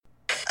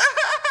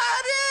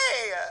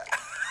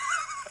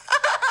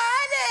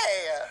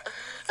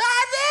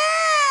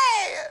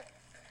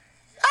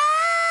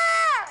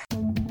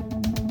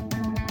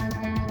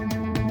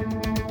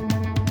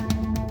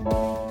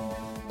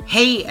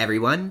Hey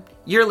everyone,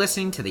 you're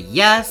listening to the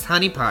Yes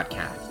Honey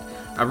Podcast,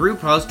 a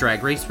RuPaul's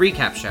Drag Race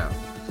recap show.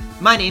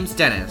 My name's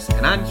Dennis,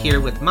 and I'm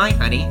here with my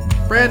honey,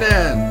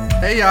 Brandon.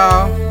 Hey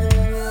y'all.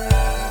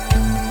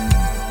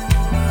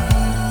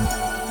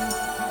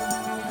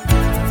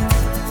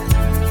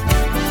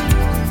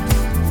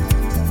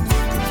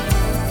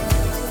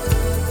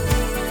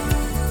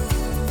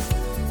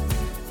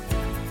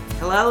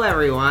 Hello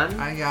everyone.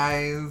 Hi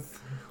guys.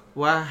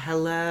 Well,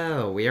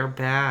 hello, we are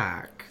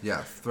back.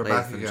 Yes, we're ladies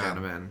back and again.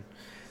 gentlemen.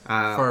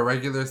 For a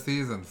regular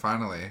season,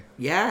 finally.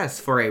 Yes,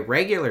 for a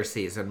regular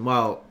season.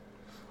 Well,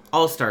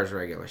 All-Stars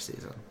regular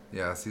season.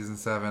 Yeah, season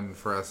 7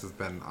 for us has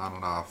been on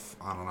and off,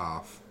 on and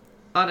off.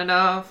 On and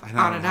off, I know.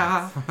 on and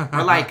off.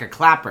 Or like a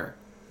clapper.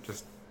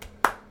 Just,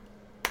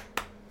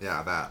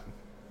 yeah, that.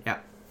 Yeah,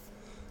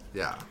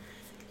 Yeah,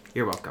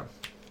 you're welcome.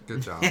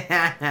 good job.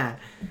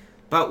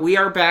 But we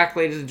are back,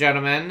 ladies and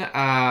gentlemen.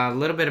 A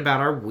little bit about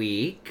our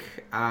week.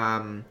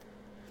 I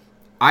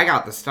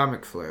got the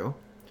stomach flu.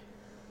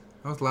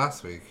 That was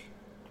last week.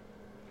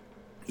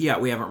 Yeah,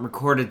 we haven't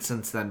recorded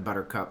since then,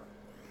 Buttercup.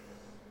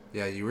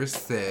 Yeah, you were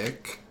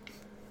sick.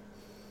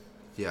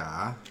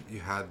 Yeah,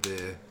 you had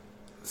the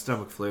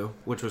Stomach flu,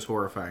 which was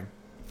horrifying.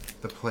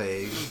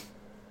 plague.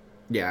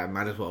 Yeah, it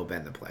might as well have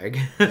been the plague.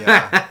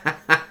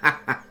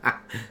 Yeah.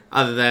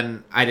 Other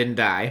than I didn't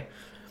die.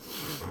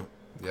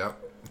 Yep.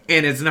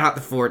 And it's not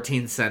the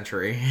 14th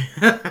century.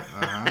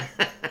 Uh-huh.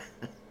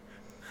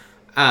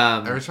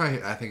 Every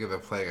time I think of the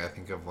plague, I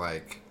think of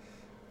like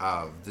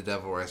The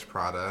Devil Wears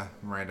Prada,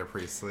 Miranda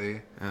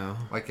Priestley. Oh.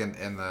 Like in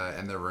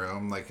the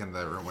room, like in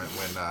the room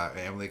when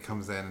Emily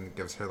comes in and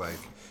gives her like,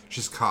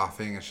 she's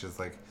coughing and she's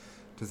like,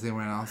 does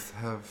anyone else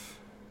have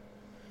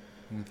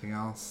anything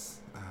else?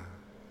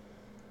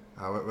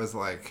 What was it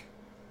like?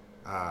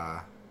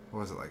 What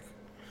was it like?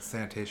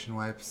 Sanitation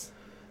wipes.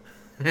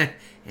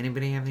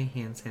 Anybody have any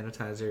hand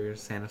sanitizer,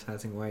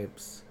 sanitizing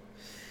wipes?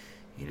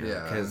 You know, Yeah,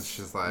 and because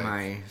she's like,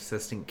 my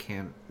assistant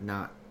can't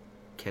not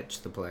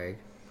catch the plague.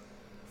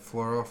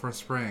 floral for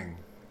spring,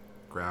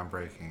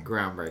 groundbreaking.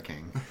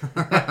 Groundbreaking.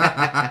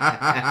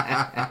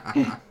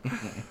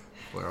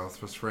 Florals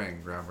for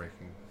spring,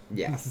 groundbreaking.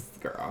 Yes,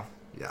 girl.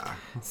 Yeah.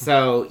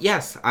 So,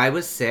 yes, I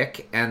was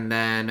sick, and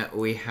then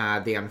we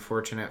had the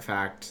unfortunate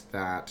fact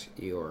that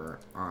your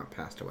aunt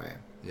passed away.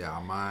 Yeah,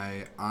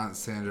 my Aunt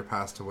Sandra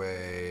passed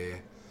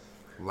away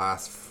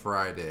last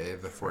Friday,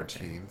 the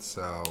 14th,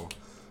 so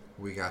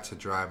we got to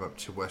drive up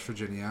to West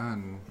Virginia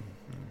and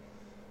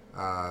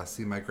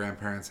see my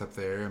grandparents up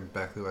there in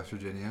Beckley, West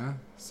Virginia.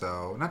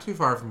 So, not too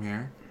far from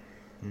here.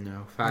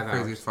 No, Not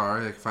crazy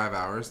far, like 5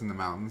 hours in the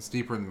mountains,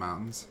 deeper in the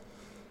mountains.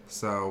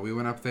 So, we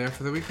went up there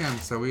for the weekend.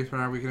 So, we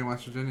spent our weekend in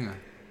West Virginia.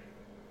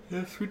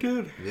 Yes, we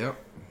did. Yep.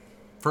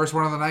 First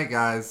one of the night,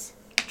 guys.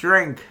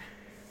 Drink.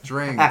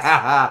 Drinks.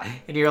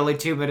 And you're only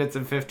 2 minutes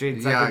and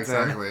 15 seconds Yeah,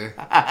 exactly.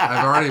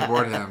 I've already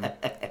bored him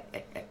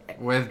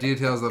with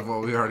details of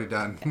what we've already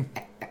done.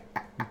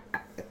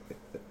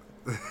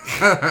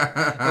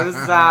 I'm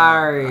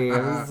sorry.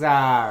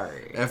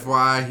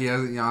 FYI, he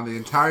hasn't yawned the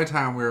entire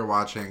time we were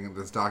watching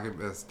this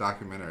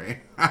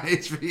documentary on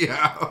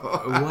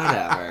HBO.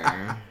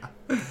 Whatever.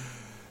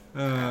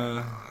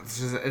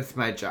 It's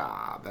my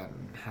job,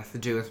 and has to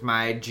do with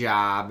my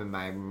job and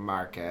my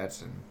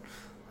market and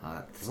all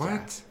that stuff.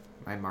 What?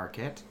 My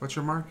market. What's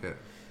your market?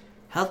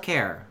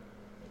 Healthcare.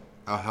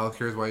 Oh,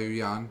 healthcare is why you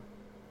yawn?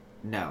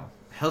 No.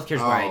 Healthcare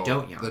is why I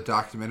don't yawn. The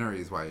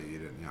documentary is why you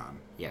didn't yawn.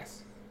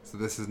 Yes. So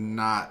this is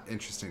not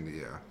interesting to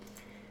you.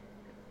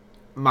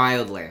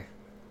 Mildly.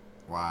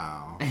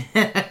 Wow. You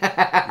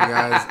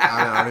guys,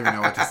 I don't even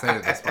know what to say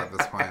at this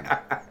point.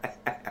 I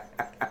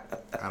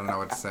don't know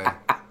what to say.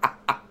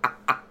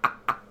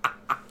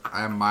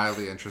 I am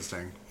mildly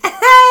interesting.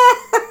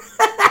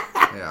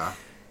 Yeah.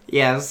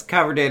 Yes,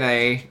 covered in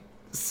a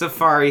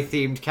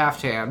safari-themed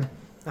caftan.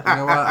 You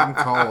know what? I'm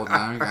cold.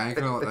 I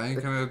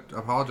ain't gonna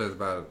apologize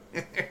about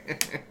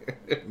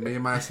it. Me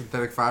and my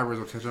synthetic fibers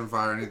will catch on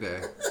fire any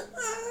day.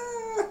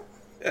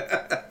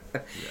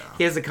 Yeah.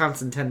 He has a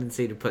constant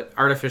tendency to put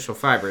artificial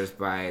fibers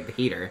by the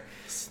heater.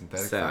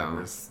 Synthetic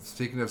fibers.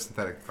 Speaking of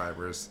synthetic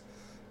fibers,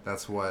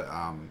 that's what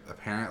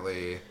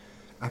apparently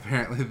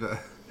the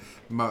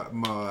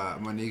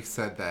Monique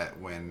said that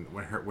when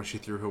she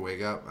threw her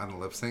wig up on the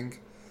lip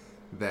sync,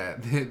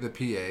 that the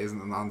PAs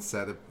on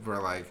set were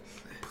like,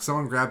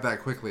 someone grabbed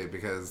that quickly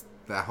because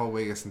that whole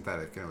wig is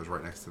synthetic and it was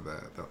right next to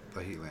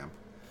the heat lamp.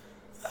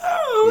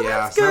 Oh, Yeah,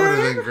 that's so good. that would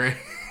have been great.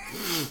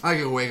 Like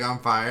a wig on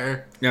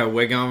fire. No,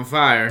 wig on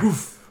fire.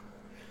 Poof.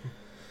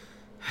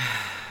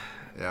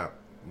 Yeah.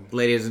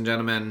 Ladies and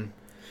gentlemen,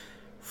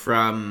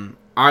 from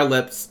our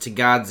lips to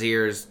God's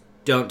ears,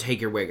 don't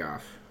take your wig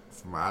off.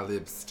 From our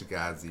lips to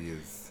God's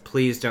ears.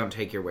 Please don't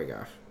take your wig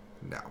off.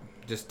 No.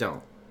 Just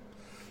don't.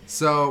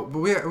 So, but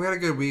we had a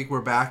good week.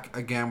 We're back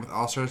again with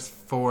All Stars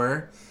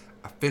 4.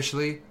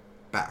 Officially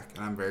back.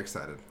 And I'm very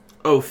excited.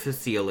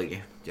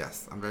 Officially.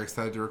 Yes, I'm very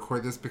excited to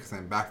record this because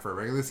I'm back for a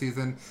regular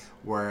season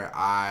where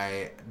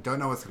I don't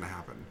know what's going to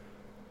happen.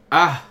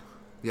 Ah,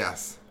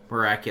 Yes.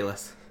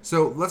 miraculous.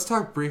 So let's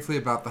talk briefly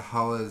about the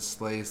Holiday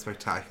Sleigh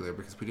Spectacular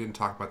because we didn't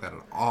talk about that at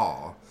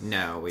all.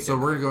 No, we didn't. So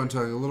we're going to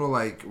go into a little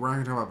we're not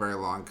going to talk about very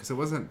long because it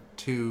wasn't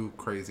too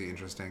crazy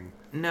interesting.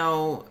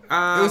 No.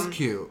 It was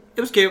cute.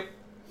 It was cute.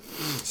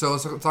 So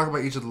let's talk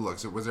about each of the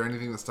looks. Was there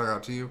anything that stuck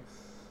out to you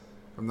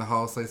from the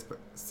Holiday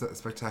Sleigh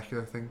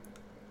Spectacular thing?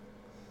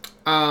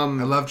 I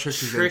love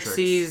Trixie's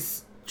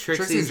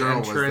girl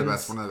entrance.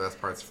 was one of the best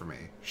parts for me.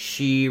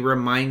 She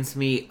reminds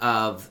me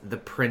of the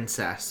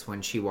princess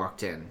when she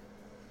walked in.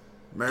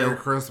 Merry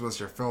Christmas,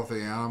 you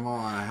filthy animal,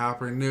 and a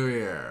Happy New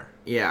Year.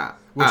 Yeah.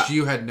 Which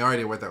you had no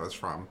idea what that was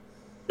from.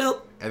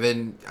 Nope. And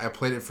then I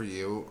played it for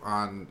you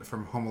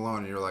from Home Alone,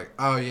 and you were like,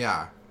 oh,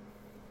 yeah.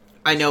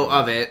 I know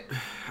of it.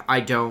 I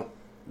don't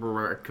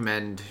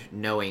recommend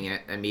knowing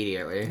it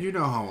immediately. You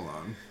know Home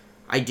Alone.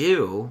 I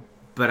do,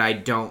 but I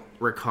don't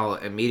recall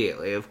it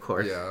immediately, of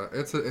course. Yeah,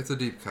 it's a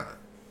deep cut.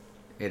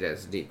 It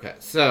is a deep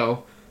cut.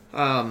 So,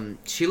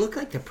 she looked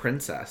like the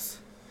princess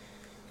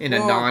in a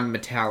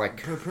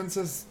non-metallic... The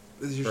princess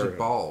is usually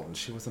bald, and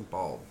she wasn't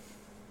bald.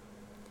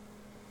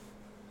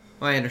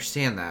 Well, I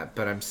understand that,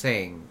 but I'm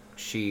saying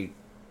she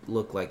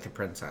looked like the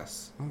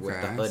princess with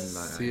the hood and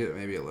the... See it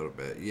maybe a little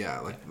bit. Yeah,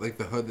 like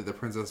the hood that the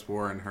princess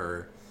wore in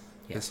her...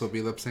 Yes. This will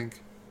be lip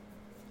sync.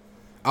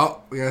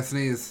 Oh, we gotta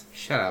sneeze.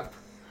 Shut up.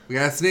 We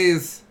gotta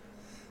sneeze.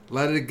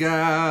 Let it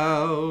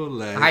go.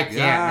 I can't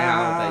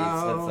now that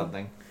you said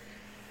something.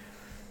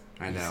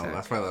 I know.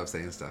 That's why I love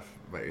saying stuff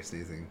about your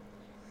sneezing.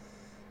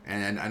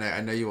 And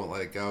I know you won't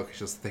let it go because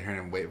you'll sit there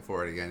and wait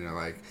for it again. You're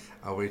like,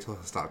 I'll wait till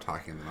he'll stop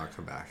talking, then I'll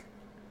come back.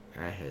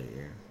 I hate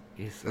you.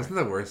 Isn't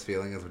the worst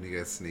feeling is when you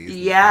guys sneeze?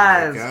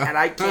 Yes, and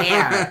I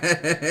can't.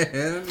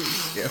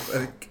 You can't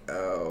let it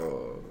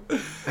go.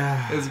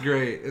 It's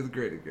great. It's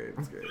great.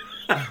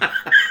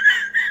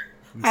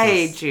 I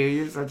hate you.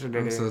 You're such an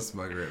idiot. I'm so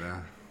smug right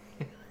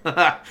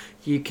now.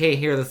 You can't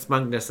hear the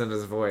smugness in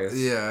his voice.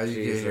 Yeah, you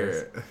can hear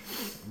it.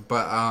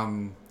 But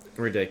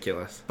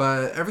ridiculous.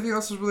 But everything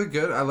else was really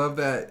good. I love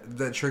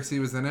that Trixie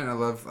was in it. I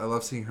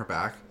love seeing her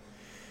back.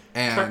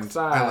 And Trixie.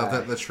 I love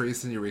that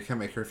Latrice and Eureka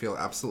make her feel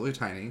absolutely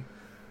tiny.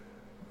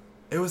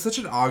 It was such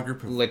an odd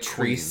group of Latrice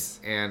queens.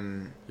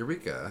 And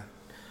Eureka.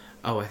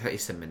 Oh, I thought you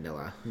said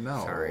Manila.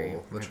 No. Sorry.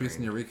 Latrice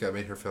and Eureka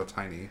made her feel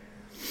tiny.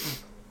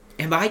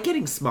 Am I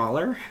getting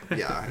smaller?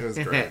 Yeah, it was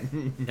great.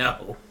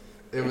 No.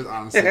 It was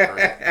honestly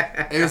great.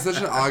 It was such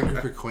an odd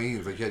group of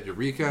queens. Like, you had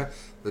Eureka,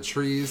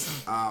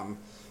 Latrice,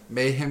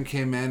 Mayhem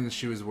came in, and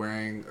she was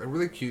wearing a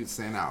really cute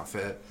Santa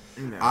outfit.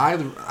 No. Out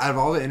of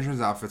all the entrance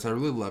outfits, I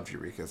really loved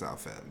Eureka's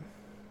outfit.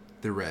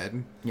 The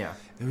red. Yeah.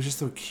 It was just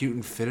so cute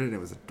and fitted, and it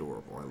was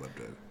adorable. I loved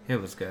it. It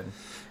was good.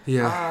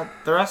 Yeah.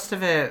 The rest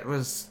of it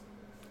was...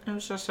 It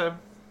was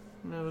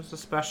a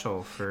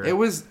special for... It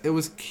was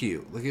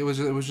cute. Like, it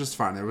was just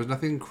fun. There was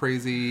nothing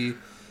crazy...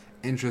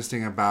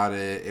 interesting about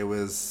it. I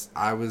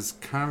was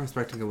kind of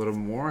expecting a little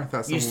more. I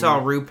thought you saw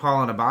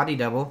RuPaul in a body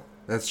double.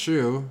 That's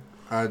true.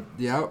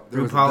 Yeah,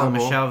 RuPaul and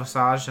Michelle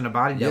Visage in a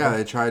body double. Yeah,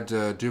 they tried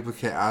to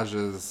duplicate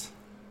Aja's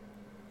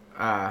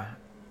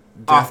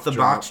off the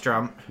box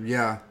jump.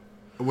 Yeah,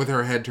 with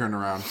her head turned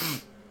around.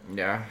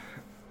 Yeah.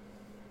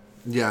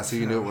 Yeah, so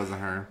you knew it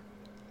wasn't her.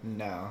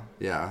 No.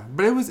 Yeah,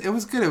 but it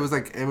was good.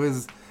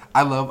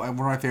 I love one of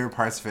my favorite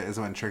parts of it is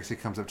when Trixie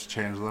comes up to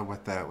Chandler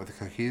with the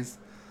cookies.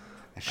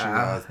 And she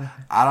goes,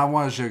 I don't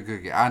want a sugar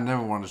cookie. I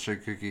never want a sugar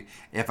cookie.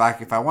 If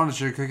I want a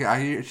sugar cookie,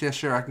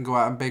 I can go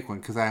out and bake one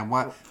because I am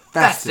what?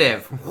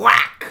 Festive.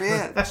 Whack.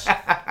 Bitch.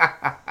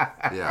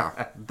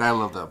 Yeah. I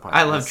love that part.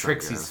 I love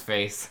Trixie's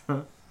face.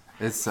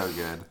 It's so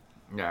good.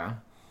 Yeah.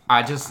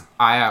 I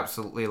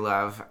absolutely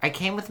love. I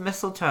came with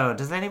mistletoe.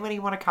 Does anybody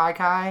want a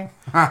kai?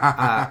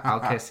 I'll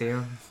kiss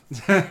you.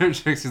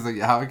 Trixie's like,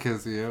 yeah, I'll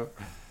kiss you.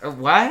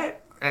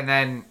 What? And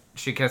then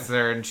she kisses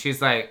her and she's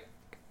like,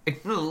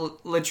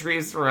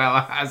 Latrice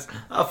Varela has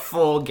a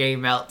full gay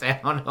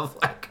meltdown of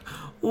like,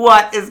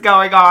 what is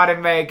going on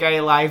in Make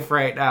Gay Life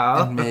right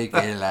now? In Make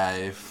Gay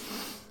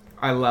Life.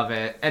 I love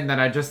it. And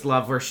then I just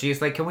love where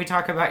she's like, can we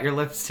talk about your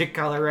lipstick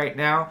color right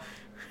now?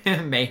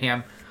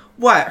 Mayhem.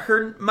 What?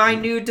 My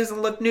nude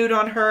doesn't look nude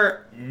on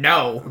her?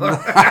 No.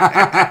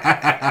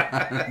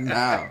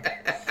 No.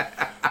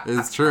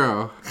 It's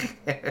true.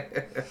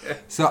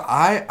 So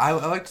I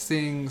liked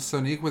seeing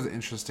Sonique was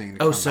interesting.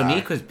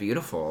 Sonique was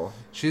beautiful.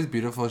 She's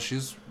beautiful.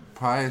 She's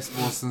probably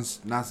since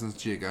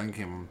Gia Gunn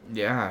came.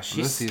 Yeah,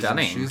 she's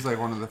stunning. She's like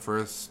one of the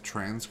first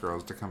trans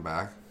girls to come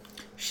back.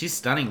 She's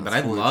stunning, but I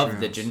love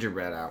the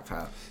gingerbread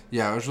outfit.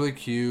 Yeah, it was really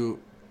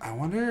cute. I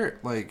wonder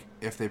like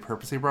if they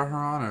purposely brought her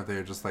on or if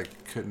they just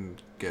like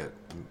couldn't get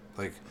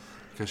like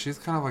because she's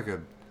kind of like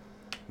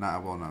not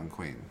a well-known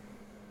queen.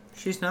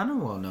 She's not a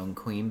well-known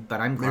queen,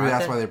 but I'm glad maybe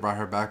that's why they brought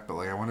her back. But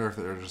like, I wonder if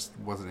there just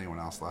wasn't anyone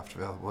else left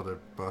available to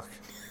book.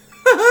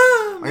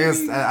 I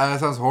guess that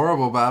sounds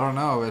horrible, but I don't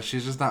know. But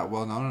she's just not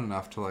well-known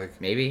enough to like.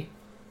 Maybe.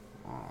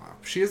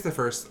 She is the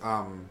first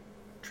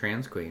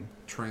trans queen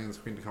to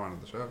come on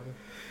the show.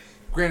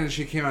 Granted,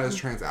 she came out as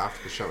trans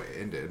after the show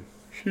ended.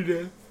 She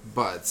did.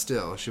 But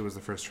still, she was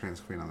the first trans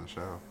queen on the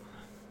show.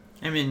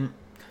 I mean,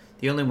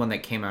 the only one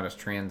that came out as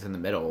trans in the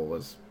middle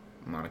was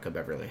Monica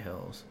Beverly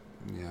Hills.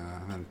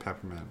 Yeah, and then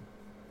Peppermint.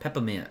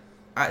 Peppermint.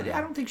 I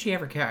don't think she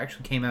ever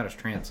actually came out as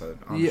trans on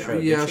the show.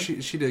 Yeah,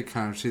 did she did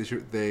kind of.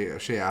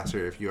 She asked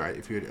her if you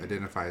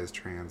identify as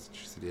trans.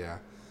 She said yeah.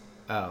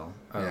 Oh.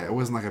 Yeah, it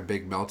wasn't like a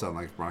big meltdown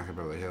like Monica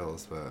Beverly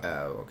Hills, but.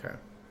 Oh, okay.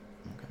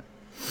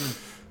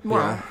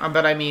 Well, yeah.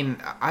 But I mean,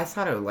 I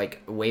thought it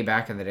like way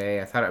back in the day.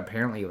 I thought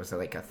apparently it was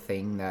like a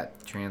thing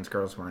that trans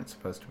girls weren't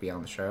supposed to be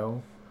on the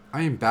show.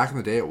 I mean, back in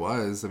the day it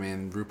was. I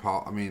mean,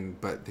 RuPaul. I mean,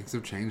 but things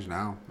have changed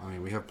now. I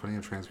mean, we have plenty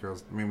of trans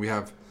girls. I mean, we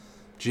have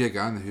Gia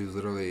Gunn, who's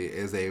literally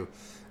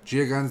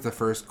Gia Gunn's the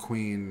first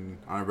queen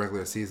on a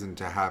regular season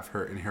to have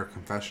her in her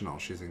confessional.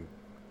 She's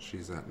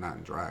not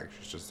in drag.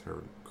 She's just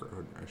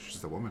she's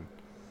just a woman.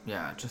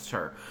 Yeah, just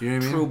her You know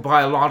what I mean? true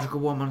biological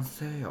woman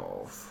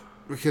self.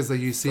 Because like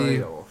you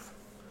see,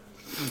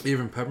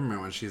 even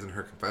Peppermint when she's in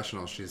her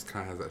confessional, she's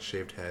kind of has that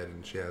shaved head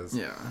and she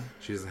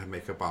doesn't have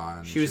makeup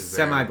on. She was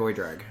semi-boy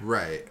drag.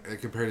 Right.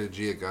 And compared to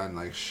Gia Gunn,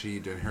 like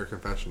in her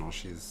confessional,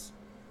 she's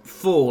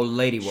full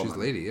lady woman. She's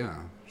lady,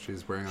 yeah.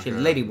 She's wearing like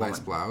lady nice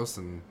woman. blouse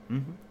and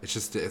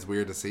it's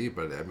weird to see,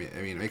 but I mean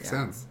it makes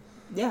sense.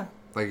 Yeah.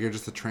 Like you're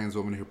just a trans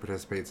woman who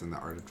participates in the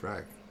art of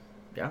drag.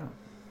 Yeah.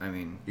 I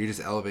mean, you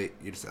just elevate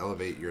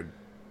your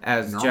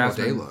as normal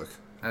Jasmine, day look.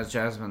 As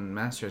Jasmine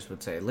Masters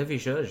would say, live your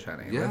zhuzh,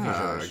 honey. Yeah, live your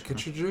zhuzh.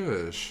 get your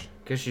zhuzh.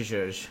 Get your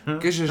zhuzh.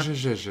 Get your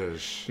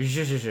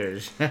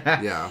zhuzh.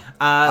 Zhuzh.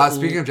 Yeah.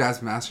 Speaking of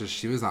Jasmine Masters,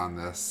 she was on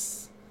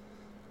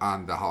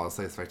the Hall of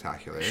Slay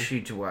Spectacular.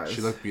 She was. She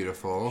looked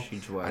beautiful.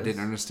 She was. I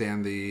didn't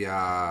understand the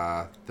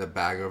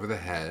bag over the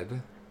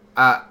head.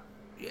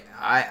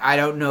 I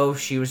don't know if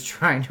she was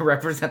trying to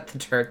represent the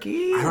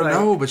turkey. I don't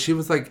know, but she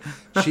was like,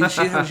 she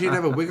didn't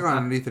have a wig on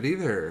underneath it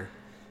either.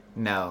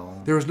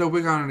 No, there was no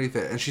wig on underneath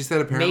it, and she said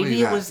apparently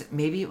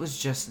maybe it was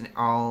just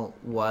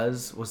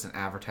was an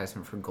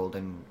advertisement for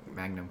Golden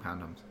Magnum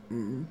condoms.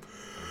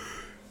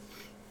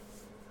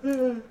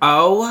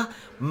 Oh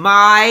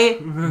my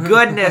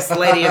goodness,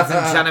 ladies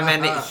and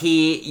gentlemen,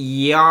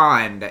 he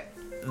yawned.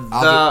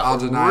 I'll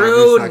deny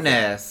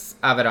rudeness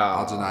of it all.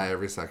 I'll deny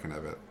every second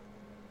of it.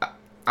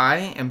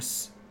 I'm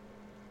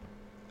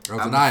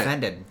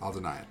offended. I'll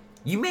deny it.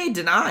 You may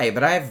deny,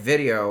 but I have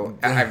video.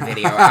 I have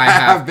video. I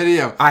have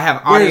video. I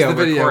have audio Where's the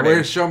video?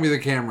 recording. Show me the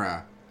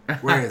camera.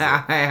 Where is it?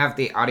 I have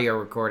the audio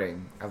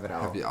recording of it all.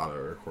 I have the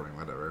audio recording,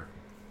 whatever.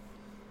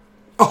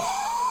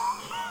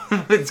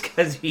 It's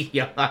because he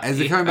yawned. Is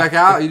it coming back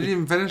out? You didn't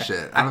even finish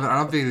it. I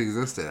don't think it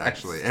existed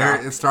actually.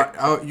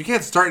 You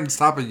can't start and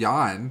stop a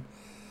yawn.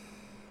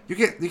 You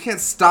can't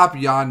stop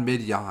yawn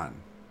mid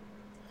yawn.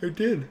 I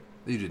did.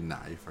 You did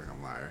not. You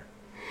fucking liar.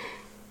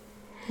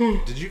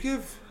 Did you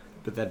give?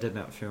 But that did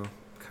not feel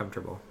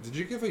comfortable. Did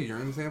you give a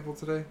urine sample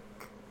today?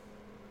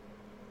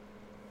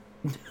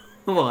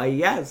 Why,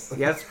 yes,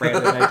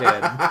 Brandon, I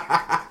did.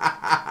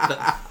 The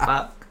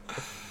fuck.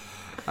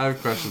 I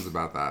have questions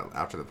about that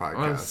after the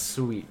podcast. Oh,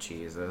 sweet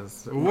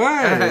Jesus.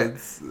 What?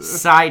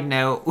 Side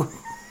note,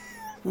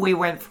 we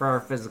went for our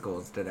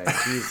physicals today.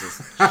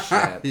 Jesus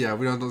shit. Yeah,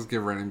 we don't just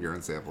give random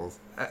urine samples.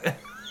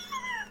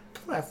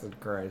 Blessed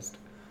Christ.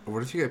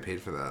 What if you get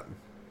paid for that?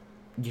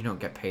 You don't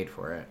get paid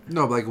for it.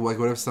 No, but like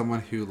what if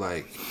someone who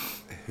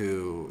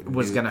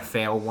was gonna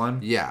fail one?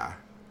 Yeah,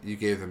 you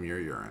gave them your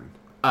urine.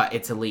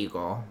 It's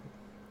illegal.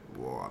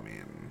 Well, I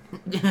mean,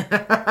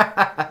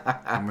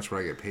 how much would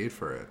I get paid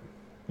for it?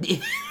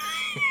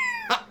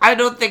 I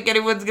don't think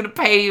anyone's gonna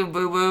pay you,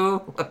 boo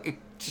boo. Like,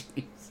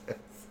 Jesus,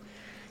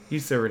 you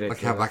so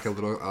ridiculous. Like have like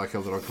a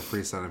little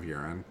Capri Sun of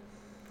urine.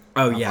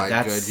 Oh yeah, like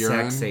that's good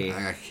urine, sexy.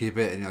 And I keep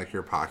it in like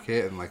your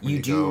pocket, and like when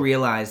you do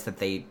realize that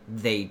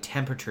they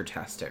temperature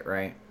test it,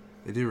 right?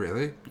 They do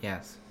really?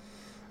 Yes.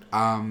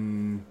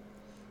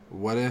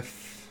 What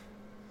if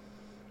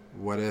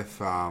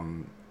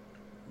I'm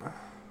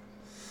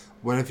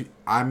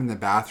in the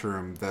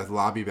bathroom, the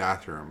lobby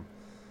bathroom,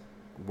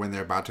 when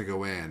they're about to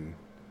go in,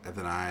 and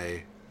then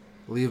I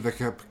leave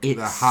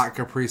the hot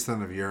Capri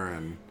Sun of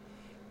urine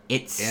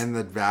in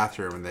the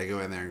bathroom, and they go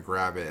in there and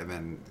grab it, and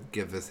then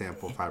give the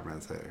sample 5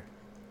 minutes later?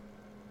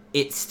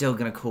 It's still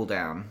gonna cool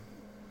down.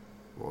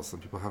 Well, some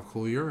people have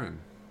cool urine.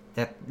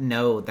 That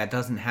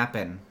doesn't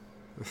happen.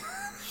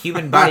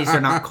 Human bodies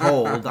are not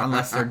cold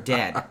unless they're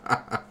dead.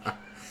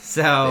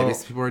 So maybe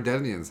some people are dead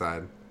on the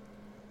inside.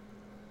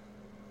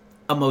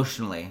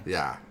 Emotionally.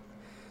 Yeah.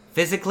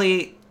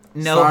 Physically,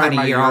 no,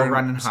 honey, you're all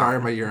running hot. Sorry,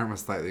 my urine was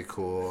slightly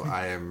cool.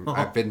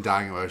 I've been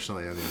dying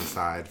emotionally on the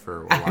inside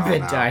for a while now. I've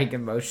been dying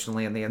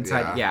emotionally on the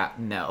inside. Yeah,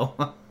 no.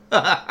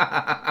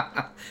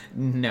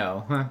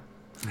 No.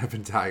 I've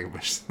been dying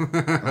emotionally.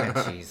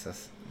 Oh,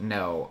 Jesus.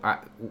 No.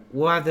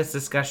 We'll have this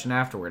discussion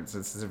afterwards.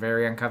 This is a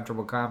very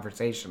uncomfortable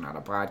conversation on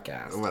a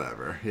podcast.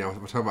 Whatever. Yeah,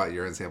 we'll talk about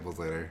urine samples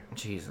later.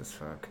 Jesus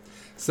fuck.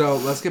 So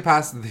let's get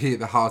past the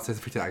holiday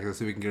spectacular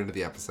so we can get into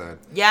the episode.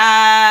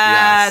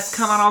 Yes!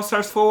 Come on, All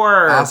Stars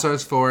 4. All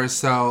Stars 4.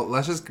 So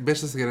let's just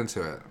get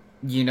into it.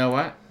 You know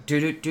what?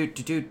 Do.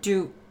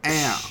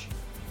 Ow.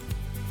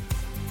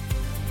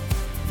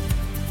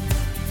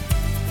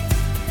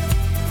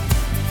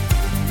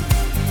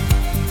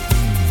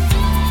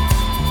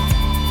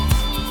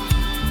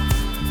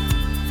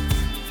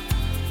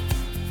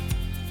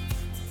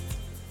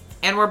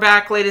 And we're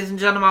back, ladies and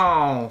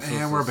gentlemen.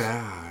 And we're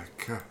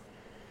back.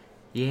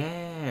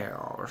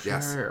 Yeah.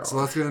 Yes. Sure. So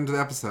let's get into the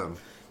episode.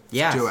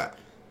 Yes. Let's do it.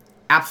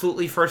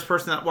 Absolutely, first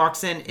person that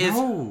walks in is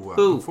No,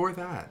 who? before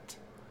that.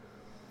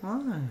 Why? I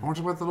want to talk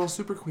about the little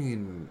Super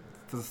Queen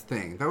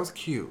thing. That was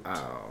cute.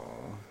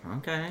 Oh,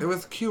 okay. It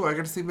was cute. I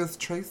got to see Miss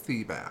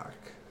Tracy back.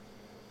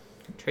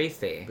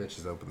 Tracy.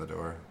 Bitches opened the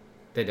door.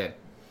 They did.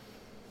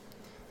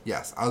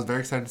 Yes, I was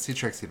very excited to see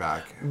Trixie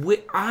back.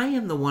 I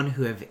am the one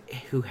who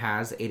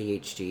has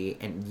ADHD,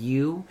 and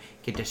you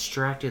get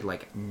distracted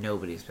like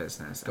nobody's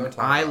business. Don't And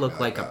talk I about look me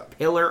like like a that.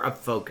 pillar of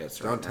focus.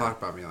 Don't talk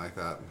about me like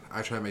that.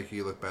 I try to make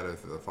you look better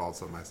through the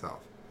faults of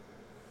myself.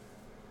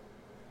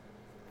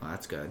 Well,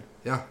 that's good.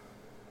 Yeah.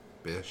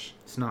 Bish.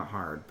 It's not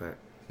hard, but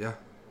Yeah.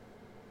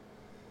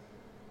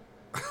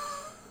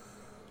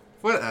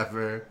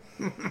 Whatever.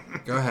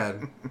 Go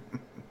ahead.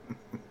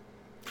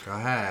 Go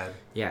ahead.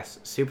 yes,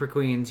 Super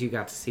Queens. You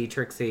got to see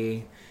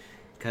Trixie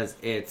because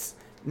it's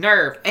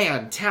nerve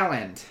and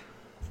talent.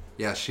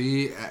 Yeah,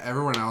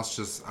 everyone else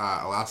just,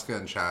 Alaska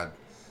and Chad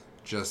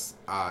just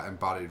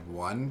embodied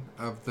one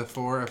of the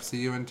four of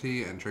CUNT,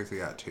 and Trixie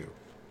got two.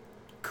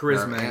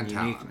 Charisma Nerve and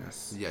talent.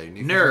 uniqueness. Yeah,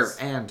 uniqueness. Nerve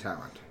and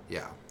talent.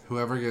 Yeah.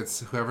 Whoever is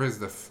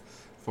the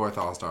fourth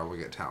All-Star will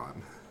get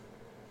talent.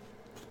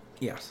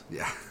 Yes.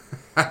 Yeah.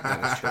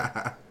 That is true.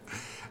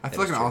 I feel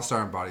like an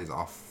All-Star embodies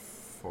all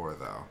four,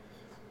 though.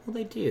 Well,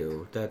 they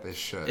do. They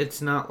should.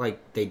 It's not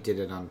like they did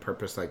it on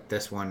purpose. Like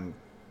this one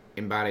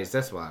embodies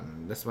this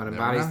one. This one Never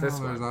embodies know, this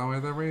There's one.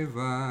 always a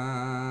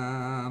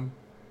reason.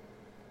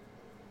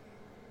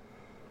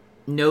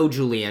 No,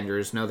 Julie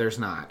Andrews. No, there's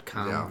not.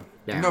 Calm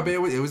down. No, but it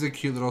was a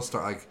cute little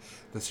start. Like,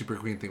 the Super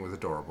Queen thing was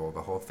adorable.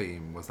 The whole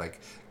theme was, like,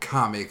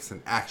 comics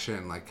and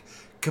action. Like,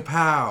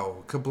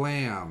 kapow,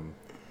 kablam,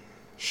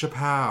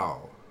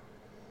 shapow.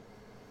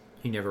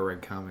 You never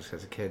read comics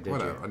as a kid, did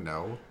Whatever. you?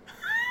 No.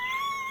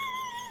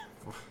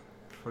 What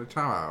are you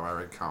talking about? I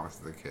read comics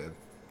as a kid.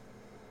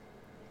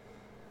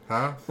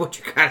 Huh? What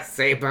you gotta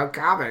say about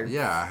comics?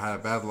 Yeah, I had a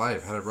bad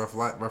life. Had a rough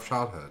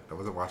childhood. I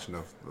wasn't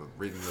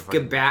reading the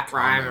fucking Good Matt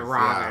Ryan and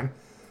Robin.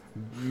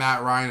 Yeah.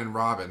 Matt Ryan and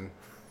Robin.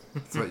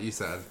 That's what you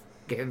said.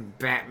 Good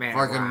Batman.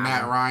 Fucking Robin.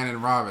 Matt Ryan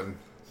and Robin.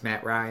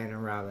 Matt Ryan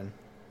and Robin.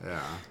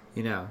 Yeah.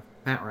 You know,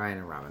 Matt Ryan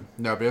and Robin.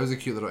 No, but it was a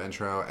cute little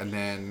intro, and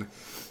then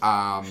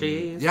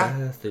She's yeah,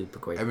 a super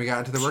queen. and we got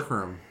into the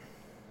workroom.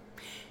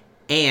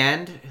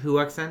 And who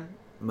walks in?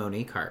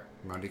 Monique Hart.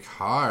 Monique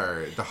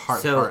Hart, the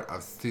heart So- part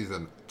of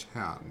season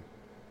 10.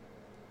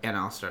 And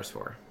All Stars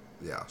 4.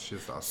 Yeah,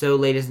 she's awesome. So,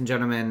 ladies and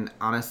gentlemen,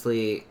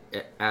 honestly,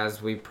 as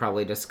we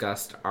probably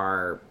discussed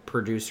our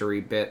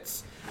producery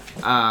bits,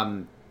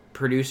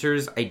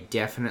 producers, I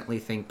definitely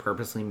think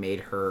purposely made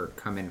her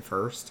come in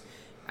first,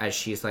 as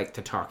she's like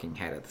the talking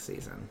head of the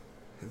season.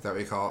 Is that what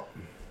you call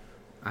it?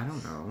 I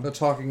don't know. The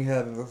talking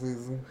head of the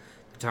season.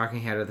 The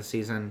talking head of the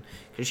season.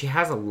 Because she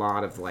has a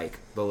lot of, like,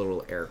 the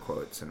little air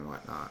quotes and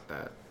whatnot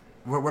that...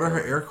 What are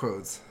her air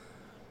quotes?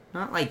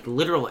 Not, like,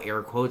 literal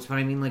air quotes, but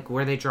I mean, like,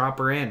 where they drop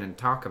her in and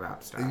talk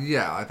about stuff.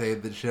 Yeah, I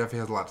think that she definitely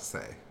has a lot to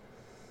say.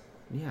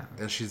 Yeah.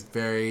 And she's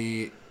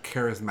very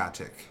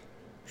charismatic.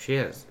 She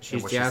is.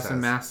 She's what she Jasmine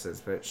says.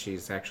 Masters, but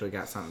she's actually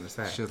got something to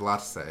say. She has a lot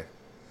to say.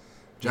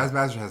 Jazz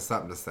Master has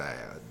something to say.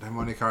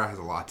 Monique Hart has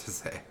a lot to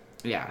say.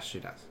 Yeah, she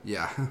does.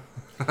 Yeah.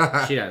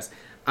 She does.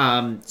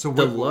 So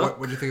the what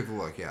look, do you think of the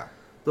look? Yeah.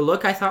 the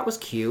look I thought was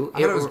cute.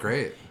 I thought it was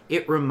great.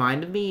 It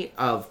reminded me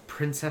of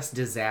Princess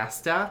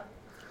Disaster,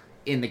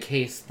 in the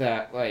case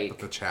that With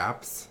the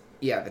chaps.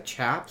 the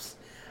chaps.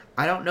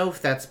 I don't know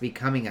if that's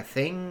becoming a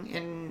thing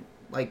in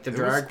like the It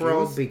drag was-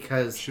 world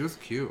because She was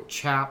cute.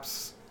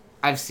 chaps.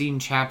 I've seen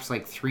chaps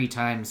like 3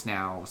 times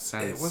now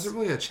since. It wasn't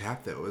really a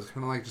chap though. It was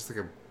kind of like just like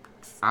a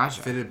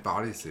Aja, fitted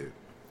bodysuit.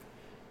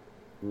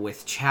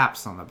 with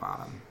chaps on the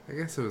bottom. I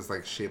guess it was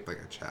like shaped like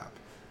a chap.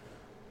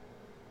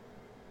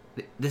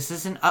 This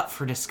isn't up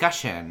for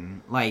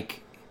discussion.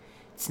 Like,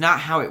 it's not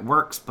how it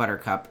works,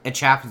 Buttercup. A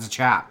chap is a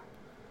chap.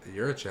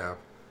 You're a chap.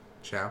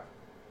 Chap.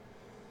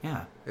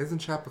 Yeah. Isn't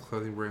Chap a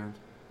clothing brand?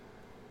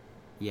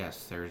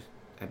 Yes, there's,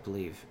 I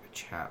believe, a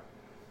chap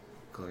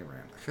clothing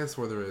brand. I guess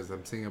where there is.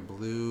 I'm seeing a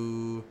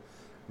blue.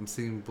 I'm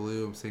seeing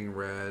blue. I'm seeing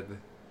red.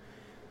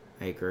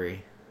 I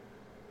agree.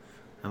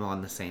 I'm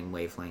on the same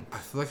wavelength. I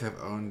feel like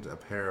I've owned a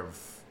pair of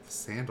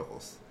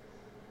sandals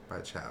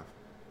by Chap.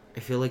 I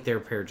feel like they're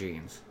a pair of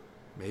jeans.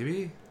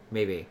 Maybe?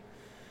 Maybe.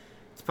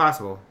 It's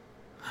possible.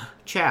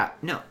 Chap.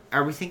 No.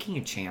 Are we thinking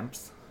of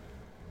Champs?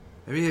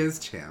 Maybe it is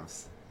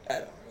Champs. I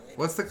don't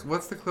really.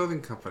 What's the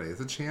clothing company? Is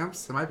it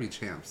Champs? It might be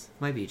Champs.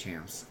 Might be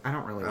Champs. I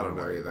don't really I want don't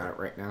to know worry either. about it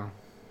right now.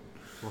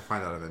 We'll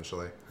find out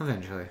eventually.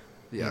 Eventually.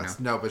 Yes.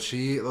 You know. No, but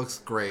she looks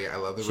great. I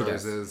love the She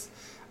does. roses.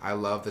 I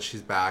love that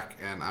she's back,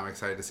 and I'm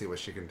excited to see what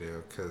she can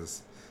do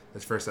because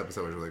this first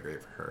episode was really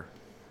great for her.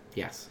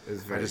 Yes. It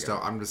was I very just good.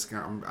 don't. I'm just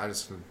gonna.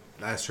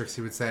 As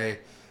Trixie would say,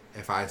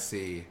 if I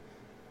see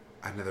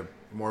another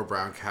more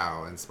brown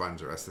cow and Sponge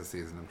the rest of the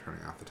season, I'm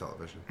turning off the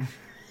television.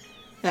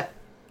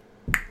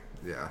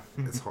 Yeah,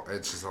 it's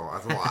just a lot.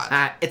 It's a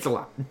lot. It's a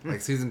lot.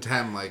 Like season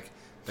 10, like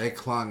they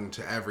clung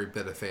to every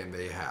bit of fame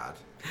they had.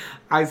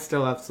 I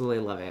still absolutely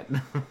love it.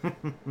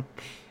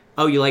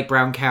 Oh, you like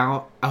Brown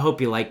Cow? I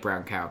hope you like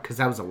Brown Cow, because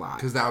that was a lot.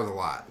 Because that was a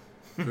lot.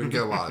 We didn't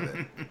get a lot of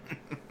it.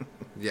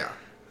 Yeah.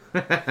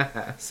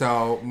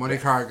 So,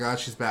 Monique Hart,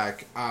 she's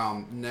back.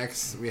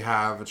 Next, we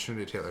have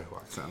Trinity Taylor who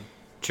walks in.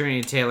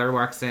 Trinity Taylor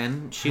walks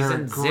in. She's Her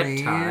in green-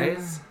 zip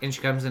ties, and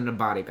she comes in a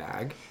body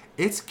bag.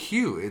 It's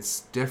cute.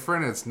 It's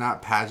different. It's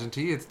not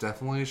pageanty. It's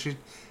definitely... She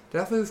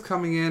definitely is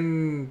coming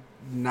in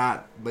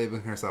not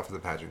labeling herself as a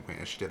pageant queen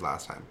as she did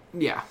last time.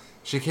 Yeah.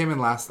 She came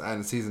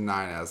in season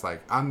 9 as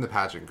like, I'm the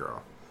pageant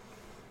girl.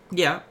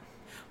 Yeah.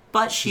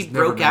 But she She's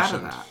never broke out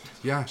of mentioned- that.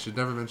 Yeah, she'd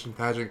never mentioned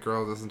pageant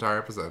girl this entire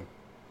episode.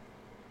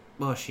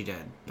 Well, she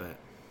did, but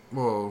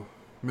Well,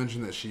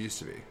 mentioned that she used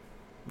to be.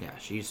 yeah,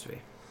 she used to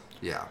be.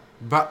 Yeah.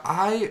 But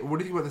what do you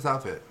think about this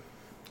outfit?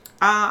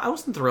 I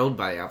wasn't thrilled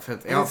by the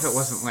outfit. The outfit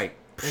wasn't like...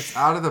 It's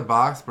out of the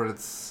box, but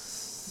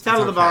It's out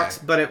of the okay. box,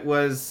 but it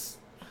was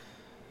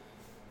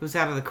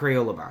out of the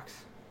Crayola box.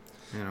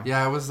 You know?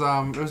 Yeah, it was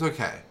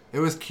okay. It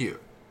was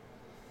cute.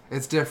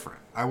 It's different.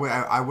 I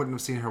wouldn't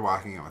have seen her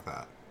walking in with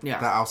that. Yeah.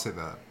 I'll say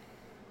that.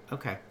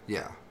 Okay.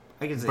 Yeah.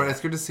 I can say But that. it's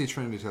good to see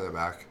Trinity Taylor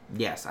back.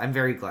 Yes, I'm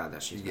very glad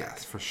that she's Yes, back.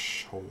 for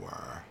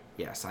sure.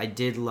 Yes, I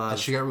did love... And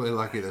she got really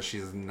lucky that she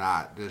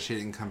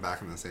didn't come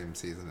back in the same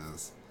season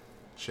as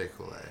Shea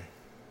Coulee.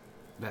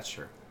 That's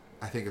true.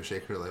 I think if Shea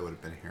Coulee would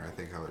have been here, I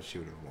think she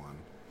would have won.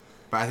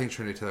 But I think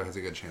Trinity Taylor has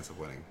a good chance of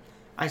winning.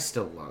 I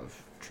still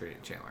love Trinity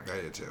Taylor.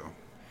 I did too.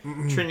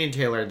 Trinity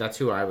Taylor, that's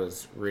who I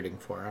was rooting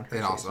for on her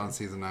And also season. on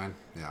season 9.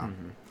 Yeah.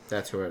 Mm-hmm.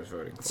 That's who I was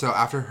voting for. So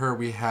after her,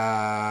 we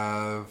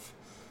have...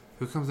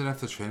 Who comes in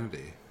after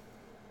Trinity?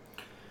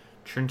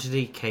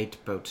 Trinity Kate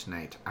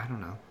Boatnight. I don't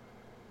know.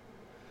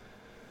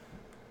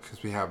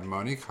 Because we have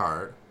Monique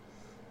Hart.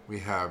 We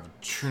have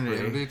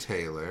Trinity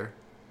Taylor.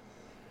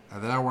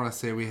 And then I want to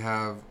say we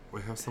have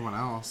someone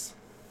else.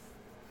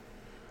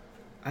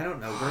 I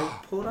don't know,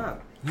 girl. Pull it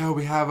up. No,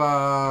 we have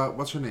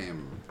what's her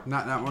name?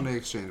 Not Monday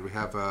Exchange. We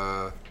have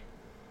who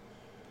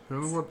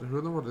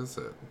in the world is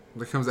it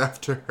that comes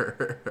after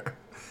her?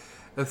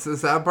 It's the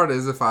sad part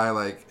is if I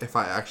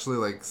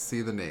actually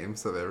see the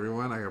names of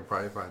everyone, I can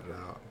probably find it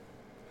out.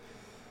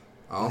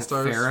 All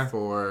Stars Farrah?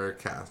 for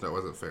Cass. No, it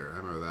wasn't Farrah. I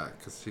remember that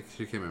because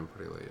she came in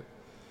pretty late.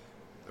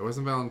 It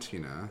wasn't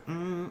Valentina.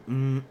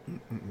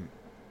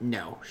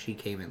 No, she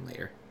came in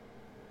later.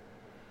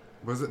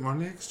 Was it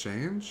Monday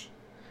Exchange?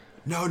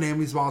 No,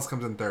 Naomi Smalls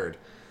comes in third.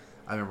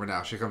 I remember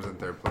now. She comes in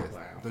third place.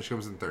 Wow. No, she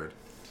comes in third.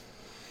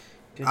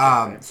 Good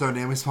job, So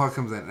Naomi Smalls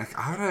comes in. Like,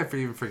 how did I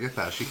even forget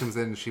that? She comes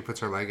in and she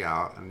puts her leg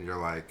out, and you're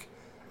like,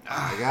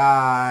 oh my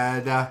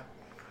god.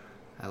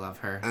 I love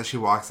her. And she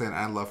walks in.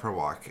 I love her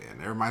walk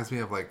in. It reminds me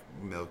of like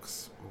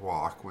Milk's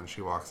walk when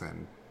she walks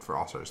in for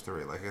All Stars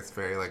 3. Like, it's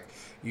very like,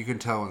 you can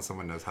tell when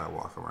someone knows how to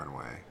walk a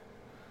runway.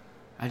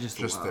 I just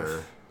Just love their,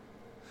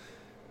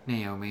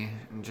 Naomi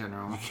in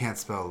general. you can't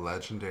spell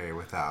legendary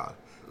without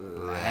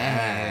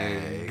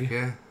Leg.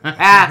 leg.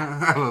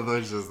 I love that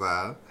it's just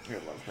that. I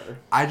love her.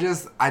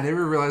 I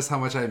never realized how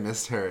much I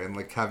missed her, and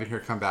like having her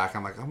come back,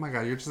 I'm like, oh my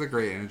god, you're just a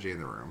great energy in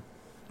the room.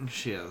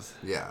 She is.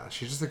 Yeah,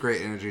 she's just a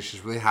great energy.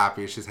 She's really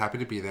happy. She's happy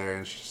to be there,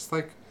 and she's just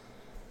like,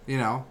 you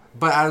know.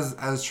 But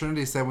as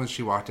Trinity said when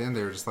she walked in,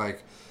 they were just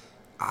like,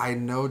 I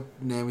know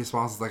Naomi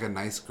Smalls is like a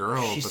nice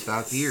girl, She's but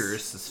that's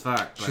fierce as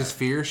fuck. But She's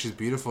fierce. She's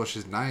beautiful.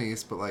 She's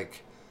nice, but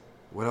like,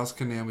 what else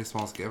can Naomi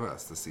Smalls give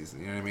us this season?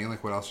 You know what I mean?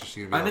 Like, what else is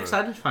she gonna be? I'm able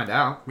excited to find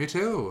out. Me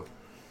too.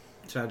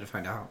 Excited to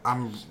find out.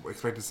 I'm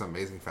expecting some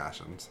amazing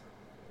fashions.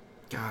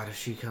 God, if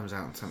she comes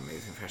out in some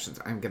amazing fashions,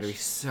 I'm gonna be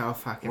so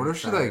fucking. What if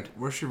she excited.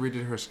 what if she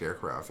redid her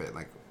scarecrow outfit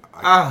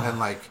Ah.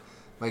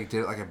 and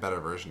did it like a better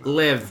version of it?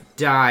 Live,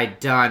 die,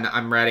 done.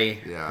 I'm ready.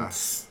 Yeah.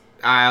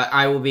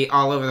 I will be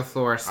all over the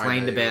floor,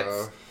 slain to There you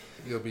bits. go.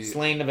 You'll be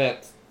Slain to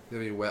bits.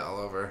 wet all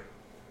over.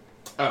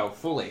 Oh,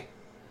 fully.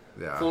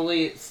 Yeah.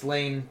 Fully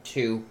slain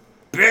to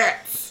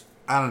bits.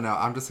 I don't know.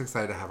 I'm just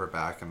excited to have her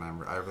back, and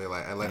I really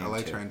like I Me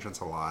liked too. her entrance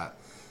a lot,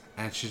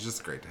 and she's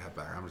just great to have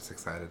back. I'm just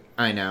excited.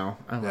 I know.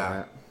 I love Yeah.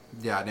 it.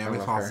 Yeah, Naomi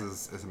love Smalls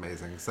her. is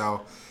amazing.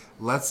 So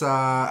let's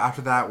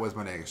after that was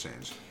Monet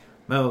Exchange.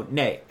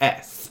 Monet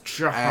S.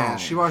 And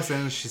she walks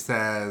in and she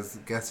says,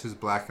 "Guess who's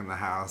black in the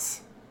house?"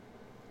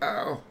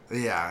 Oh.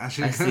 Yeah, and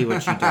she, I see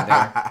what you did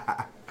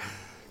there.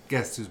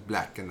 Guess who's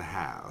black in the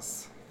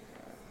house?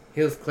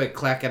 Heels click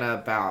clacking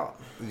about.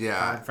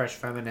 Yeah. Fresh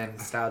feminine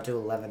style to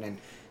 11 and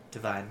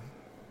divine.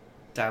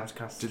 Dimes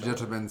across The the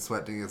gentleman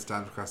sweating its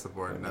dimes across the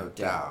board, no No doubt.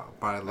 doubt.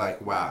 Body like,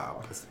 Like, wow,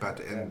 wow. it's about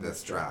to end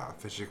this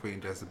drought. Fisher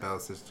Queen, Jezebel,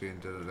 Sister Queen,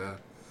 da-da-da.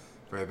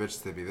 For a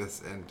bitch to be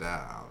this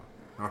endowed.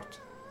 What?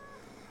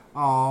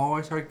 Oh,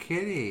 it's our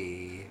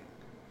kitty.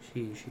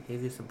 She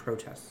gave you some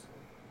protests.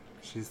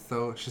 She's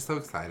so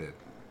excited.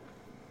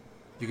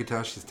 You can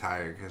tell she's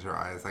tired because her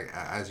eyes, like,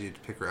 as you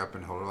pick her up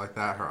and hold her like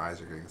that, her eyes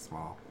are getting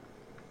small.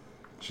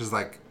 She's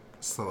like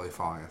slowly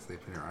falling asleep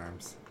in your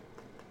arms.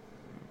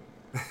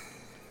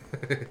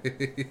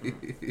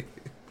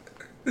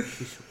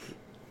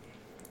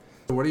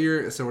 So what are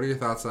your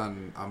thoughts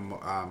on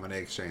Monet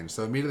Exchange?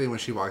 So immediately when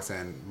she walks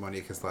in,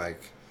 Monique is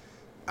like,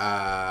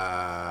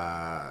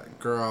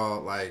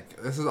 girl,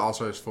 like, this is All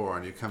Stars 4,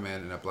 and you come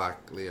in a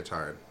black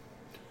leotard.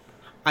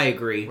 I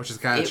agree. Which is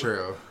kind of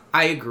true.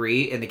 I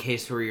agree in the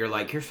case where you're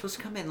like, you're supposed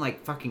to come in,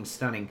 like, fucking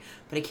stunning,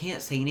 but I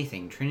can't say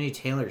anything. Trinity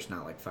Taylor's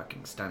not, like,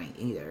 fucking stunning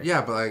either.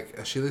 Yeah, but,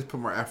 like, she at least put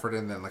more effort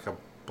in than, like, a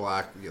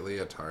black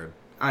leotard.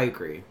 I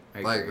agree.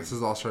 Like, this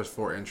is All Stars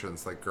 4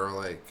 entrance. Like, girl,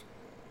 like...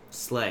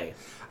 Slay.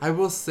 I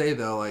will say,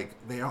 though, like,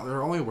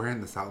 they're only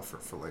wearing this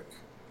outfit for, like,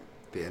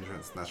 the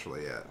entrance, and that's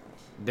really it.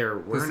 They're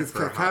wearing it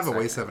for kind of a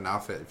waste of an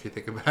outfit, if you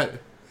think about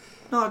it.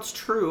 No, it's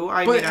true.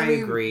 I mean, I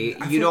agree.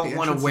 You don't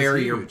want to wear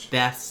your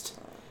best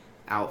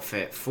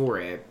outfit for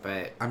it,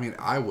 but... I mean,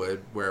 I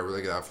would wear a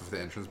really good outfit for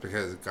the entrance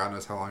because God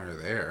knows how long you're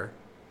there.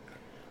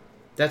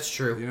 That's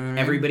true. You know what I mean?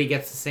 Everybody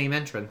gets the same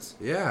entrance.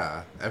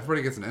 Yeah,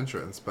 everybody gets an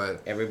entrance,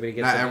 but everybody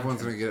gets not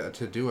everyone's going to get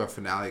to do a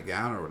finale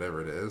gown or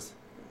whatever it is.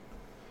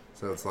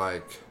 So it's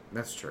like...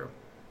 That's true.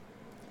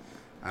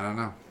 I don't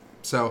know.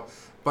 So,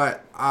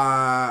 but,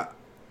 how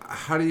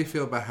do you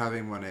feel about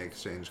having Monét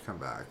X Change come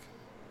back?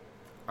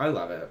 I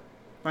love it.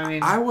 I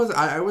mean, I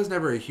was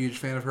never a huge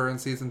fan of her in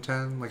season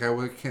 10. Like,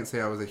 can't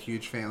say I was a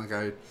huge fan. Like,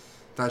 I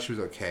thought she was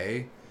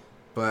okay,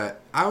 but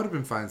I would have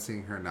been fine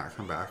seeing her not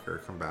come back or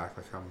come back.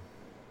 Like,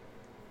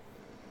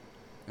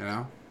 you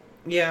know?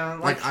 Yeah,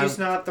 like she's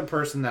not the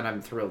person that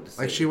I'm thrilled to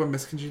see. Like, she went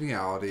Miss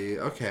Congeniality.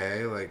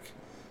 Okay, like,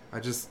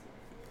 I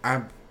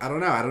don't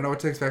know. I don't know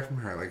what to expect from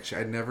her. Like,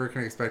 I never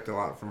can expect a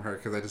lot from her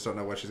because I just don't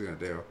know what she's gonna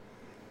do.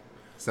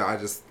 So I'm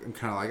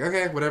kind of like,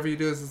 okay, whatever you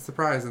do is a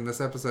surprise. And this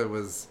episode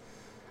was,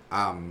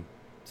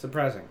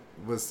 surprising.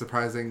 Was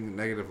surprising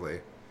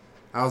negatively.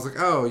 I was like,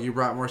 oh, you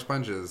brought more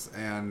sponges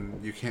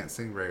and you can't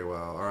sing very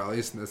well, or at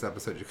least in this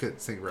episode you couldn't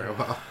sing very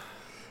well.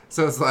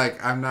 So it's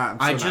like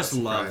I just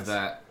love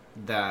that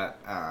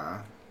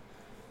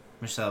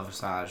Michelle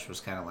Visage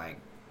was kind of like,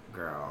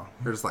 girl.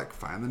 They're just like,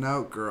 find the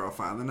note, girl,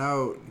 find the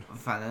note.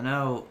 Find the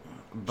note.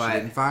 But she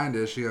didn't find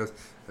it. She goes,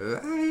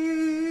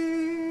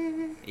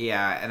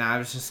 yeah, and I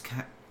was just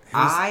kind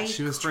of,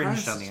 she was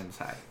cringed on the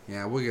inside.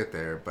 Yeah, we'll get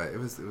there, but it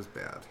was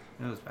bad.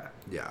 It was bad.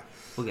 Yeah.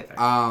 We'll get there.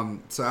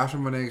 So after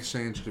Monét X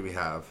Change, who do we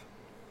have?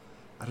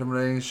 After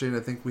Monét X Change,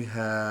 I think we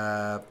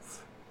have...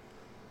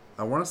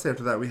 I want to say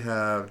after that we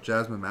have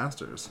Jasmine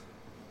Masters.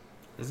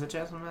 Is it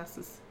Jasmine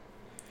Masters?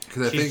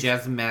 She's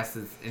Jasmine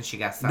Masters and she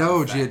got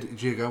no,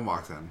 Gia Gunn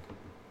walks in.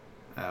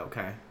 Oh,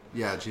 okay.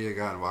 Yeah, Gia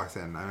Gunn walks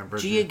in. I remember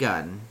Gia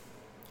Gunn.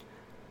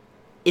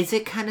 Is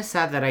it kind of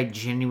sad that I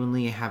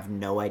genuinely have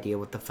no idea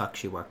what the fuck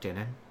she walked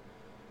in?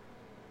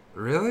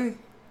 Really?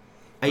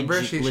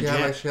 Remember she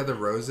had the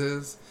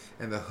roses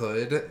and the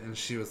hood, and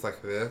she was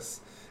like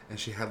this, and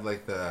she had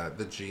like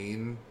the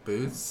jean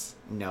boots.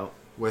 No.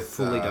 With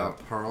fully don't.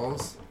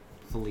 Pearls.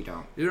 Fully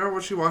don't. You remember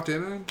what she walked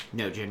in?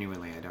 No,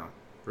 genuinely I don't.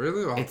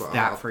 Really? It's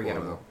that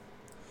forgettable.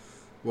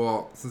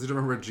 Well, since you don't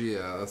remember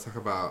Gia, let's talk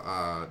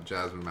about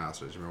Jasmine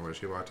Masters. You remember what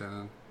she walked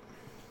in?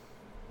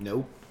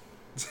 Nope.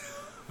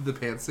 The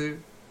pantsuit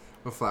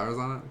with flowers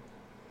on it.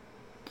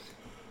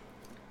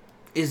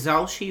 Is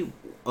all she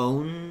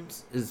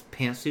owns is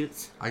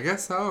pantsuits? I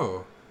guess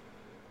so.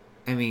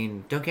 I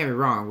mean, don't get me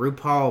wrong.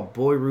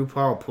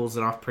 RuPaul pulls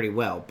it off pretty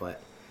well,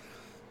 but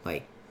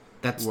like,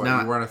 that's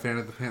not. You weren't a fan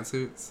of the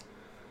pantsuits?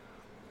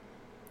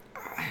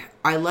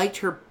 I liked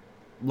her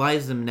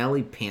Liza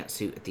Minnelli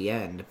pantsuit at the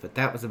end, but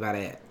that was about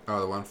it. Oh,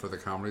 the one for the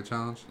comedy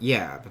challenge?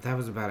 Yeah, but that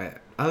was about it.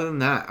 Other than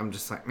that, I'm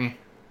just like, meh.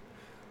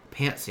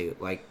 Pantsuit,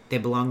 like they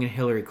belong in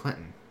Hillary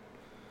Clinton.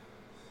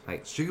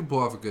 Like she could pull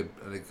off a good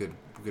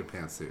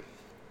pantsuit.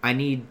 I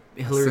need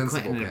Hillary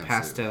Clinton in a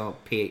pastel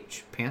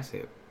peach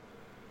pantsuit.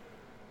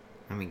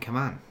 I mean, come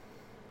on,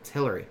 it's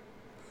Hillary.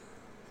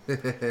 She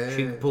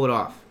can pull it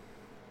off.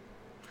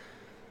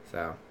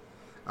 So.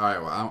 All right.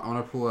 Well, I'm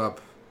gonna pull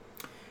up.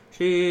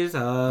 I'm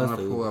gonna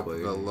pull up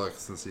the look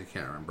since you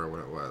can't remember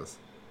what it was.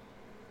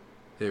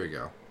 Here we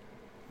go.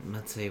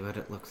 Let's see what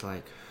it looks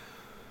like.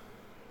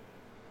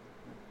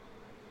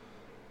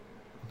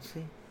 Let's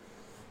see.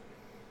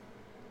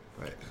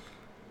 Wait.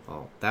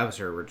 Oh, that was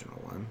her original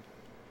one.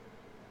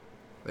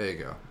 There you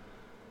go.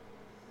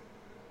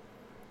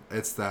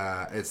 It's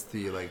the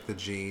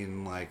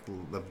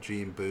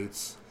jean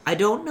boots. I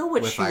don't know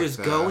what she was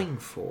going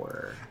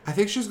for. I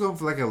think she was going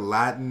for like a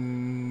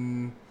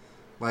Latin,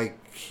 like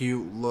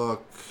cute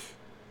look.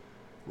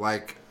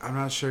 Like I'm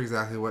not sure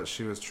exactly what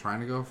she was trying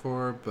to go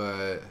for,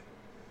 but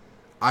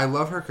I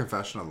love her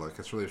confessional look.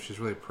 She's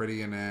really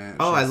pretty in it.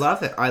 Oh, I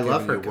love it. I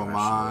love her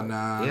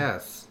confessional look.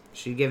 Yes,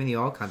 she's giving you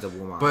all kinds of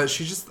woman. But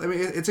she just, I mean,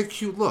 it's a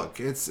cute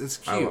look. It's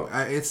cute.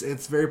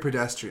 It's very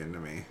pedestrian to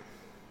me.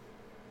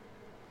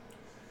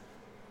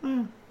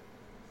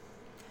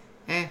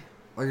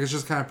 Like it's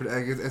just kind of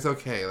it's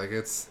okay. Like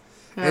it's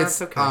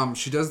okay.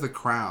 She does the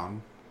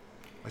crown.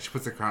 Like she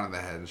puts the crown on the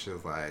head and she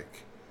was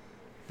like,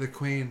 "The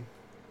queen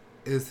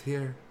is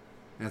here,"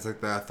 and it's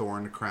like the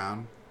thorn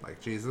crown,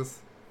 like Jesus.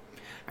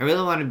 I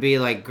really want to be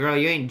like, girl,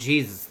 you ain't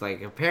Jesus.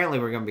 Like apparently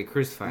we're gonna be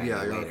crucifying.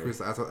 Yeah, you later.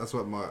 That's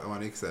what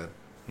Monique said.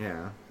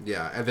 Yeah.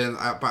 Yeah, and then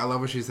but I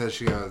love what she says.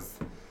 She goes,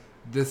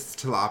 "This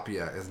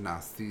tilapia is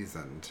not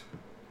seasoned."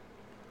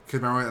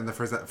 Because remember in the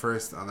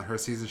first on her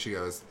season, she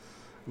goes,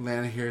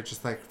 "Land here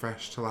just like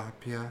fresh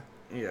tilapia."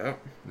 Yeah.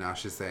 Now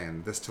she's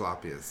saying this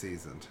tilapia is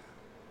seasoned.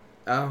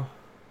 Oh.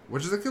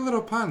 Which is a good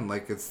little pun.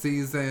 Like, it's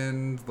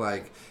seasoned.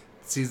 Like,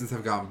 seasons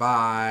have gone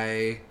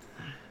by.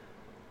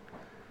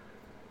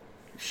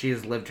 She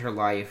has lived her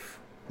life,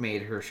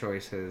 made her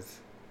choices.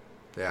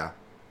 Yeah.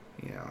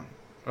 Yeah.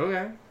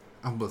 Okay.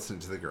 I'm listening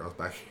to the girls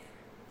back here.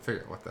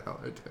 Figure out what the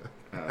hell I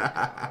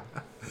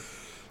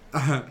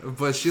do.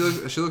 But she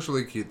looks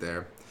really cute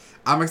there.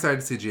 I'm excited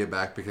to see Gia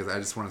back because I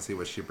just want to see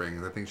what she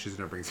brings. I think she's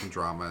going to bring some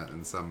drama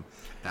and some...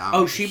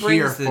 she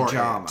brings the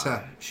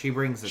drama. She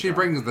brings the drama.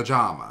 Brings the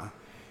drama.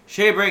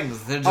 She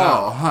brings the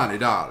drama. Oh, honey,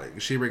 darling.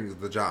 She brings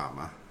the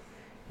drama.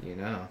 You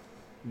know.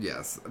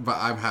 Yes, but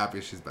I'm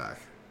happy she's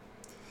back.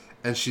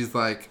 And she's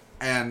like...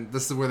 And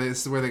this is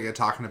where they get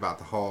talking about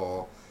the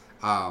whole...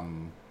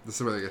 this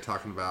is where they get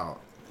talking about...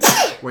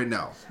 Wait,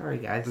 no. Sorry,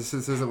 guys. This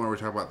isn't where we're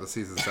talking about the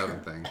season 7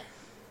 thing.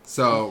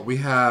 So, we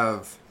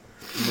have...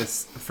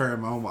 Miss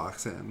Pheromone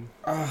walks in.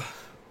 Oh,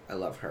 I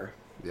love her.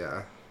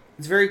 Yeah.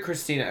 It's very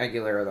Christina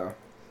Aguilera, though.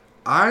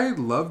 I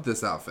love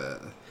this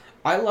outfit.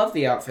 I love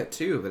the outfit,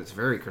 too, but it's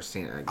very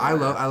Christina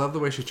Aguilera. I love the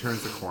way she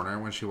turns the corner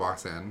when she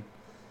walks in.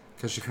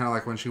 Because she kind of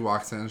like, when she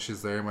walks in,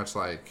 she's very much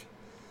like...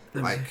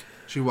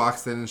 she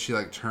walks in and she,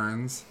 like,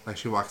 turns. Like,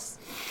 she walks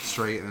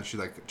straight and then she,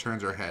 like,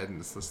 turns her head and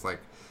it's just, like,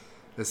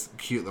 this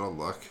cute little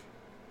look.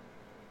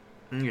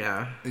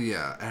 Yeah.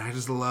 Yeah, and I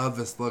just love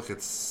this look.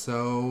 It's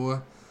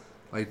so...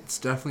 Like, it's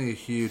definitely a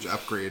huge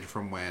upgrade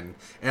from when...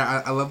 And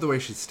I love the way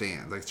she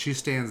stands. Like, she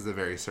stands a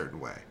very certain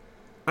way.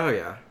 Oh,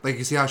 yeah. Like,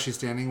 you see how she's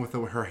standing with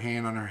her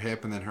hand on her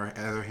hip and then her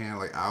other hand,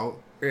 like,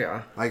 out?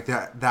 Yeah. Like,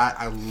 that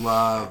I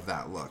love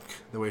that look.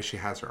 The way she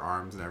has her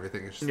arms and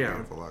everything. It's just a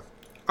beautiful look.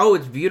 Oh,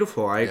 it's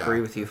beautiful. I agree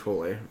with you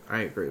fully.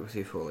 I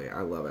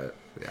love it.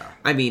 Yeah.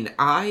 I mean,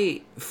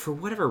 for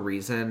whatever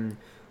reason,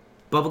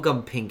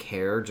 bubblegum pink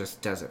hair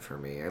just does it for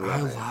me. I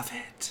love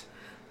it.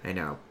 I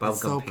know. Bubblegum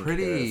so pink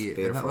pretty. Hair is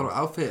beautiful. And that little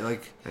outfit,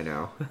 like... I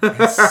know.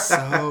 It's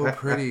so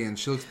pretty, and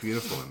she looks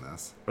beautiful in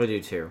this. I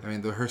do, too. I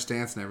mean, her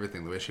stance and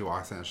everything, the way she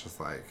walks in, it's just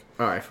like...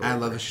 Oh, I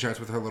love that she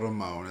starts with her little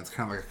moan. It's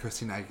kind of like a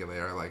Christina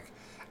Aguilera. Like,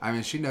 I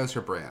mean, she knows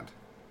her brand.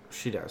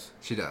 She does.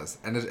 She does.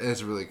 And it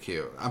is really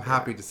cute. I'm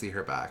happy to see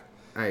her back.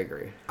 I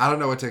agree. I don't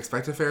know what to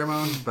expect of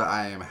Pheromone, but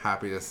I am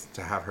happy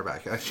to have her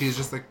back. She's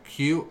just a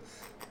cute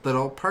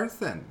little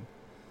person.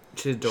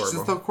 She's adorable. She's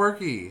just so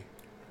quirky.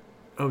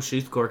 Oh,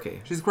 she's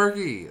quirky. She's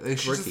quirky. Like,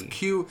 she's just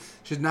cute.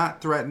 She's not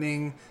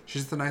threatening.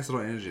 She's just a nice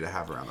little energy to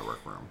have around the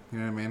workroom. You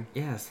know what I mean?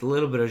 Yes, a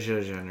little bit of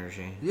Zhuzh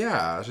energy.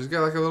 Yeah, she's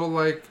got like a little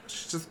like...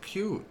 She's just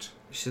cute.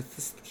 She's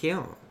just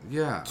cute.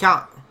 Yeah.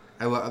 Cute.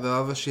 I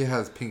love that she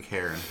has pink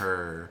hair in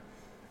her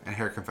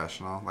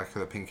confessional. Like,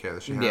 the pink hair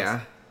that she has. Yeah.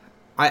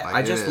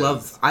 I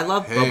love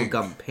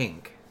bubblegum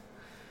pink.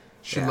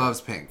 She loves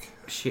pink.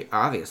 She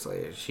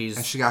obviously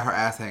and she got her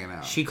ass hanging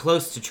out. She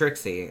close to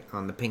Trixie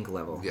on the pink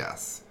level.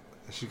 Yes,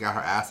 she got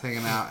her ass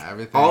hanging out.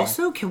 Everything.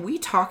 Also, can we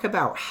talk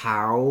about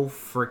how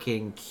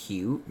freaking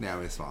cute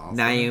Naomi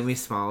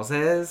Smalls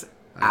is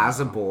as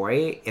a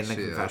boy in the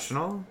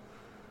confessional?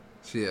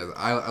 She is.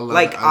 I love.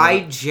 Like,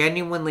 I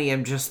genuinely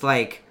am just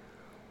like,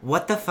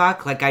 what the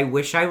fuck? Like, I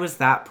wish I was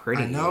that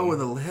pretty. I know, with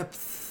the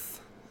lips.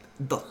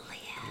 The lips.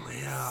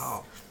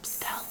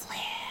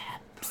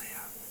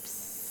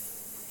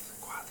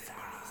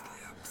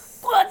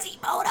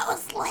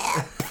 Quasimodo's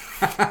lip.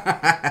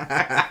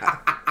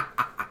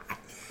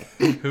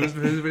 Whose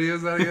video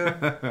is that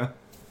again?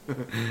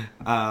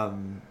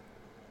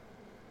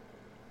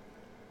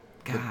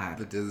 God.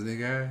 The Disney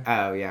guy?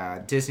 Oh,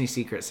 yeah. Disney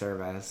Secret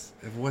Service.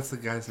 What's the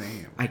guy's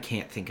name? I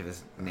can't think of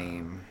his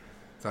name.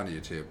 It's on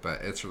YouTube,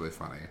 but it's really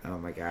funny. Oh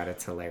my god,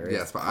 it's hilarious.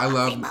 Yes, but I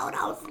love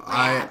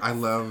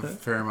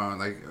Pheromone.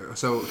 Like,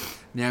 so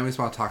Naomi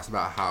Smalls talks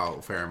about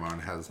how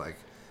Pheromone has like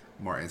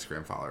more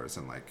Instagram followers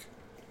than like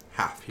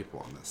half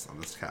people on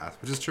this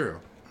cast, which is true.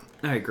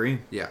 I agree.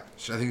 Yeah,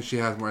 I think she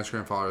has more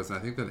Instagram followers than I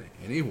think than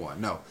anyone.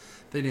 No, I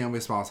think Naomi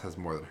Smalls has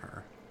more than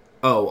her.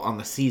 Oh, on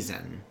the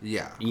season.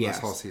 Yeah, this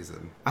whole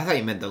season. I thought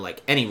you meant the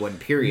like anyone.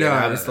 Period. No,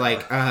 I was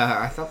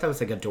I thought that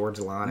was like a George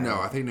Delano. No,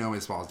 I think Naomi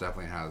Smalls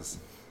definitely has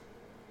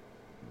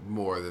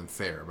more than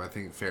Fair, but I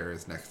think Fair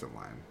is next in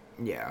line.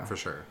 Yeah, for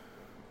sure.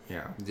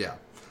 Yeah.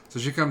 So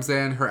she comes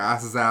in, her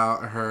ass is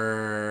out,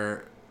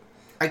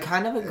 I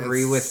kind of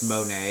agree with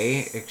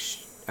Monique,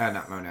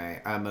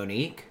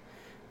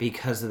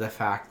 because of the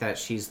fact that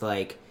she's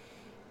like,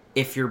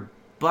 if your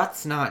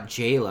butt's not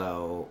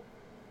J-Lo,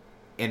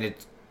 and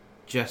it's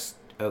just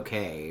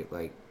okay,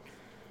 like,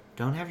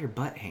 don't have your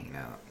butt hanging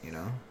out, you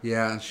know?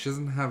 Yeah, and she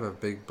doesn't have a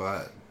big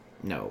butt.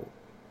 No.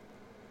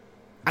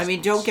 I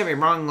mean, don't get me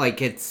wrong,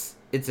 like, it's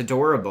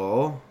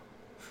adorable.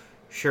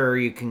 Sure,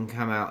 you can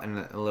come out in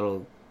a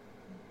little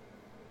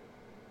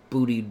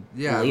booty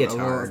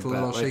leotard, a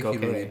little shaky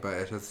booty, but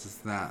it's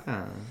just not.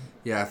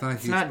 Yeah, it's not a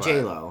huge butt. It's not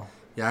J-Lo.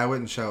 Yeah, I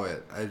wouldn't show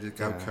it. I just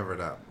got covered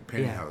up.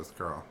 Pantyhose,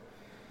 girl.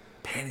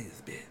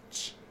 Panties,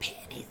 bitch.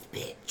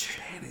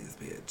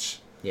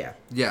 Yeah.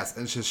 Yes,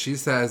 and she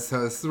says,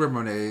 so this is where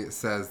Monet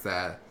says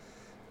that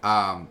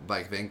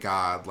Like, thank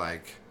God,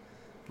 like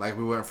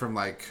we went from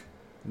like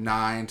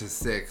 9 to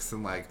 6,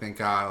 and like thank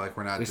God, like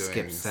we're not We doing.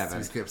 skipped 7.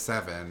 We skipped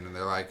 7, and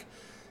they're like,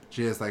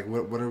 she is like,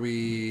 what are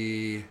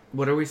we?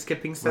 What are we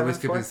skipping 7 What are we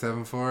skipping for?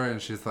 7 for?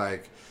 And she's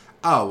like,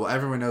 oh, well,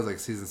 everyone knows like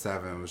season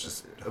 7 was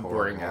just A horrible.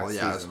 boring-ass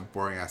Yeah, it's a season.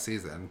 boring ass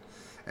season.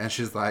 And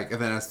she's like,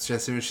 and then as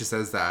soon as she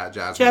says that,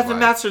 Jasmine like,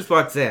 Masters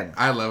walks in.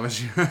 I love when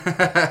she.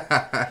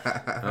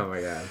 Oh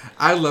my god.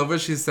 I love what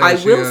she says. I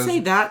She will goes- say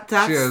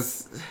that's... She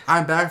goes,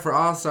 I'm back for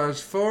All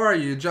Stars 4,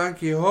 you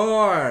junkie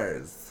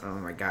whores. Oh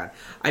my god.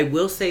 I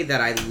will say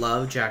that I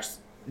love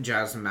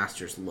Jasmine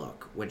Masters'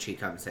 look when she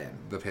comes in.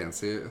 The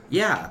pantsuit.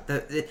 Yeah,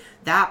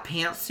 that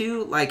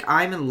pantsuit, like,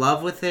 I'm in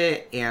love with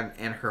it, and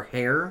her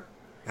hair.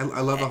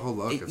 I love the whole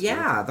look. It's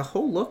Yeah, the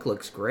whole look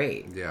looks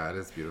great. beautiful. Yeah, it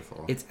is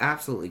beautiful. It's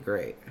absolutely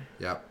great.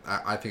 Yep,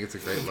 I think it's a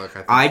great look.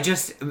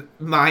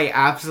 My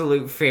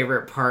absolute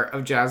favorite part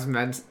of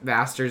Jasmine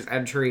Masters'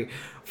 entry,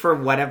 for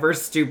whatever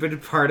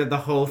stupid part of the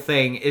whole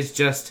thing, is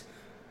just,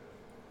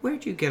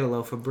 where'd you get a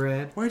loaf of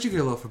bread? Where'd you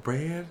get a loaf of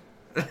bread?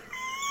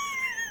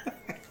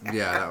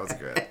 Yeah, that was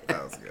good.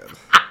 That was good.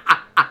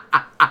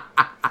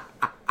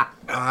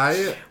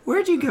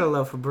 Where'd you get a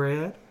loaf of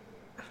bread?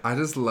 I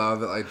just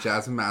love that, like,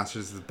 Jasmine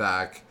Masters is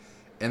back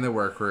in the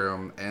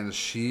workroom, and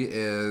she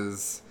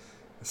is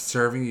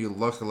serving you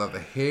looks. I love the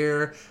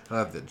hair, I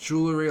love the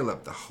jewelry, I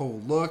love the whole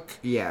look.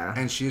 Yeah.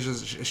 And she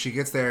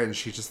gets there, and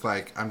she's just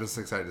like, I'm just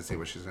excited to see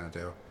what she's gonna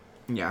do.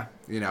 Yeah.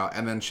 You know,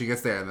 and then she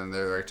gets there, and then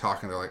they're like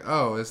talking. They're like,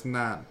 "Oh, isn't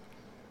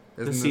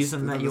The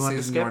season that you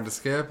wanted to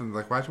skip? And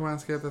like, why'd you want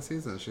to skip that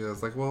season? She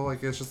was like, "Well,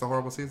 like it's just a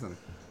horrible season."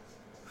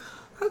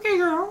 Okay,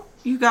 girl.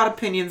 You got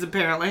opinions,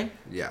 apparently.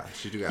 Yeah,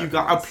 she do got. You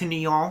got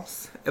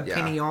opinions. Yeah.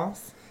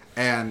 Opinions.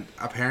 And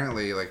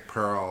apparently, like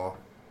Pearl,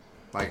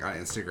 like on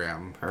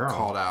Instagram,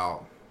 called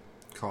out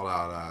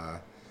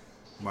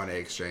Money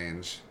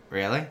Exchange.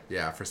 Really?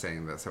 Yeah, for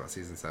saying this about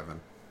season 7.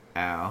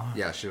 Oh.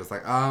 Yeah, she was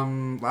like,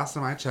 last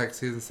time I checked,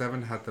 season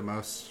 7 had the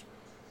most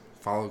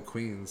followed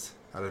queens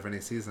out of any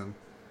season.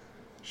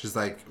 She's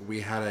like,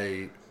 we had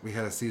a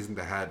season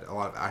that had a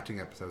lot of acting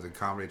episodes and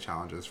comedy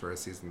challenges for a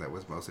season that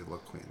was mostly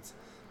look queens.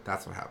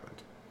 That's what happened.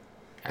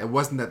 It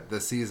wasn't that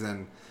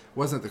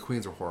the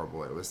queens were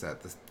horrible. It was that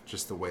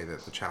just the way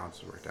that the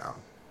challenges worked out.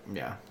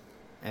 Yeah.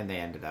 And they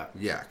ended up.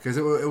 Yeah, because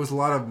it was a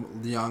lot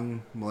of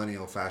young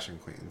millennial fashion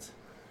queens.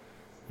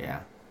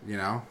 Yeah. You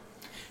know?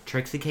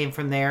 Trixie came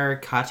from there.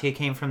 Katya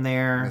came from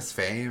there. Miss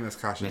Fame, Miss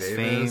Kasha Miss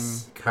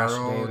Davis, Fame, Kasha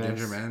Pearl, Davis.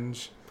 Ginger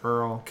Minge,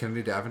 Pearl.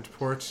 Kennedy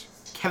Davenport,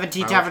 Kevin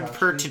T. Violet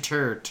Davenport Chachki. to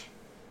Turt.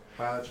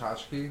 Violet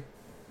Chachki.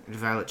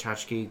 Violet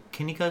Chachki.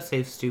 Can you go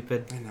save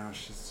stupid? I know,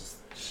 she's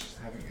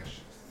having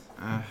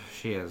issues.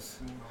 She is.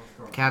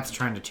 The cat's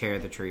trying to tear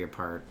the tree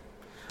apart.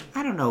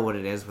 I don't know what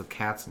it is with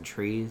cats and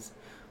trees,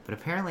 but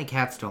apparently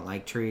cats don't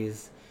like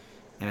trees,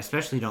 and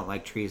especially don't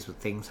like trees with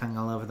things hung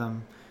all over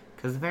them,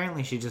 because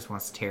apparently she just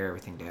wants to tear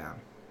everything down.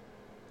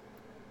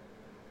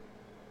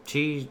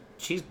 She's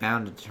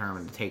bound and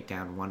determined to take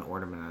down one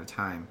ornament at a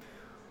time.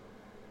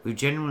 We've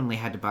genuinely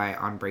had to buy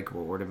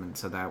unbreakable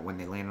ornaments so that when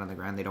they land on the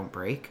ground they don't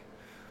break.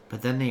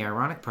 But then the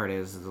ironic part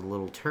is the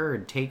little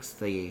turd takes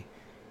the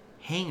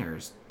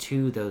hangers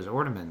to those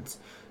ornaments,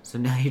 so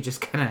now you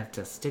just kind of have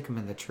to stick them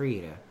in the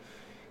tree to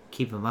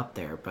keep them up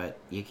there, but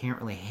you can't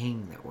really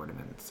hang the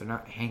ornaments. They're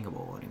not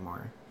hangable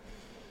anymore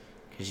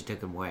because you took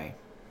them away.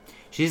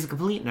 She's a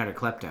complete and utter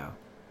klepto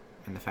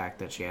in the fact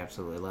that she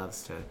absolutely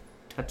loves to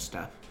touch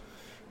stuff,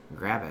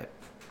 grab it,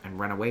 and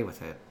run away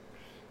with it.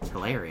 It's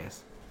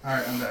hilarious.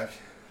 Alright, I'm back.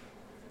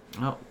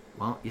 Oh,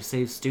 well, you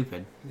saved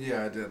stupid.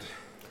 Yeah, I did.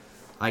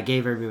 I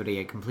gave everybody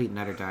a complete and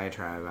utter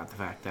diatribe about the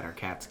fact that our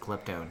cat's a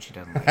klepto and she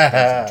doesn't like things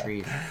and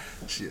trees.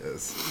 She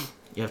is.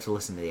 You have to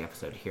listen to the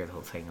episode to hear the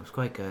whole thing. It was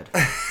quite good.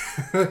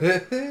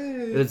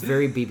 It was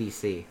very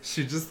BBC.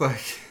 She just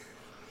like,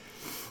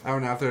 I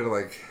went out there to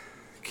like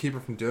keep her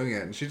from doing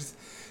it, and she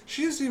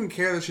doesn't even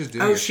care that she's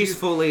doing it. Oh, she's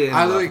fully in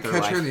I love literally with her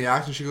catch her in life. the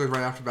act, and she goes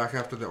right back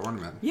after the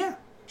ornament. Yeah.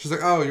 She's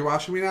like, "Oh, you're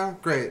watching me now?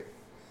 Great.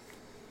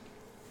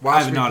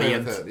 Watch I'm me an play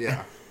audience. with it."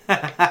 Yeah.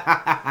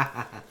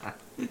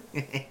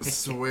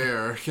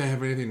 Swear, can't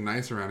have anything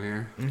nice around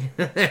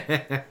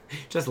here.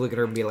 Just look at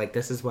her and be like,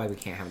 this is why we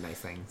can't have nice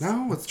things.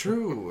 No, it's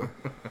true.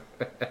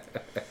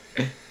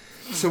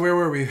 So where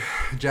were we?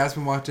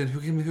 Jasmine walked in.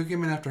 Who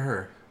came in after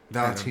her?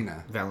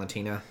 Valentina.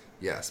 Valentina.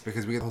 Yes,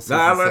 because we get the whole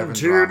season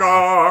 7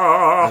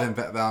 drama. And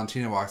then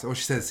Valentina walks. Oh,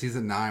 she said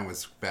season 9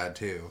 was bad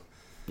too.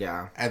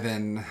 Yeah. And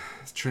then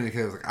Trinity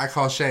K was like, "I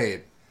call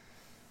shade."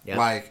 Yep.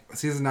 Like,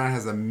 season 9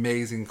 has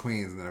amazing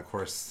queens, and then of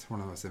course one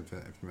of the most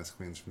infamous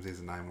queens from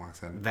season 9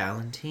 walks in.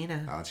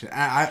 Valentina. Valentina.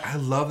 I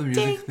love the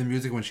music. Ding. The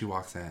music when she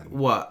walks in.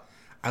 What?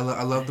 I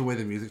love the way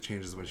the music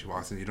changes when she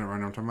walks in. You don't know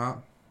what I'm talking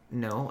about?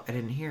 No, I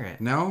didn't hear it.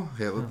 No?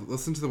 Yeah,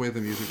 listen to the way the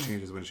music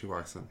changes when she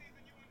walks in.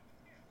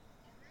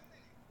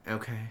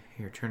 Okay,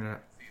 here, turn it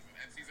up.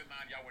 Season 9,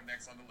 y'all were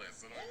next on the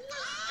list.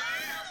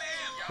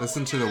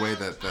 Listen to the way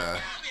that the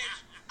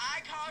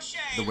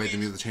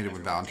music changes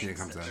when Valentina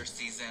comes in. Their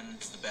season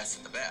is the best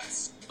of the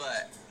best.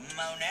 But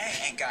Monet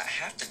ain't got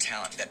half the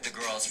talent that the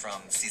girls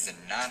from season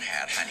 9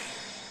 had, honey.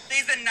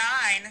 Season 9,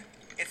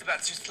 it's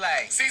about to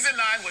slay. Season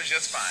 9 was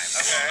just fine,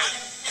 okay?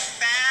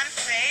 Fan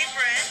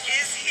favorite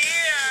is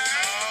here.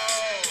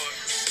 Oh,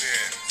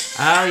 shit.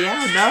 Oh,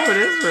 yeah, no, it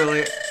is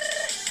really...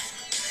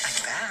 I'm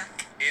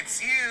back.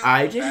 It's you.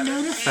 I didn't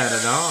notice that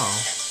at all.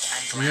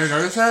 You never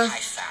notice that? High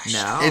fashion.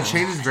 No. It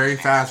changes very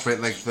fast, but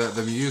like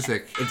the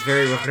music. It's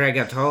very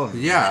reggaeton.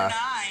 Yeah.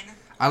 9,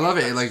 I love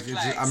it. Like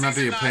I'm not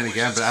doing it playing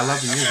again, but I love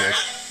the music.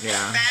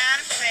 Yeah. fan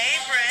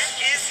favorite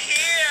is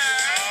here.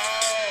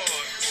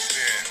 Oh,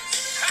 shit.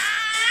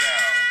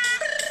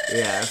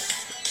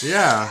 Yes.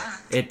 Yeah.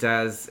 It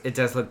does. It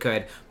does look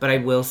good. But I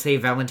will say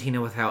Valentina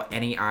without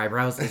any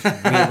eyebrows is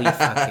really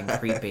fucking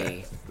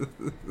creepy.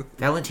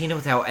 Valentina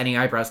without any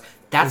eyebrows.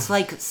 That's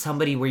like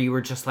somebody where you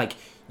were just like,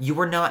 you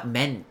were not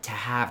meant to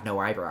have no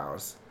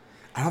eyebrows.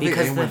 I don't Because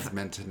think anyone's the-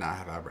 meant to not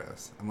have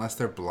eyebrows unless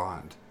they're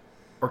blonde.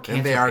 Or cancer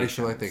And they already patients.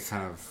 feel like they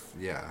kind of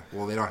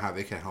Well, they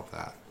can't help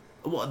that.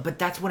 Well, but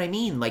that's what I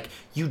mean. Like,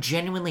 you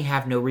genuinely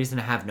have no reason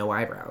to have no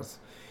eyebrows.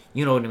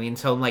 You know what I mean?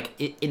 So, like,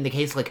 in the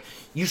case, like,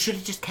 you should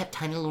have just kept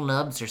tiny little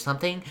nubs or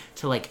something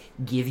to, like,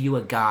 give you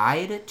a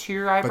guide to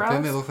your eyebrows. But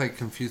then they look like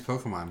confused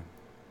Pokemon,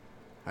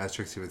 as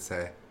Trixie would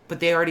say. But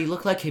they already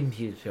look like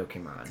confused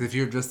Pokemon. Because if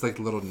you're just like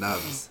little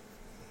nubs,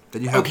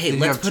 then you have, Okay, then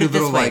you let's have put two it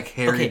this little way. like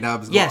hairy Okay,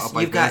 nubs go yes, up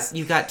like this.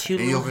 you've got two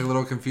and you look little... like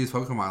little confused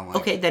Pokemon. Like,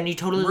 Okay, then you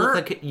totally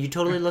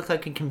look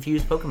like a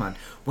confused Pokemon.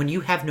 When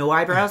you have no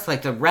eyebrows,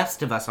 like the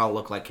rest of us all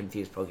look like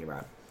confused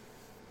Pokemon.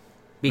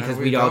 Because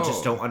we we all don't.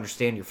 just don't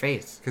understand your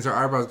face. Because our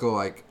eyebrows go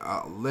like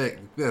lick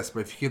this,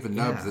 but if you keep the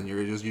nubs, Yeah. then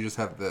you just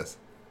have this.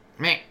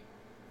 Meh.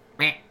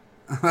 Meh.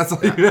 That's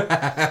all you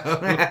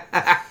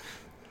have.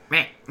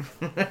 Meh.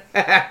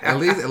 at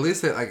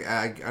least it, like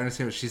I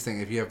understand what she's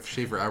saying. If you have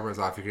shave your eyebrows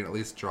off, you can at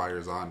least draw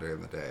yours on during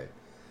the day.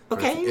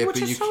 Okay, But which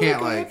but is you totally can't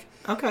good. like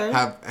Okay.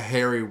 have a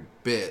hairy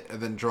bit and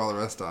then draw the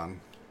rest on.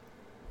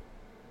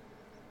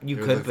 You It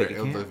would could, look but very, you it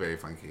would can't. look very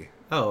funky.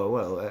 Oh,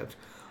 well,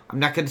 I'm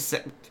not going to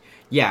say...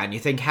 Yeah, and you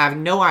think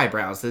having no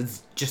eyebrows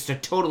is just a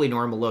totally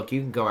normal look.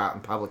 You can go out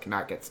in public and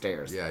not get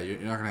stares. Yeah, you're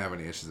not gonna have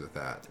any issues with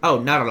that. Oh,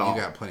 not at all.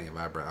 You got plenty of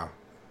eyebrow.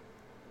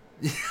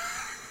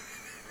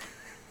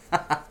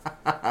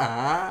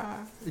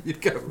 You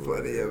got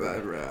plenty of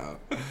eyebrow.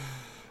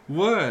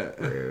 What?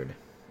 Rude.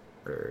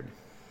 Rude.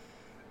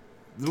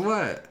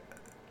 What?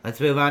 Let's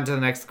move on to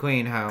the next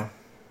queen, Ho.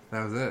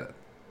 That was it.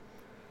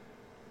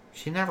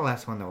 She's not the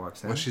last one that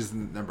walks in. Well, she's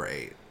number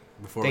 8.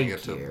 Before we Thank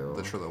get to you.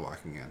 literally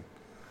walking in.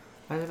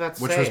 I was about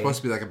to Which say. was supposed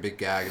to be like a big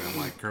gag, and I'm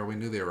like, girl, we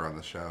knew they were on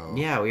the show.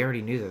 Yeah, we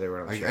already knew that they were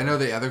on the Like, show. I know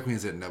the other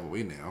queens didn't know, but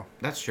we knew.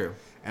 That's true.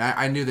 And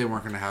I knew they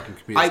weren't going to have them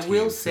compete I as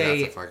will teams, so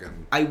say, that's a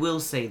fucking... I will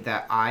say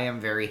that I am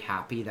very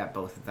happy that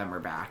both of them are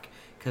back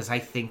because I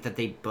think that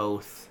they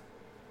both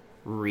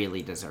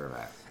really deserve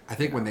it. I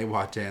think when they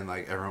walked in,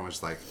 like, everyone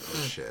was like,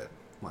 oh, shit.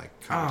 Like,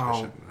 Oh,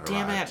 competition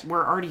damn arrived. it!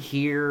 We're already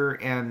here,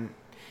 and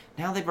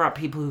now they brought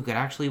people who could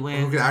actually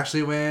win. Who could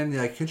actually win?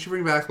 Yeah, can't you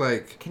bring back,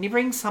 like... Can you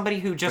bring somebody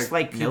who just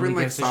like can you nobody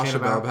bring, like, gives a shit Sasha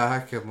Bell about?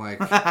 back and,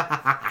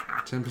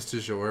 like, Tempest du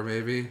Jour,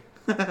 maybe?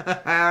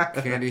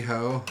 Candy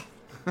Ho?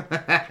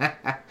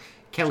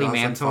 Kelly Jocelyn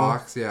Mantle.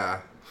 Fox,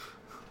 yeah.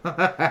 Bring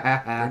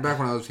back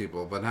one of those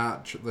people, but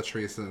not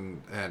Latrice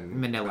and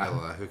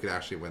Manila. who could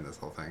actually win this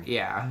whole thing.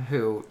 Yeah,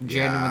 who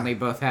genuinely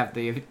both have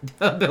the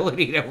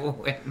ability to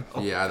win. the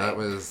whole Yeah, that thing.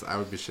 was... I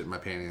would be shitting my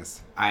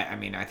panties. I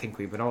mean, I think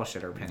we would all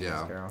shit our pants,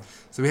 Yeah. girl.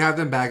 So we have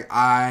them back.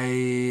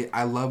 I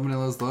love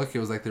Manila's look. It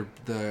was like the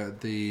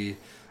Big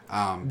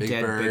Dead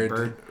Big Bird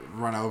Bird.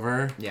 run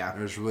over. Yeah. It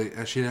was really.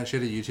 She had a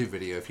YouTube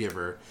video. If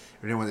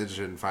anyone's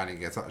interested in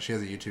finding it, she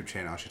has a YouTube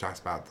channel. She talks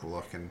about the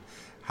look and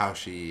how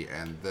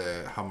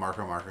how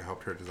Marco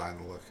helped her design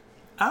the look.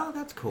 Oh,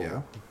 that's cool.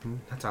 Yeah.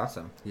 That's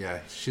awesome. Yeah,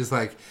 she's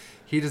like,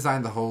 he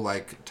designed the whole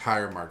like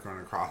tire mark going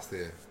across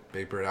the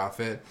Big Bird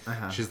outfit.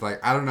 Uh-huh. She's like,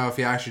 I don't know if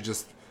he actually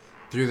just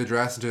threw the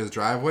dress into his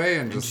driveway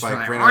and just like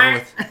like,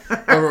 ran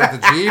over with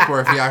the Jeep,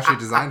 or if he actually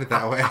designed it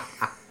that way.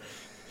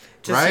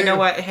 Just Right? you know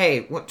what?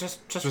 Hey,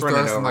 just Just run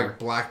throw it some over. like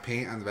black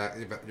paint on the back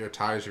your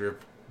tires of your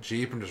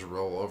Jeep and just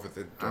roll over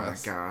the Oh my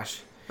dress.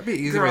 gosh. That'd be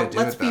an easy Girl, way to do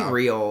let's it, be though.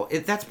 real.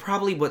 That's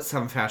probably what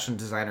some fashion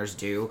designers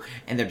do,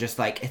 and they're just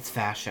like, it's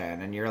fashion,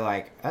 and you're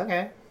like,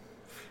 okay.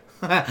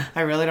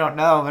 I really don't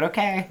know, but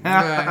okay. And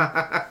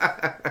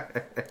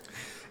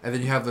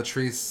then you have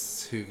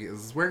Latrice, who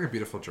is wearing a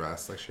beautiful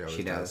dress, like she always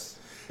She does.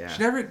 Yeah.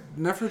 She none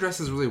of her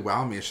dresses really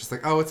wow me. It's just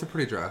like, oh, it's a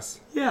pretty dress.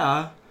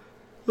 Yeah.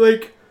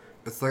 Like,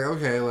 It's like,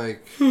 okay,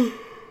 like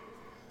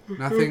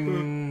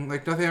nothing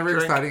ever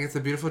Drink. exciting. It's a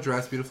beautiful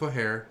dress, beautiful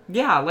hair.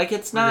 yeah, like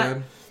it's We're not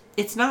good.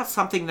 it's not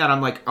something that I'm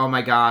like, "Oh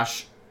my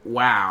gosh,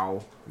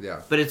 wow."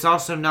 Yeah. But it's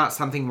also not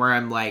something where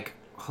I'm like,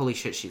 "Holy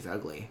shit, she's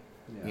ugly."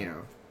 Yeah. You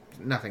know,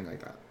 nothing like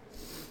that.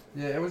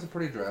 Yeah, it was a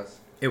pretty dress.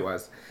 It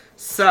was.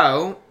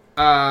 So,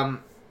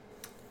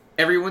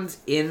 everyone's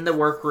in the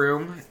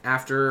workroom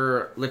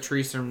after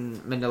Latrice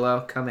and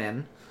Manila come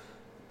in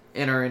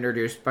and are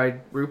introduced by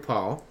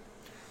RuPaul.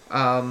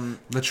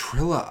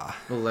 Latrilla.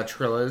 La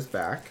Trilla is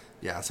back.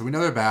 Yeah, so we know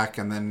they're back,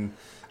 and then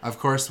of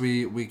course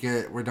we're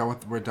done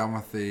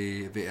with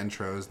the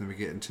intros, and then we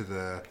get into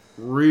the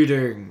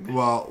Reading.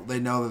 well, they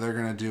know that they're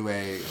gonna do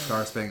a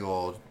Star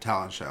Spangled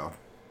talent show,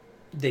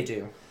 They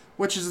do.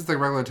 which is just like a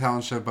regular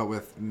talent show, but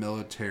with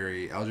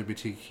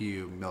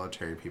LGBTQ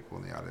military people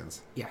in the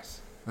audience.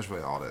 Yes. That's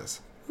really all it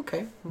is.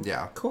 Okay.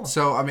 Yeah. Cool.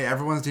 So I mean,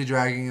 everyone's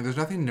de-dragging. There's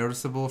nothing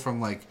noticeable from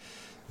like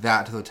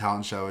that to the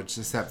talent show. It's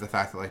just except the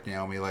fact that like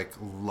Naomi like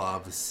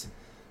loves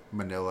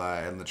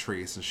Manila and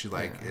Latrice, and she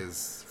like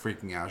is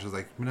freaking out. She's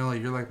like, Manila,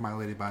 you're like my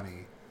Lady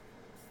Bunny.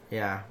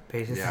 Yeah.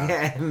 Basically.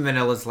 Yeah.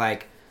 Manila's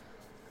like,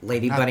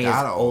 Lady Not Bunny is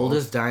that old old.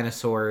 as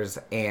dinosaurs,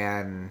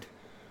 and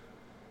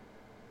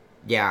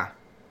yeah.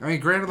 I mean,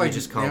 granted, like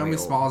just call me Naomi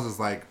old. Smalls is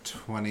like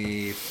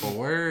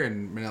 24,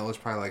 and Manila's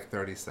probably like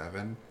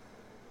 37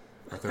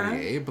 or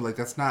 38, but like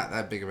that's not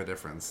that big of a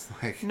difference.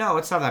 Like, No,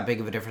 it's not that big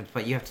of a difference,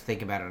 but you have to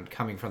think about it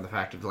coming from the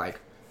fact of like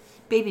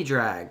baby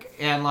drag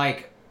and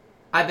like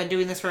I've been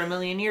doing this for a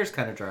million years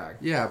kind of drag.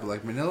 yeah, but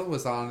like Manila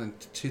was on in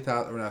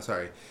 2000. No,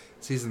 sorry,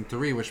 season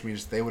 3, which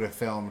means they would have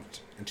filmed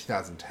in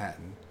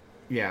 2010.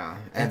 Yeah,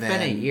 And it's been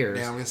then 8 years.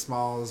 Naomi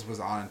Smalls was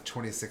on in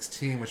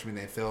 2016, which means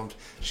they filmed.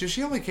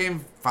 She only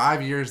came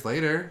 5 years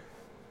later.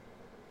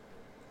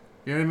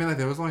 You know what I mean? Like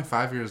there was only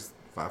 5 years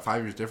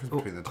difference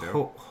between the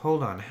two.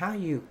 Hold on, how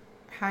you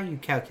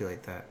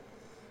calculate that?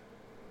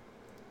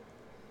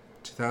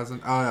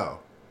 2000. Oh no,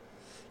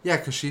 yeah,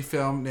 because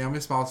Naomi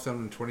Smalls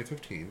filmed in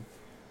 2015.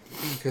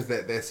 Because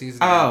that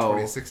season aired in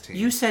 2016.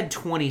 You said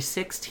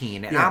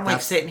 2016, and Yeah, I'm like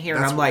that's- sitting here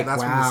and that's I'm when- like,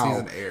 that's when the wow,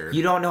 season aired.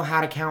 you don't know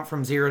how to count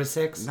from 0 to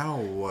 6?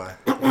 No,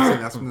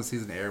 that's when the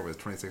season aired was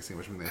 2016,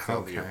 which means they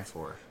filmed the year Okay.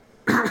 before.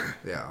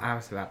 Yeah, I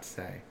was about to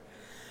say.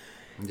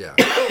 yeah.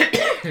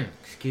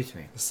 Excuse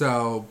me.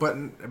 So,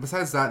 but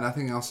besides that,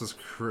 nothing else is.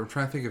 I'm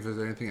trying to think if there's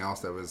anything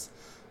else that was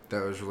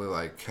really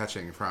like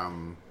catching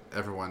from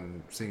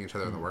everyone seeing each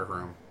other in the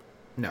workroom.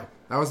 No.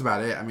 That was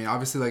about it. I mean,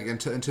 obviously, like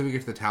until we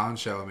get to the talent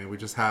show, I mean, we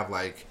just have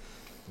like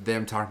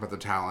them talking about the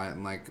talent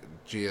and like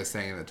Gia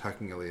saying that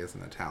tucking really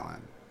isn't a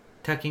talent.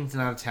 Tucking's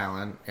not a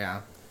talent,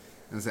 yeah.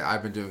 And say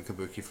I've been doing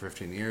kabuki for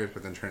 15 years,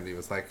 but then Trinity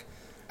was like,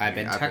 I've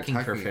been tucking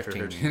for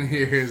 15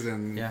 years,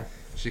 and Yeah.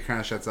 she kind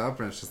of shuts up,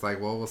 and it's just like,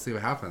 well, we'll see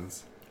what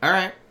happens. All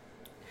right.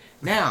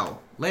 Now,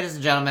 ladies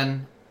and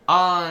gentlemen,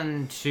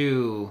 on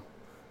to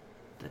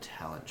the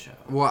talent show.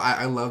 Well,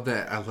 I love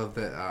that.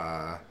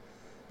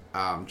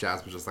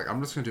 Jazz was just like,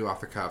 I'm just gonna do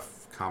off the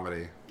cuff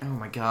comedy. Oh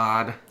my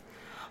god.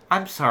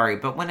 I'm sorry,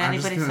 but when I'm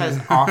just anybody gonna-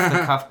 says off the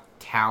cuff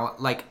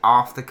talent, like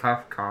off the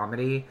cuff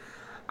comedy,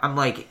 I'm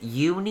like,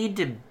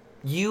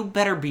 you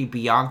better be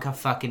Bianca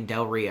fucking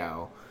Del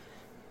Rio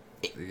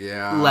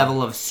Yeah.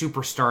 level of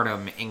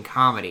superstardom in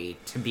comedy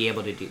to be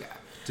able to do that.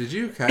 Did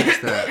you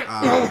catch that?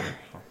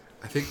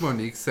 I think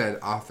Monique said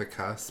off the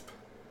cusp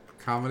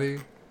comedy.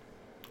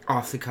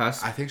 Off the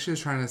cusp? I think she was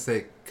trying to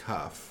say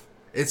cuff.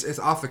 It's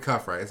off the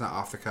cuff, right? It's not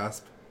off the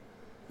cusp.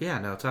 Yeah,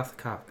 no, it's off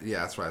the cuff. Yeah,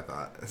 that's what I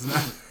thought. It's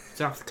not. It's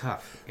off the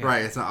cuff. Yeah.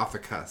 Right, it's not off the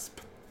cusp.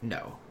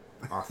 No.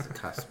 Off the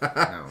cusp.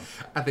 No.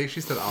 I think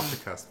she said off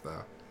the cusp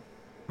though.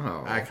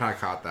 Oh. I kind of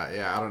caught that.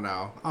 Yeah, I don't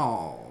know.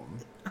 Oh,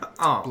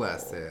 Oh.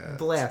 bless it.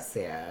 Bless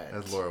it.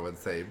 As Laura would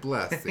say,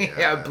 bless it.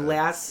 Yeah,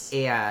 bless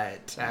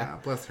it. Yeah,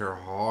 bless her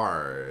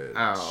heart.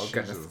 Oh, She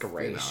goodness just,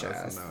 gracious.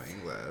 doesn't know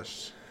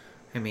English.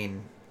 I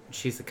mean,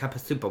 she's a cup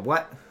of soup of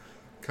what?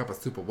 Cup of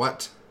soup of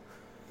what?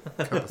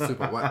 Cup of soup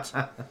of what?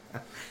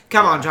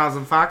 Come on,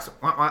 Jocelyn Fox.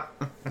 What?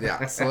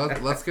 Yeah, so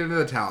let's get into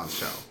the talent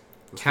show. Let's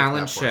get to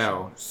Talent that portion.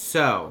 show.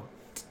 So,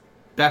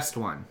 best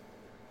one.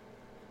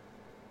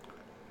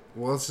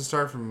 Well, let's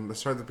start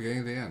at the beginning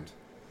to the end.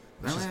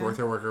 Let's just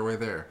Okay. work our way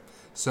there.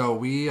 So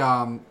we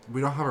don't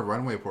have a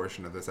runway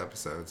portion of this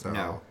episode. So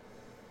No.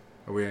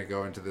 are we gonna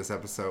go into this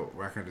episode?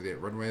 We're not gonna do the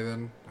runway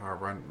then. Our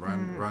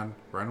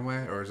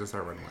runway, or is this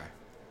our runway?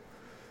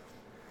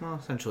 Well,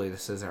 essentially,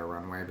 this is our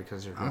runway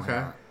because there's really Okay.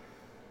 not.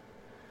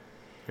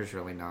 There's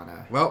really not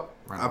a. Well,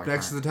 Runway up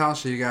next part. is the talent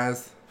show, you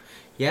guys.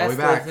 Yes, we'll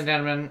be back. ladies and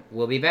gentlemen,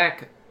 we'll be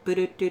back.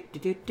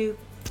 Boo-doo-doo-doo-doo-doo.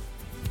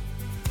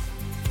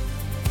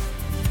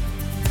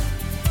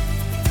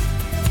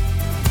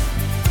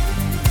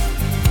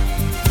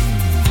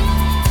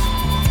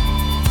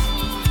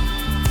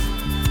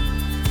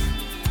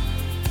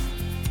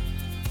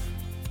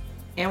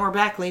 And we're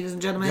back, ladies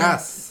and gentlemen.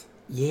 Yes,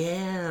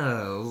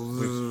 Yeah.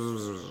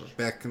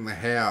 back in the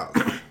house.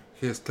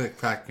 Here's click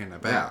clacking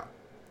about.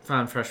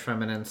 Found fresh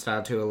feminine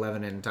style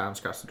 211 in Dom's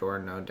across the door,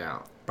 no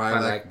doubt. By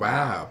like,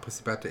 wow,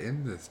 pussy about to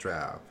end this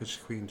drought. Fish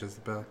Queen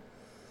Jezebel.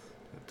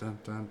 Dun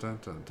dun dun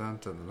dun dun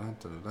dun dun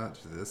dun dun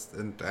to this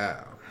and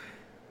down.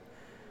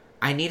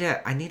 I need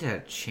a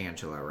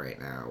Shangela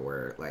right now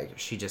where like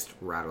she just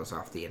rattles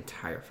off the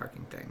entire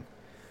fucking thing.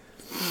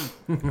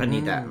 I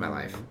need that in my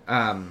life.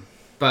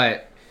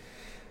 But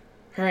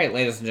all right,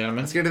 ladies and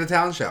gentlemen, Let's get into the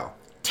talent show.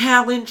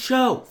 talent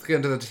show. Let's get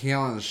into the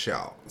talent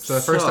show. So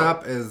the first So-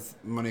 up is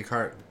Monique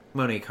Hart.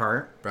 Monique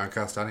Hart, Brown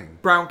cow stunning.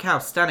 brown cow,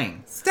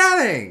 stunning,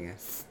 Stunning! I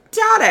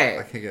stunning,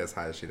 can't get as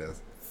high as she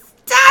does.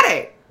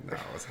 stunning. No,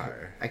 it's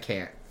higher. I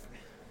can't.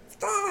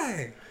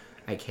 Die.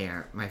 I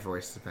can't. My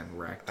voice has been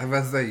wrecked. I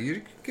must say,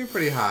 you get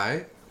pretty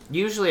high.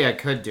 Usually I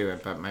could do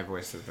it, but my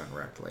voice has been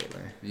wrecked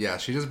lately. Yeah,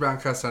 she does brown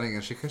cow stunning,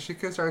 and she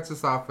starts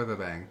us off with a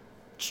bang.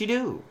 She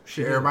do.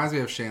 It reminds me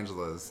of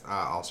Shangela's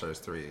All Stars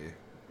 3.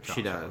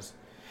 She does.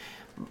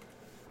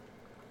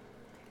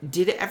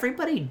 Did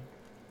everybody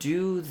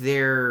do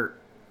their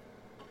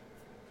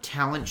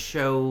talent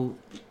show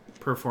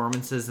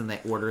performances in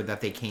the order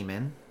that they came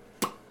in?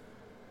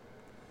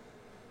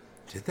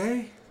 Did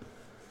they?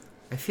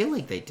 I feel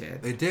like they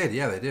did. They did,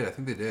 yeah, they did. I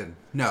think they did.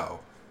 No.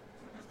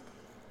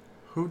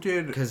 Who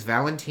did? Because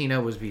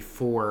Valentina was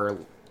before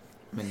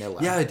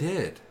Manila. Yeah, they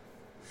did.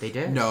 They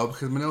did? No,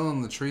 because Manila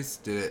and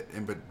Latrice did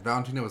it, but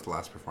Valentina was the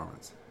last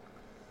performance.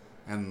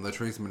 And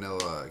Latrice and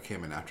Manila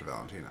came in after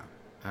Valentina.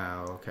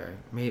 Oh, okay.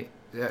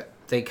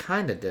 They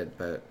kind of did,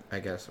 but I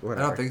guess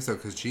whatever. I don't think so,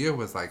 because Gia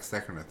was like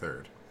second or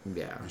third.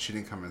 Yeah. And she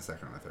didn't come in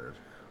second or third.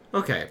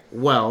 Okay,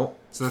 well,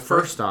 So the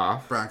first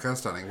off, Brown Cow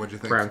Stunning, what'd you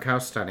think? Brown Cow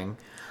Stunning.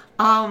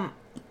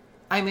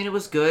 I mean, it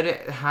was good.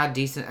 It had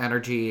decent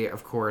energy,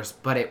 of course,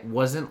 but it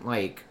wasn't,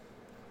 like,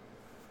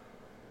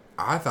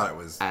 I thought it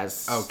was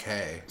as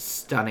okay.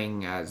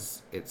 stunning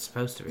as it's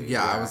supposed to be.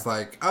 Yeah, I was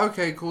like,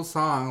 okay, cool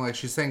song. Like,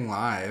 she sang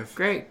live.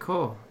 Great,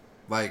 cool.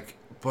 Like,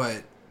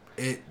 but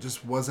it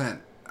just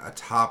wasn't a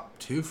top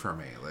 2 for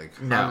me.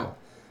 Like, No.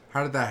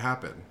 How did that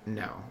happen?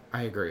 No,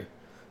 I agree.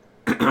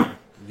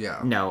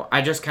 Yeah. No,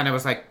 I just kind of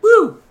was like,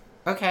 woo!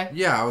 Okay.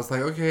 Yeah, I was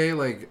like, okay,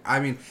 like, I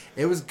mean,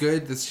 it was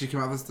good that she came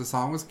out with the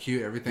song was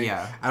cute, everything.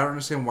 Yeah. I don't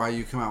understand why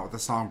you come out with the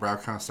song Brown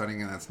Cow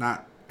Stunning and it's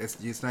not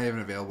even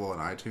available on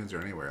iTunes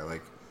or anywhere.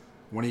 Like,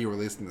 when are you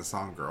releasing the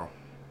song, girl?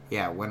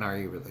 Yeah, when are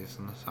you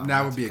releasing the song?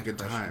 That That's would be a good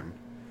question. time.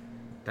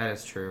 That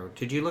is true.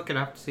 Did you look it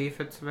up to see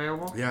if it's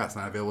available? Yeah, it's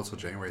not available till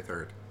January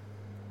 3rd.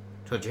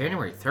 Till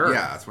January 3rd?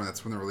 Yeah, that's when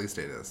the release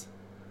date is.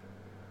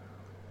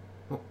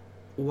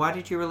 Why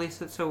did you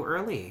release it so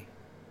early?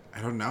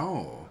 I don't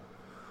know.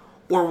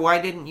 Or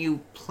why didn't you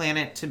plan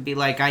it to be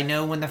like, I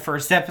know when the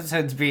first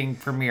episode's being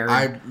premiered?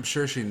 I'm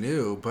sure she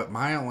knew, but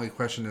my only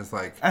question is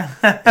like, if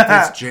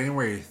it's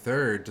January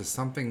 3rd, does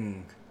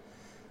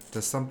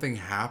something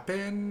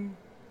happen?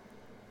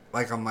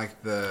 Like on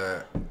like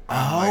the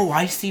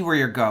I see where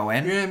you're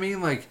going. you know what I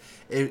mean? Like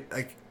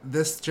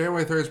this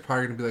January 3rd is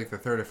probably gonna be like the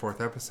 3rd or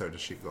 4th episode.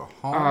 Does she go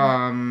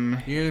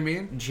home? You know what I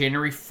mean?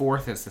 January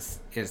 4th is Is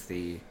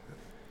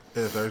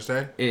it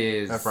Thursday?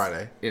 Is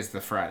Friday? Is the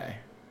Friday.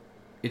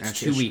 It's And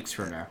 2 she- weeks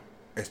from now.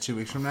 It's 2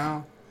 weeks from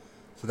now.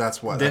 So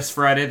that's what. This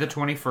Friday the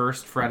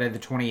 21st, Friday the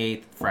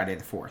 28th, Friday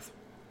the 4th.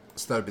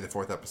 So that'd be the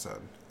 4th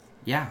episode.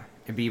 Yeah,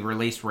 it'd be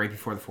released right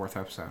before the 4th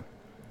episode.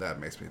 That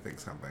makes me think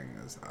something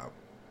is up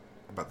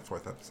about the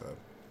 4th episode.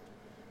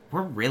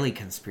 We're really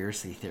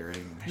conspiracy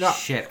theorying the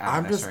shit out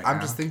I'm of this just right I'm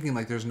now. just thinking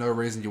like there's no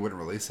reason you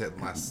wouldn't release it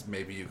unless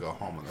maybe you go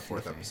home on the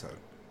 4th episode.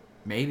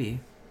 Maybe.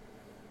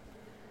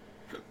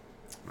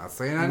 Not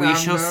saying I We know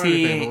shall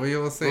anything, see. but we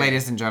will see.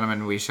 Ladies and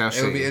gentlemen, we shall see.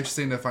 It would be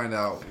interesting to find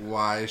out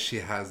why she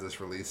has this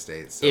release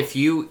date. So If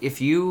you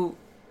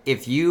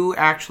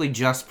actually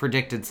just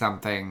predicted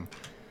something,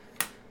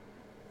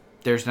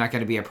 there's not going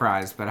to be a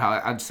prize, but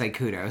I'd say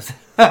kudos.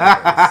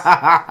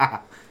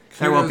 There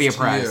won't be a Kudos to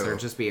prize. you. There'll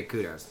just be a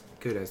kudos.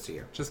 Kudos to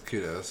you. just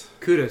kudos,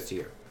 Kudos to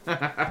you.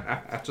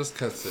 just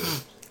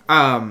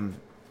kudzu.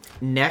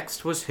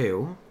 Next was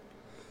who?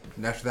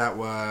 And after that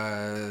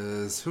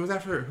was who's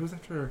after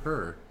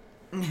her?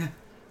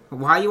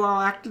 Why you all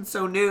acting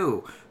so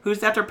new?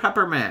 Who's after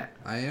Peppermint?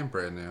 I am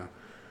brand new.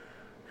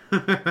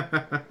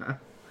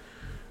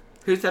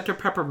 Who's after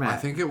Peppermint? I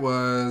think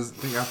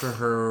after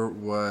her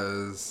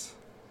was,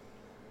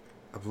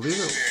 I believe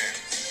it.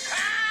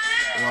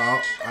 Well,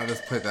 I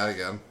just played that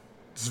again.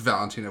 Just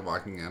Valentina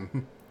walking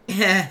in.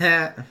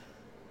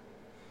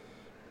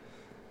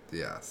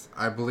 Yes,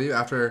 I believe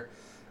after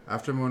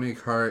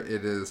Monique Hart,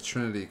 it is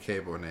Trinity K.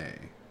 Bonet.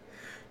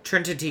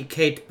 Trinity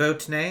Kate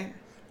Boatney?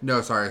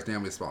 No, sorry, it's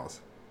Naomi Smalls.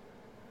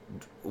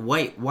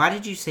 Wait, why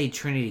did you say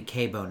Trinity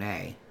K.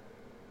 Bonet?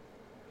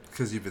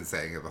 Because you've been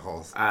saying it the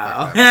whole.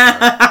 Oh. That's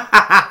why.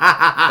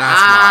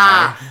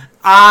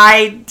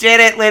 I did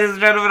it, ladies and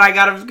gentlemen. I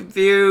got him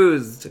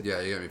confused.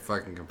 Yeah, you got me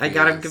fucking confused. I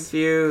got him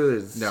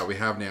confused. No, we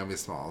have Naomi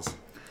Smalls.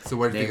 So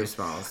what do you Naomi think?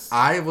 Smalls.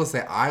 I will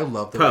say I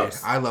love the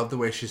Post.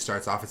 way she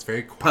starts off. It's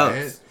very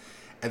quiet, Post.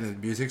 and then the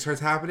music starts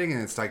happening,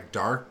 and it's like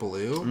dark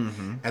blue,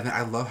 and then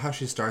I love how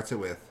she starts it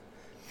with,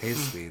 "Hey,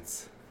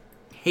 sweets."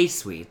 Hey,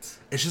 sweets.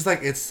 It's just like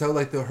it's so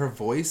like her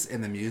voice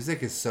and the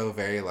music is so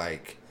very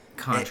like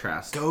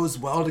Contrast. It goes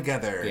well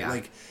together. Yeah.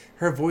 Like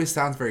her voice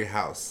sounds very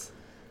house.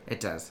 It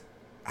does.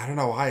 I don't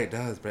know why it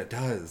does, but it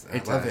does. And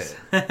It I love does.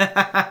 it.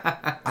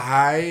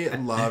 I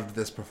loved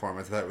this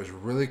performance. I thought it was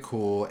really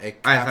cool. It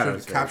I thought it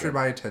was very captured good.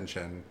 my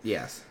attention.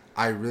 Yes.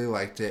 I really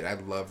liked it. I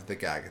loved the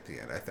gag at the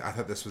end. I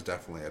thought this was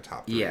definitely a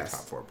top 3, Yes.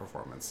 top 4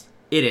 performance.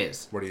 It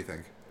is. What do you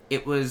think?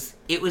 It was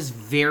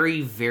very,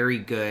 very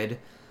good.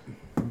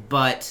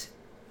 But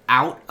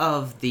out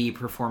of the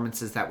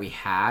performances that we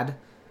had,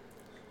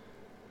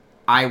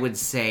 I would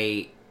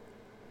say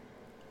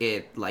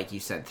it, like you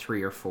said,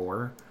 3 or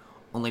 4.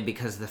 Only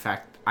because of the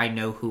fact I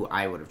know who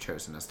I would have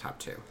chosen as top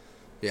 2.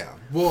 Yeah.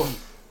 Well,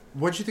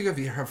 what'd you think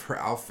of her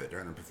outfit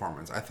during the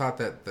performance? I thought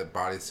that the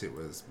bodysuit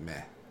was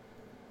meh.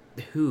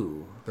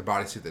 Who? The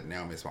bodysuit that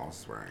Naomi Smalls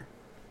was wearing.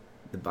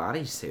 The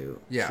bodysuit?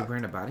 Yeah. She's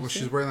wearing a bodysuit? Well,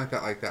 she's wearing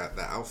that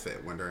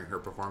outfit when during her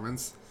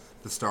performance.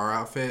 The star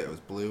outfit, it was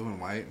blue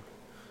and white.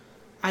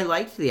 I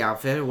liked the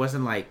outfit. It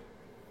wasn't, like,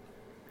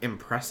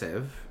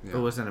 impressive. Yeah. It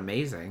wasn't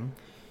amazing.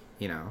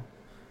 You know?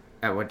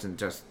 It wasn't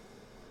just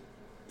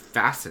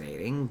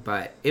fascinating,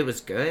 but it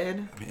was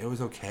good. I mean, it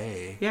was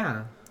okay.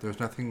 Yeah. There was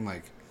nothing,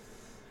 like,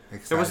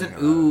 exciting. There was an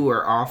about ooh it.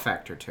 or awe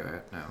factor to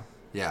it. No.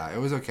 Yeah, it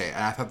was okay.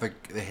 And I thought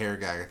the hair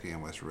gag at the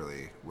end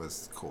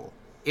was cool.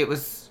 It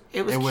was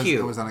cute.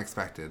 It was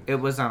unexpected. It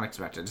was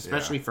unexpected,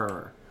 especially Yeah. for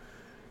her.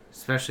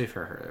 Especially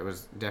for her. It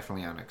was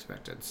definitely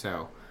unexpected.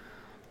 So,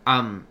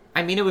 I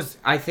mean,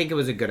 I think it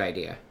was a good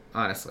idea,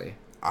 honestly.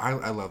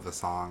 I love the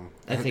song.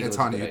 I think it's it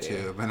was on a good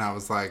YouTube, idea. and I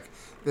was like,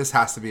 this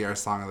has to be our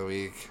song of the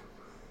week.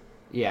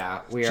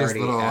 Yeah, we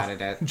already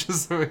added it.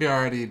 Just so we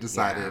already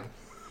decided.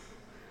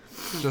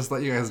 Just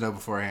let you guys know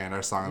beforehand,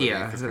 our song of the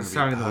Yeah, week is the going to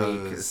song be of the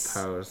week Pose is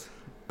Pose.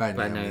 by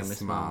by Naomi Naomi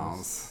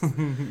Smalls.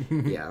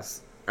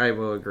 Yes, I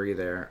will agree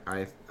there.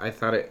 I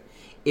thought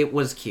it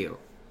was cute.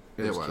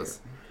 It was.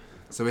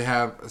 So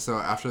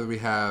after we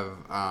have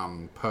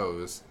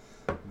Pose,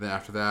 then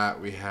after that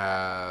we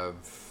have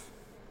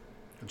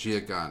Gia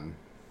Gunn.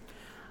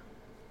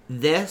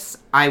 This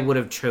I would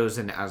have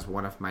chosen as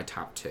one of my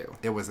top 2.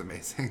 It was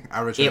amazing.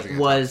 I would have chosen It it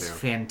was top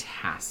 2.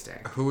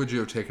 fantastic. Who would you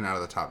have taken out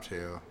of the top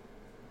 2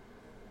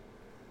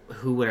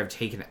 Who would have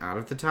taken out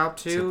of the top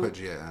 2? to put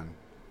Gia in?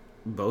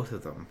 Both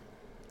of them.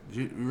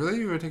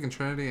 You were taking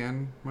Trinity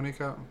and Monique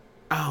out?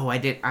 Oh, I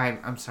did.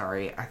 I'm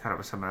sorry. I thought it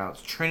was someone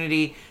else.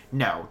 Trinity.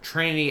 No,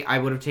 Trinity. I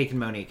would have taken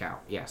Monique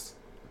out. Yes,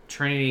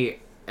 Trinity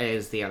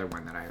is the other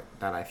one that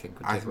I think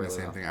would do I think really the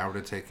same well. thing. I would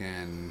have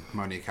taken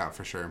Monique out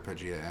for sure and put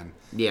Gia in.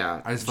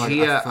 Yeah, I just feel like-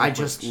 Gia. I feel like I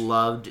just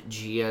loved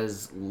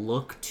Gia's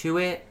look to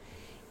it.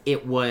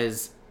 It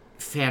was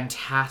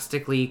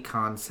fantastically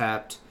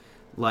concept.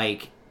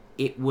 Like,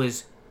 it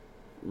was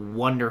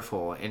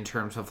wonderful in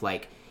terms of,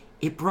 like,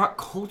 it brought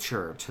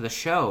culture to the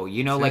show.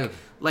 You know, It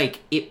like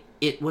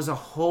it was a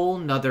whole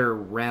nother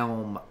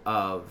realm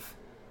of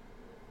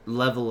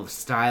level of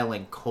style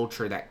and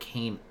culture that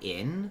came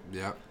in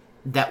Yep.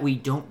 that we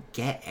don't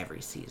get every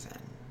season.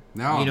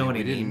 No, You know I mean, what I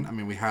we mean? didn't. I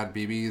mean, we had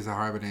BB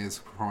Zahara Benet's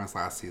performance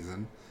last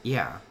season,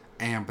 Yeah.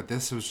 but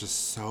this was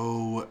just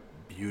so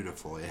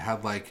beautiful. It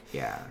had like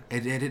Yeah.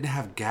 it didn't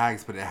have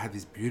gags, but it had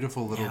these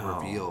beautiful little No.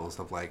 reveals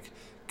of like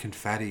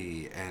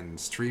confetti and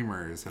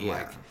streamers, and Yeah.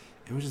 like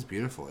it was just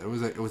beautiful. It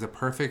was a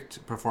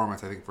perfect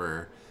performance, I think,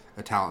 for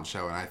a talent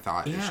show, and I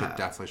thought it Yeah.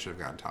 definitely should have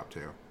gotten top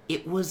 2.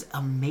 It was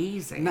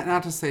amazing.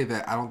 Not to say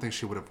that I don't think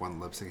she would have won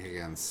lip sync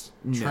against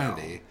No.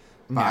 Trinity,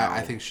 but No.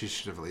 I think she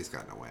should have at least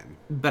gotten a win.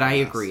 But I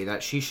Yes. agree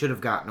that she should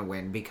have gotten a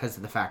win because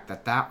of the fact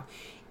that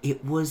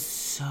it was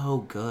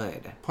so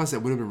good. Plus,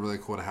 it would have been really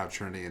cool to have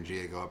Trinity and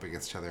Gia go up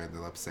against each other in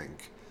the lip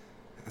sync,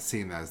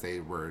 seeing as they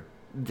were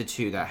The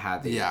two that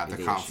had the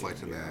conflict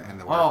issue, in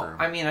the Well, workroom.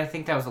 I mean, I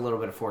think that was a little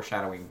bit of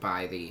foreshadowing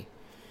by the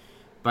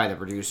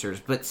producers,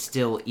 but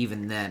still,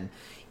 even then,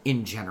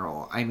 in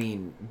general, I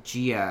mean,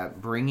 Gia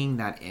bringing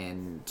that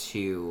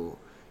into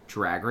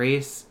Drag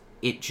Race,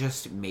 it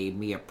just made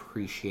me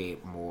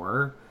appreciate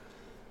more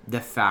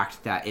the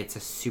fact that it's a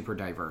super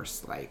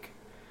diverse, like,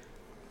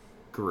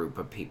 group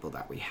of people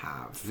that we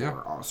have for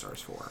Yeah. All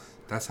Stars 4.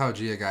 That's how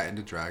Gia got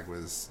into drag,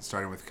 was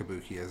starting with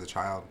Kabuki as a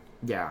child.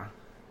 Yeah.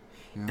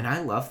 Yeah. And I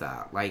love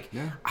that. Like,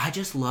 Yeah. I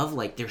just love,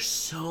 like, there's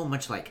so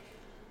much, like,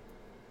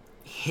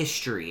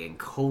 history and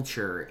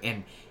culture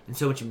and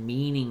so much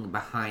meaning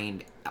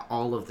behind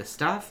all of the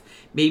stuff.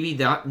 Maybe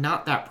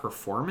not that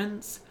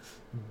performance,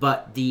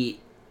 but the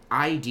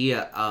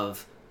idea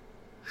of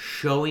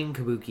showing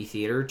Kabuki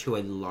theater to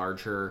a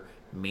larger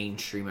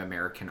mainstream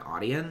American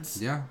audience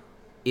Yeah,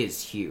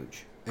 is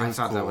huge. it I was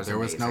thought cool. that was There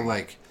was no amazing.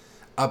 like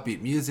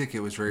upbeat music. It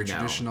was very No.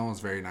 traditional. It was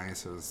very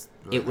nice. It was.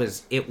 Really It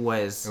was. nice. It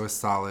was. It was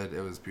solid.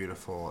 It was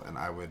beautiful, and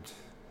I would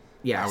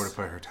Yes. have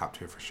put her top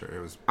 2 for sure.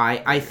 It was.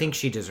 I think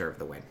she deserved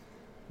the win.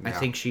 I Yeah.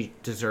 think she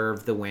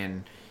deserved the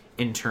win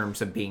in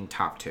terms of being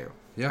top 2.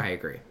 Yeah. I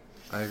agree.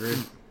 I agree.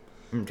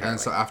 Okay, And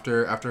so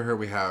after her,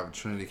 we have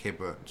Trinity K.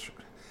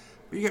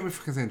 You get me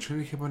freaking saying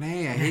Trinity K.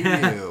 Bonet. I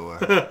hate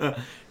you.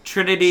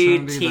 Trinity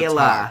the Tila.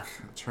 Tuck.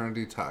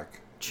 Trinity Tuck.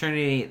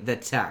 Trinity the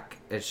Tuck,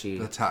 as she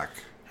The Tuck.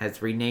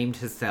 has renamed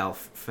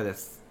herself for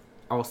this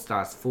All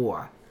Stars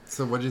 4.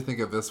 So what do you think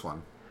of this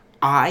one?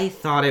 I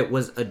thought it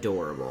was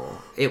adorable.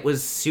 It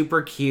was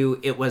super cute.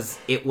 It was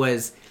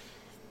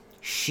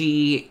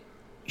she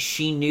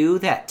knew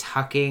that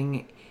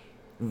tucking,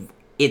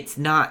 it's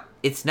not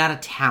a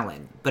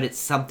talent, but it's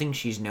something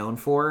she's known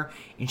for,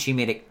 and she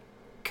made it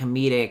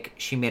comedic,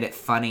 she made it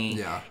funny,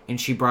 Yeah. and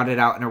she brought it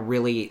out in a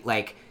really,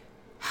 like,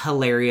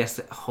 hilarious,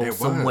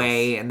 wholesome was.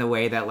 way, in the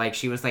way that, like,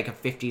 she was like a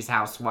 50s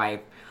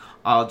housewife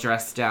all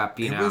dressed up,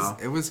 you know.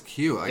 It was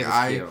cute. Like It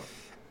was cute.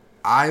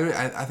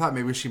 I thought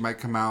maybe she might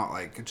come out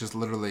like just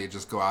literally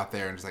just go out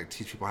there and just like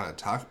teach people how to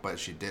tuck, but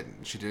she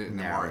didn't. She did it in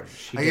a No, more.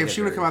 she Like did if it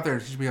she would have very- come out there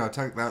and teach me how to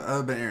tuck, that would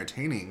have been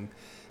entertaining,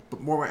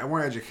 but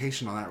more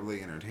educational, not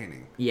really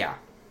entertaining. Yeah.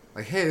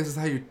 Like, hey, this is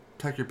how you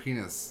tuck your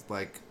penis.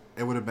 Like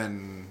it would have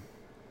been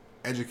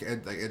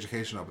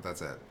educational, but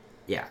that's it.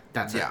 Yeah,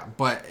 that's Yeah,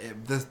 but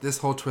this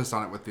whole twist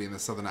on it with being the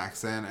Southern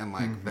accent and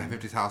like the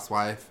 50s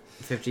housewife,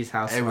 it. 50s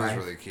housewife. it was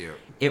really cute.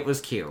 It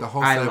was cute. The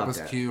whole I setup loved was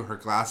it. cute. Her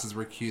glasses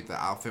were cute. The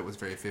outfit was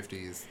very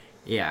 50s.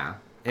 Yeah,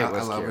 it I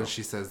was love cute. when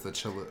she says the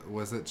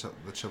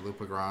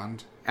Chalupa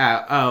Grande.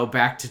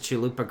 Back to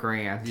Chalupa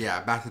Grand.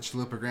 Yeah, back to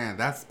Chalupa Grande.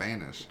 That's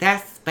Spanish.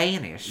 That's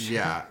Spanish.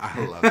 Yeah,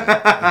 I love it.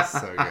 It's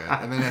so good.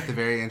 And then at the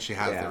very end, she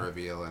has Yeah. the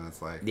reveal, and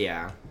it's like,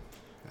 Yeah.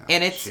 yeah,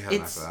 And she had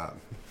enough of that.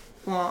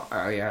 Well,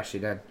 oh yeah, she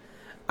did.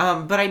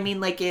 But I mean,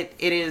 like it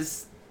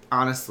is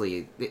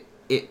honestly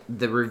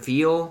the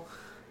reveal.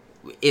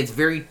 It's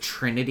very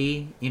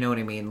Trinity. You know what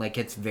I mean? Like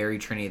it's very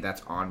Trinity.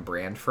 That's on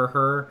brand for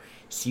her,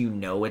 so you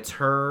know it's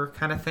her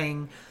kind of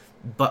thing.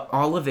 But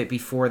all of it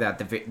before that,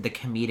 the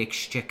comedic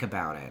shtick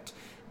about it,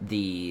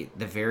 the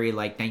very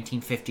like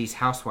 1950s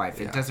housewife.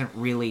 Yeah. It doesn't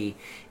really.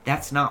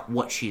 That's not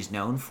what she's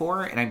known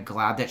for, and I'm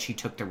glad that she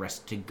took the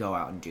risk to go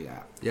out and do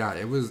that. Yeah,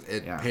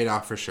 it Yeah. paid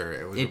off for sure.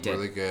 It was It a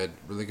did.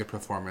 really good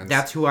performance.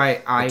 That's who I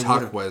the talk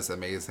would've- was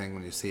amazing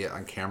when you see it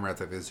on camera. It's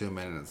like they zoom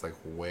in and it's like,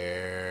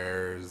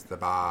 where's the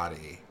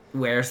body?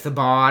 Where's the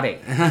body?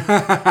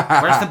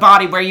 Where's the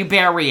body where you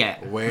bury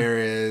it? Where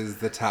is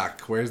the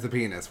tuck? Where's the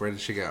penis? Where did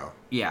she go?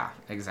 Yeah,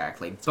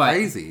 exactly. But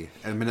Crazy.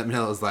 And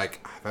Manila's like,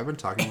 have I been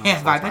talking about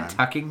have this I whole been time?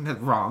 tucking the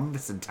wrong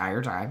this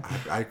entire time?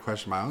 I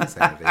question my own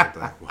sanity. I'd be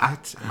like,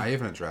 what? Am I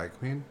even a drag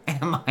queen?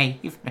 Am I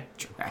even a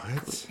drag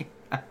What? queen?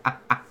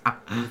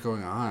 What's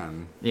going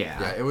on?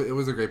 Yeah. Yeah, it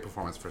was a great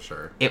performance for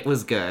sure. It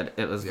was good.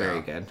 It was very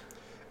Yeah. good.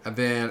 And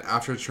then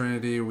after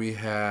Trinity, we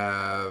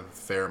have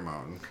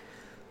Pheromone.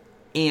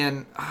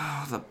 And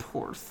oh, the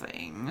poor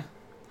thing.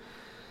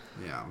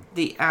 Yeah.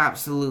 The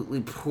absolutely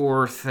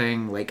poor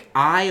thing. Like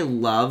I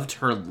loved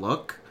her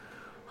look.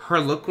 Her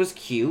look was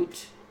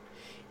cute.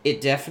 It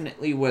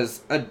definitely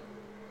was a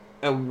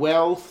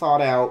well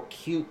thought out,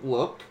 cute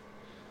look.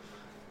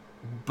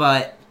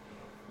 But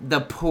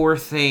the poor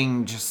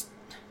thing just.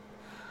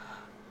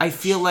 I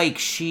feel like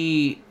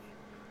she.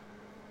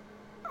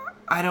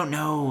 I don't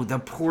know. The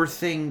poor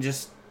thing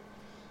just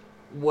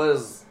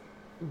was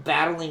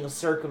battling a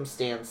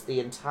circumstance the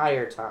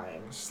entire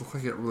time. It just looked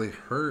like it really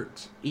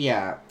hurt.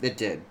 Yeah, it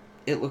did.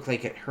 It looked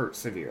like it hurt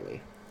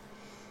severely.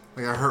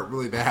 Like it hurt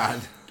really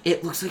bad.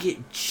 It looks like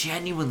it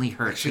genuinely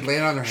hurts. She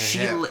landed on her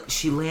hip.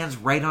 She lands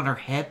right on her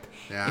hip,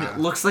 and Yeah. it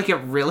looks like it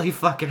really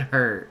fucking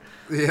hurt.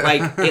 Yeah.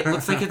 Like it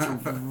looks like it's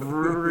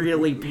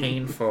really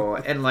painful,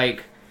 and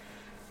like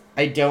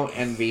I don't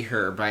envy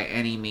her by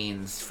any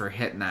means for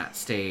hitting that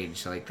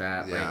stage like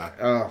that. Yeah.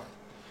 Like, oh,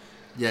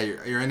 Yeah,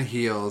 you're in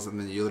heels, and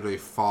then you literally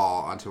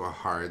fall onto a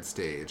hard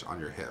stage on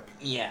your hip.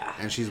 yeah,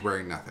 And she's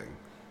wearing nothing.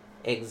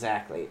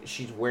 exactly.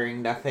 She's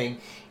wearing nothing,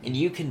 and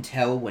you can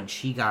tell when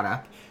she got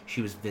up,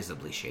 she was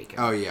visibly shaken.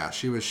 Oh, yeah.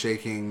 She was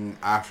shaking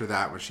after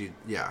that when she...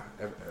 Yeah.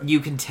 You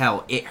can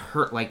tell it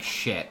hurt like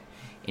shit,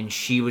 and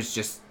she was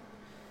just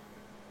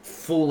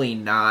fully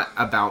not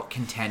about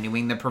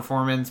continuing the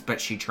performance, but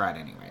she tried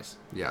anyways.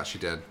 Yeah, she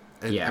did.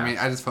 Yeah. I mean,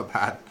 I just felt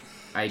bad.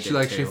 I She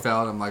did she too.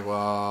 fell, and I'm like,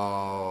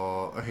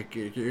 well, okay,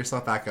 get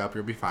yourself back up.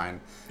 You'll be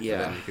fine. Yeah.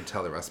 And then you could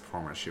tell the rest of the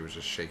performance. She was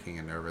just shaking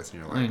and nervous,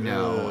 and you're like, I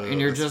know, "Ugh, and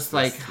you're this- just this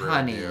like,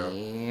 ruined you."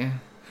 honey.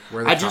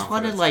 Where'd the I just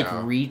want to confidence like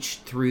go? reach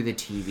through the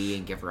TV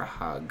and give her a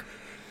hug,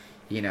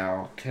 you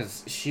know,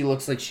 because she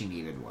looks like she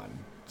needed one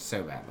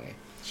so badly.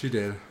 She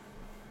did.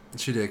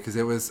 She did, because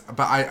it was...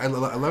 But I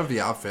love the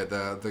outfit.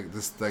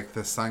 This like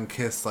the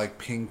sun-kissed, like,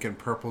 pink and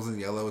purples and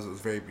yellows. It was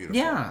very beautiful.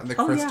 Yeah. And the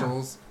Oh, yeah.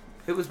 crystals.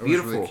 It was It was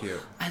really beautiful.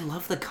 cute. I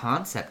love the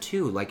concept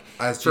too. Like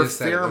As for Gia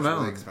said, it was really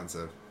pheromone.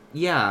 expensive.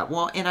 Yeah,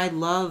 well, and I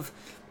love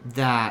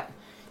that,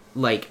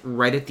 like,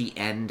 right at the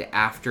end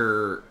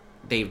after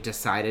they've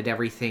decided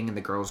everything and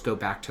the girls go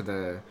back to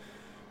the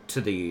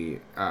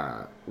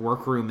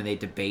workroom and they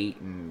debate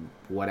and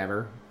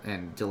whatever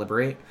and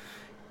deliberate.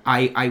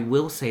 I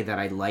will say that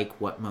I like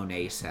what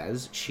Monet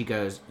says. She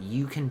goes,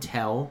 you can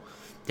tell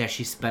that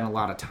she spent a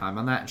lot of time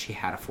on that and she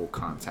had a full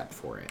concept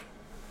for it.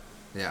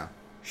 Yeah.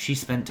 She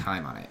spent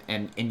time on it,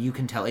 and you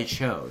can tell it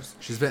shows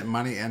She spent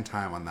money and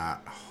time on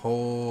that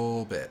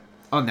whole bit.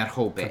 on that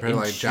whole bit. Compared to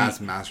And like she-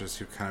 Jasmine Masters,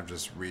 who kind of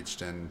just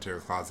reached into her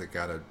closet,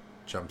 got a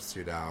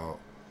jumpsuit out,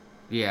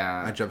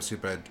 yeah, not a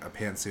jumpsuit, but a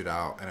pantsuit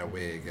out and a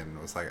wig,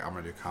 and was like, "I'm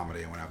gonna do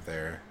comedy," and went up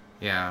there.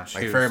 yeah. She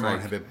Like was Pheromone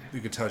like- had been,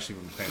 you could tell she'd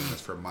been planning this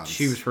for months.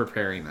 She was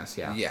preparing this,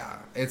 yeah. yeah,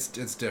 it's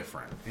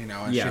different, you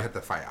know, and Yeah. she hit the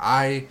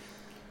fight.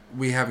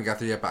 We haven't got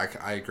there yet, but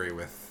I agree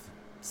with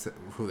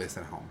who they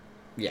sent home.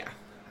 Yeah,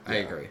 I Yeah.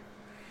 agree.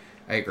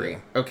 I agree. Yeah.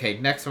 Okay,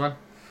 next one.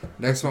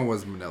 Next one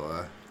was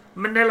Manila.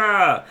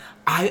 Manila!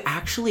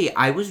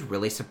 I was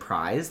really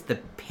surprised. The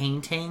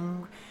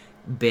painting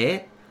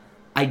bit,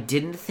 I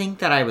didn't think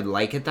that I would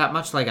like it that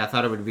much. Like, I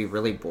thought it would be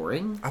really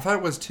boring. I thought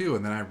it was too,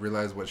 and then I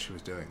realized what she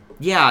was doing.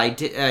 Yeah, I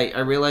did. I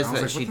realized I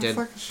was that like, she what the did.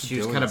 fuck is she She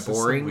was doing? kind of This is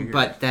so boring, weird.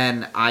 but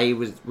then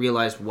I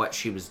realized what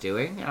she was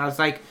doing, and I was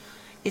like,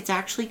 it's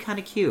actually kind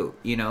of cute,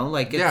 you know?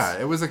 Like, it's,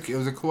 It was a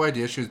cool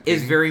idea. She was it's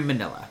painting. very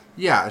Manila.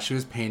 Yeah, she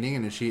was painting,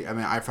 and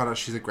I found out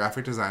she's a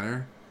graphic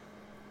designer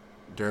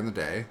during the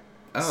day.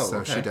 Oh, so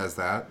okay. she does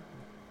that,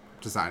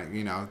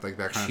 designing, like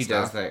that kind She of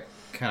stuff. does that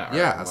kind of art.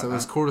 Yeah, and so it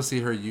was whatnot. cool to see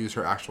her use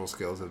her actual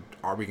skills of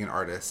being an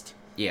artist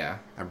Yeah.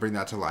 and bring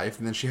that to life.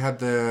 And then she had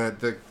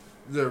the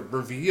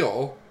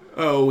reveal.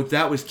 Oh,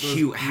 that was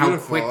cute. How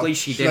beautiful. quickly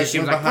she She, did it. like, She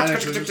was went like,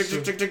 behind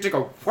her, she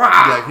go,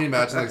 Yeah, can you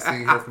imagine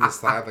seeing her from the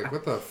side? Like,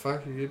 what the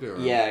fuck are you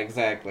doing? Yeah,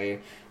 exactly.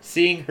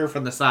 Seeing her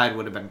from the side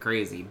would have been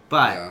crazy,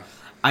 but Yeah.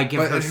 I give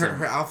But her her, some,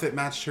 her outfit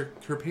matched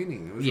her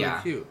painting. It was Yeah.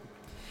 really cute.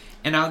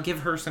 and I'll give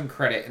her some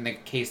credit in the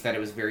case that it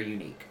was very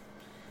unique.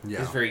 Yeah.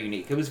 It was very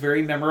unique. It was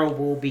very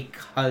memorable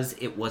because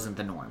it wasn't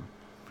the norm.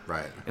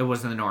 Right. It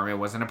wasn't the norm. It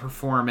wasn't a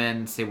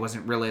performance. It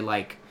wasn't really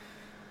like.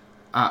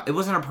 It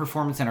wasn't a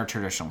performance in a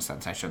traditional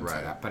sense. I shouldn't say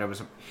Right. that, but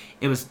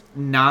it was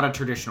not a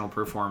traditional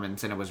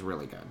performance, and it was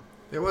really good.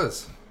 It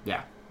was.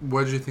 Yeah.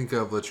 What did you think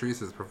of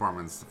Latrice's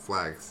performance?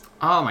 Flags.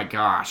 Oh my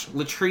gosh,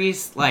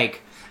 Latrice,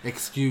 like,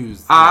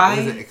 Excuse. I- What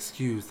is it?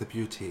 Excuse the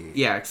beauty.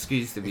 yeah.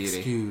 Excuse the beauty.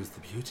 Excuse the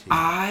beauty.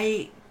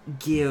 I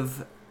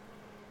give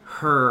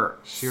her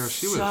She was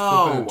flipping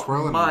so and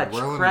twirling and much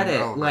whirling and credit.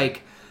 whirling.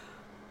 Like,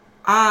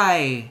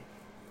 I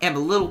am a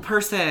little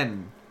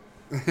person,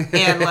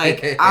 and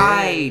like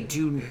I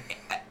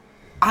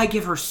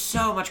give her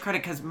so much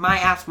credit because my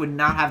ass would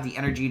not have the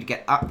energy to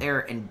get up there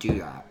and do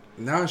that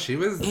No, she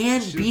was.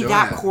 and she was be doing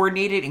that it.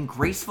 coordinated and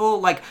graceful.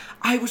 Like,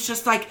 I was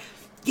just like,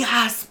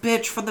 yes,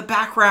 bitch, from the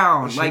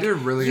background. She like, did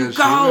really you good.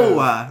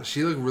 go.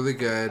 She looked really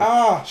good.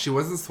 Oh. She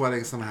wasn't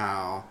sweating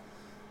somehow.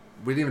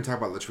 We didn't even talk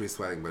about Latrice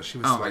sweating, but she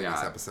was Oh my sweating this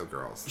God. episode,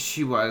 girls.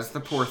 She was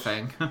the poor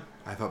thing.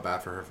 I felt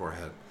bad for her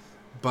forehead.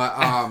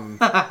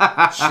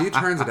 But she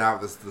turns it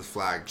out, this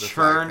flag. The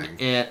Turned flag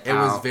thing. it It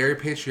was out. very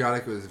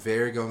patriotic. It was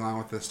very going on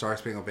with the Star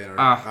Spangled Banner.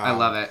 I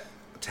love it.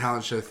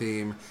 Talent show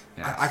theme.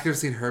 Yes. I could have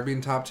seen her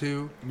being top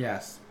 2,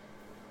 Yes.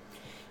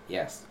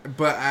 Yes.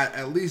 but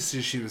at least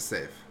she was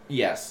safe.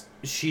 Yes.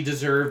 She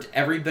deserved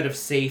every bit of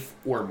safe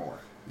or more.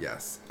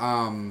 Yes.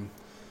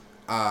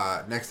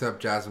 Next up,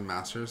 Jasmine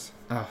Masters.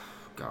 Oh,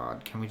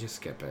 God. Can we just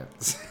skip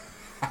it?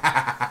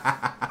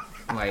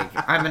 Like,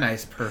 I'm a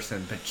nice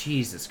person, but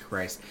Jesus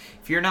Christ.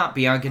 If you're not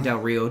Bianca Del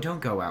Rio,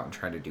 don't go out and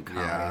try to do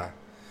comedy. Yeah.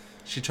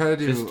 She tried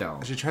to Just do.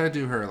 don't. She tried to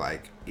do her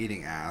like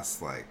eating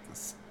ass, like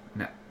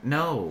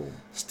No.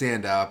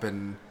 stand up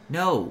and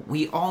No.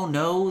 We all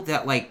know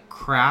that, like,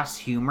 crass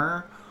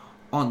humor,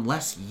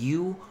 unless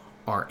you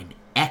are an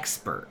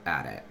expert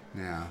at it,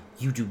 yeah.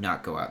 you do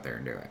not go out there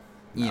and do it.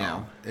 You No,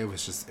 know? it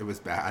was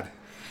bad.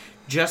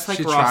 Just like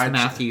She Ross tried-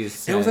 Matthews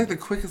said. It was like the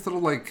quickest little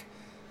like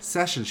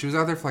session. She was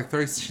out there for like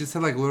 30. She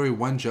said like literally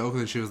one joke,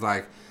 and then she was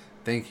like,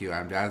 "Thank you,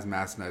 I'm Jasmine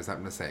Masters. I have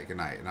something to say. Good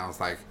night." And I was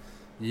like,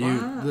 "You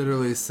Wow.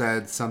 literally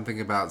said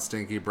something about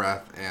stinky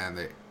breath and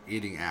the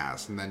eating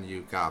ass, and then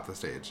you got off the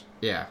stage."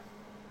 Yeah.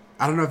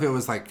 I don't know if it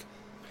was like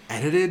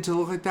edited to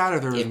look like that, or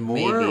there was It more,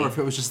 may be. or if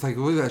it was just like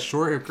really that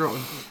short.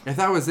 If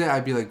that was it,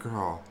 I'd be like,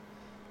 girl,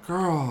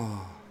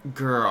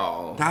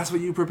 Girl. that's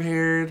what you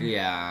prepared.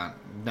 Yeah.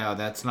 No,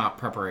 that's not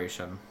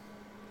preparation.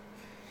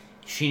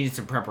 She needs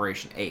some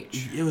preparation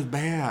H. It was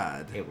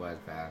bad, It was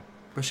bad.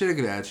 but she had a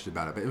good attitude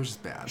about it. But it was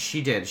just bad.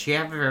 She did. She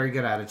had a very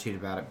good attitude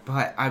about it.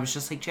 But I was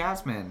just like,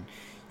 Jasmine,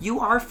 you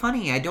are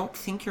funny. I don't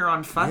think you're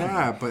unfunny.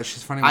 Yeah, but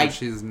she's funny when I-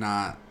 she's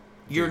not.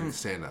 You're- doing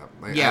stand up.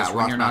 Like, Yeah, as when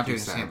Ross you're not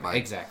Matthews doing said, stand like,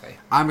 Exactly.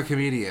 I'm a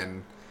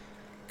comedian.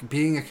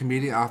 Being a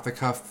comedian off the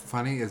cuff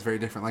funny is very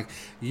different. Like,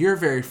 you're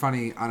very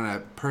funny on a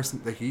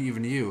person, like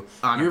even you,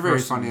 On a you're very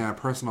person- funny on a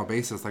personal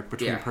basis, like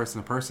between Yeah. person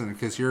to person,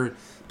 because you're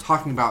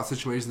talking about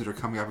situations that are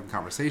coming up in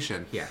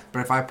conversation. Yeah.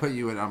 But if I put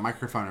you in a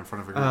microphone in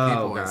front of a group Oh, of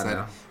people and God, said,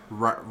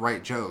 no.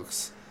 write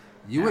jokes,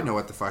 you No. wouldn't know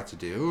what the fuck to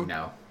do.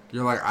 No.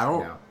 You're like, I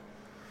don't. No.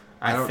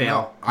 I don't fail.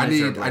 know. I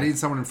miserably. need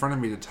someone in front of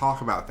me to talk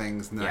about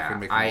things, and then I Yeah, can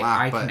make them I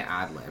laugh. But can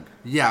ad lib.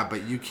 yeah,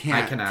 but you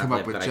can't can come ad-lib,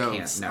 up with but I can't,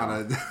 jokes no. on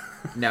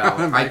a No,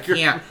 on a I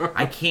can't. microphone.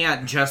 I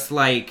can't just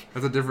like.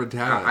 That's a different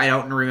talent. I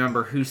don't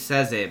remember who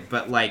says it,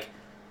 but like,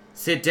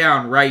 sit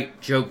down,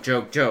 write, joke,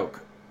 joke, joke.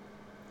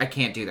 I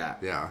can't do that.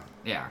 Yeah.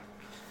 Yeah,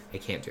 I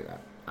can't do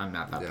that. I'm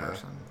not that Yeah.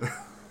 person.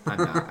 I'm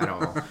not at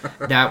all.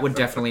 That would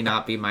definitely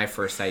not be my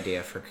first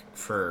idea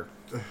for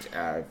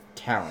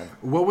talent.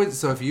 What would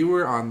if you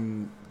were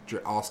on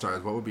All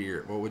Stars? What would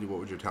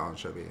your talent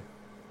show be?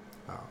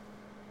 Oh.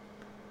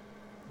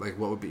 Like,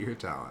 what would be your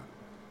talent?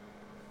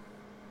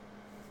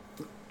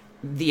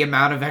 The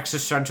amount of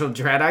existential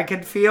dread I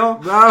could feel.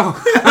 No.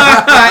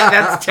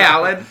 That's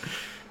talent.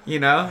 You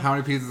know? How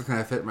many pizzas can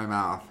I fit in my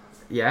mouth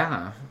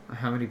Yeah.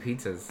 How many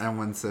pizzas? in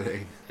one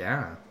sitting?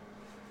 Yeah.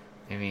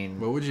 I mean,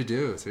 What would you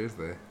do?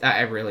 Seriously?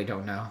 I really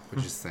don't know.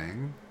 Would you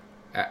sing?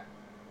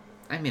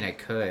 I mean, I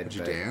could. Would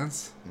you but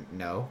dance?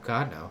 No.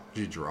 God, no. Would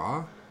you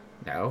draw?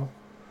 No.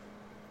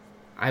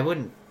 I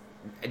wouldn't.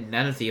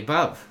 None of the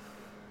above.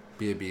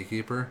 be a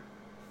beekeeper?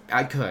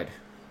 I could.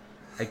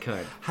 Hi, can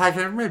I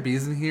have my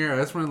bees in here? I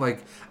just want to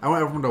I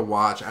want everyone to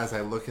watch as I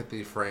look at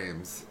the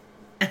frames.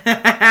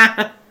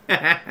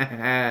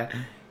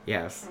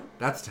 Yes.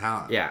 That's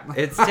talent. Yeah,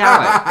 it's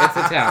talent. It's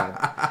a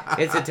talent.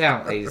 It's a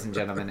talent, ladies and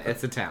gentlemen.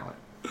 It's a talent.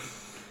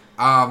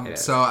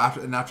 So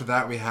after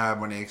that we have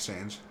Money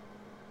Exchange.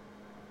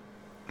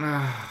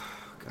 I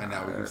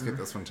know we can skip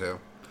this one too.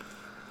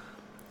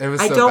 It was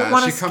so I don't bad.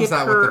 want to She skip comes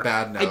out her. with the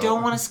bad note. I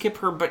don't want to skip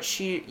her, but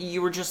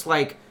you were just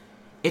like,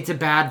 it's a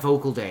bad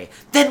vocal day.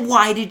 Then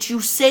why did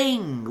you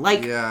sing?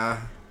 Like, Yeah.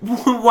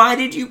 why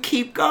did you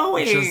keep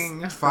going?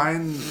 Just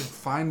find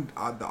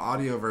the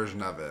audio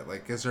version of it.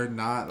 Like, is there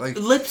not like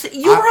Lip sync.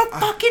 You're a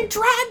fucking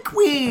drag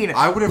queen.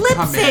 I would have Lip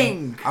come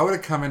sync. in. I would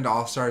have come into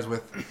All Stars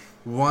with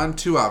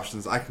two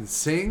options. I can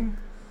sing,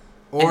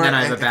 or And then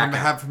I have a if I'm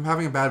backup. from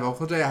having a bad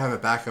vocal day, I have a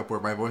backup where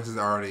my voice is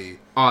already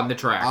On the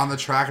track. on the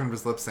track and I'm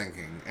just lip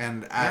syncing.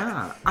 And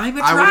Yeah. I'm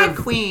a I drag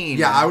would've- queen.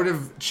 Yeah, I would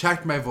have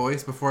checked my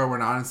voice before I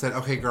went on and said,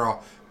 "Okay,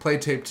 girl, play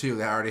tape 2.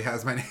 That already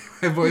has my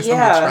my voice on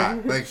the track."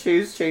 Like,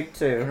 choose tape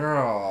 2.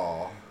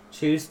 girl.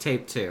 Choose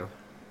tape 2.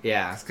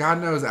 Yeah. God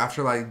knows,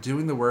 after like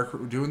doing the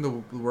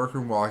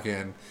workroom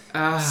walk-in,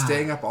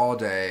 staying up all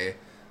day,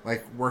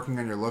 like working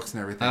on your looks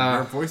and everything,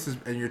 your voice is,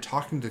 and you're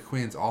talking to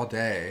queens all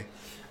day,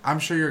 I'm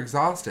sure you're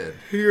exhausted.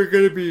 You're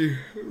gonna be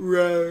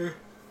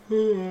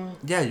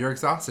Yeah, you're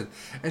exhausted.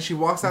 And she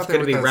walks out It's there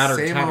gonna with be that rather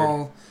same tattered.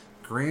 old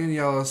green and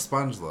yellow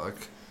sponge look.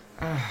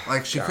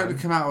 Like she couldn't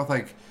come out with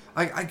like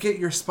I get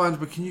your sponge,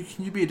 but can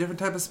you be a different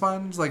type of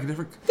sponge? Like a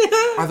different?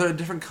 Are there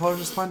different colors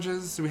of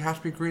sponges? Do we have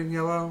to be green and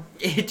yellow?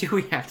 Do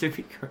we have to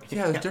be green?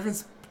 Yeah, there's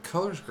different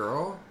colors,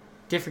 girl.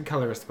 Different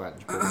color of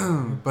sponge.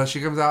 But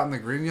she comes out in the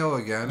green and yellow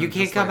again. You and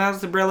can't just, come like, out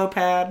as a Brillo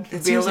pad.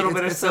 It's Be a usually- little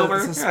bit of it's silver.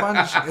 It's a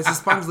sponge. It's a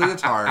sponge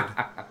leotard.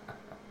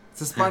 It's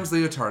a sponge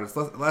leotard. It's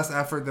less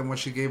effort than what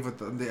she gave with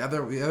the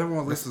other. The other one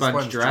at least was a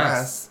sponge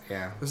dress.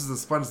 Yeah. This is a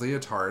sponge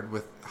leotard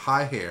with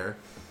high hair.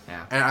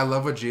 Yeah. And I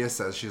love what Gia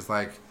says. She's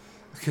like,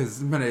 because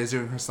Monet is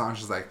doing her song.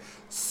 She's like,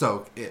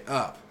 soak it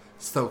up,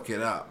 soak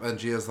it up. And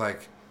Gia's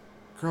like,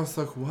 girl,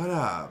 soak what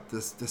up?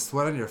 This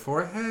sweat on your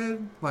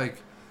forehead?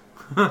 Like,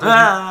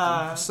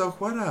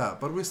 soak what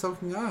up? What are we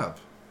soaking up?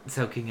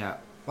 Soaking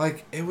up.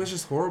 Like, it was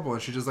just horrible.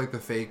 And she does like the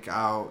fake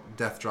out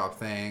death drop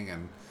thing.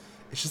 And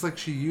it's just like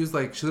she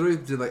literally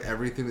did like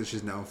everything that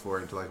she's known for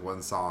into like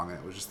one song. And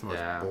it was just the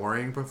most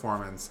boring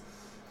performance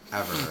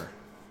ever.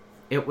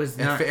 It was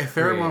not. If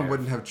Pheromone creative.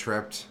 wouldn't have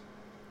tripped,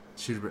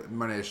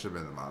 Monet should have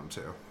been the bottom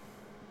 2.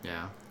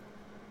 Yeah,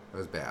 It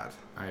was bad.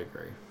 I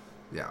agree.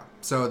 Yeah.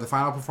 So the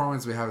final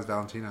performance we have is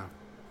Valentina.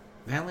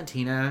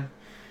 Valentina,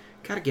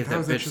 gotta give That that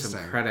was bitch some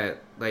interesting.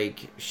 credit.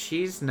 Like,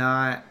 she's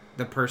not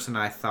the person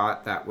I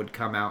thought that would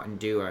come out and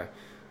do a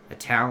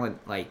talent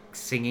like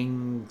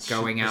singing,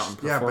 going out and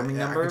performing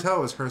I number. could tell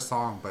it was her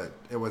song, but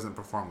it wasn't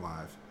performed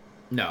live,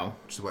 No.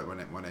 which is what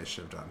Monet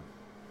should have done.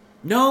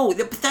 No,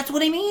 but that's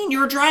what I mean.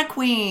 You're a drag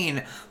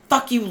queen.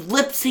 Fuck you,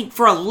 lip sync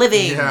for a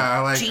living. Yeah,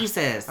 like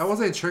Jesus. I will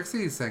say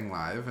Trixie sang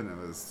live and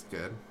it was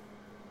good.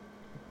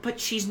 But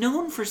she's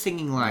known for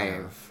singing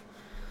live.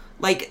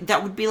 Like,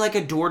 that would be like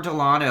a Dor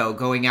Delano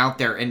going out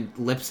there and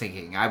lip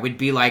syncing. I would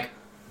be like,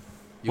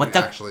 You what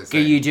can the actually f*** are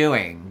sing. you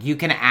doing? You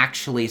can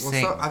actually Well,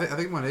 sing. so I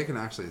think Monet can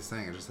actually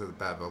sing. It just has a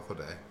bad vocal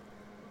day.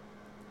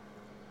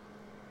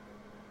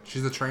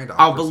 She's a trained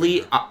opera I'll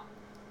believe. singer.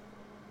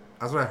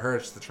 That's what I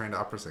heard. She's a trained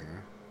opera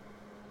singer.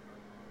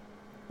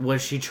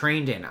 Was she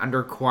trained in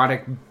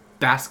under-aquatic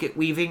basket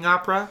weaving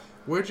opera?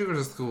 Where'd you go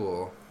to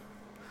school?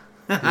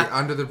 The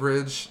Under the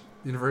Bridge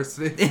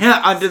University?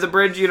 Under the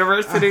Bridge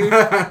University?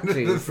 Under the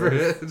Jesus.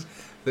 Bridge.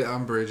 The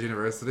Umbridge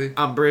University.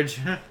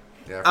 Umbridge.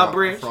 Yeah,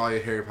 Umbridge. for all you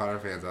Harry Potter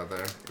fans out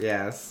there.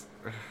 Yes.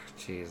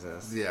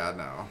 Jesus. Yeah,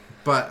 no.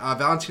 But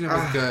Valentina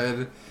was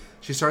good.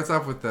 She starts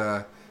off with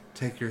the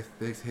take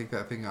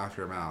that thing off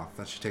your mouth.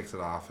 Then she takes it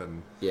off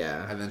and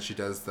Yeah. then she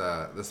does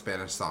the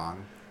Spanish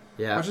song,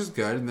 Yeah. which is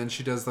good. And then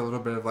she does a little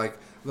bit of like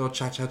a little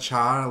cha cha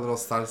cha and a little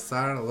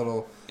salsa and a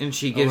little. And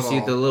she gives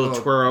you the little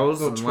twirls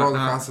little and twirl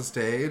whatnot. across the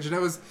stage, and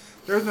there was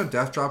no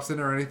death drops in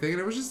it or anything, and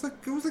it was just like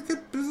it was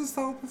a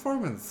solid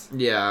performance.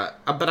 Yeah,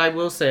 but I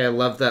will say I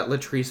love that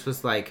Latrice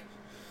was like,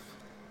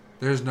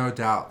 There's no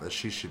doubt that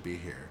she should be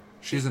here.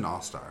 She's an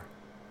all-star.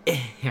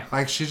 yeah,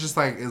 Like she's just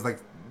like is like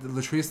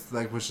Latrice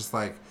like was just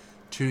like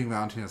tooting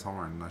Valentina's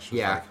horn. Like, she was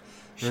yeah. like,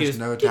 She there's was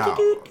no doubt.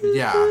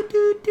 Yeah.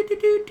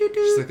 She's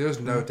She's like, there's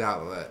no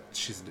doubt that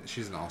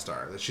she's an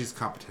all-star. That she's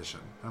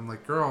competition. I'm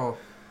like, girl.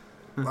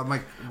 I'm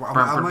like,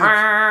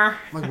 why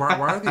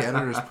are the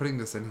editors putting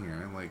this in here?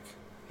 And like,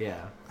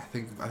 yeah. I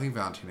think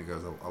Valentina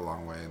goes a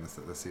long way in this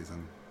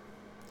season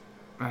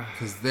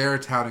because they're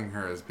touting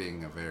her as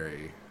being a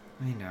very.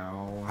 I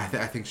know. I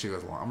think she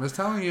goes along. I'm just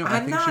telling you.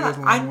 I'm she goes a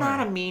long way. I'm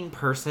not a mean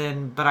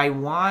person, but I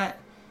want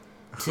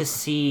to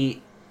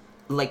see,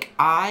 like,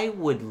 I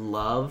would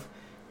love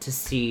to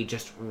see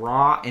just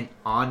raw and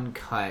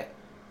uncut,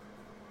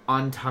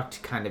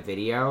 untucked kind of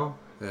video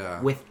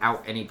Yeah.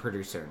 without any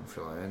producer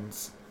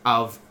influence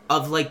of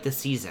like the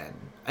season.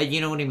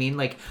 You know what I mean?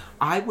 Like,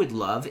 I would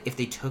love if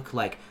they took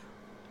like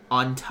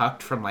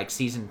untucked from like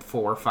season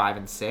 4, 5,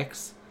 and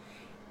 6,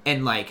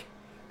 and like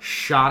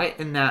shot it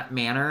in that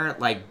manner,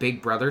 like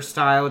Big Brother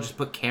style, just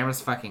put cameras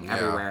fucking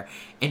everywhere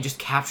and just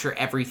capture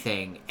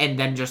everything and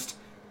then just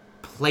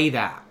play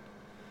that.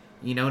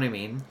 You know what I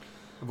mean?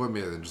 It wouldn't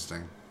be as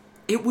interesting.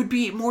 It would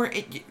be more,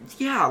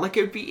 like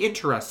it would be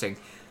interesting.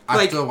 I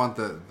Like, still want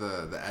the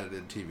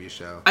edited TV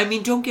show. I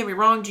mean, don't get me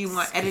wrong. Do you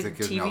want 'Cause edited it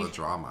gives me all the TV?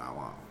 drama I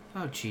want.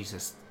 Oh,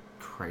 Jesus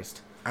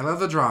Christ. I love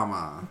the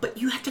drama. But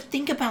you have to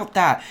think about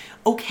that.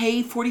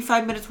 Okay,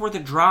 45 minutes worth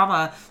of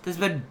drama that's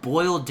been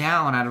boiled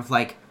down out of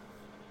like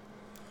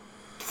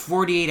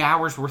 48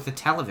 hours worth of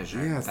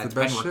television Yeah, it's the that's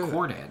best been shit.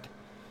 recorded.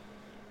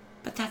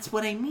 But that's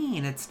what I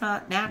mean. It's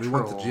not We natural.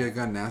 want the Gia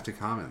Gunn nasty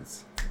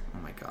comments. Oh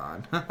my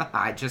god.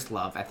 I just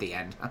love at the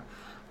end.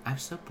 I'm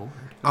so bored.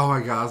 Oh my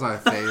god,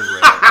 that's my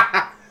favorite.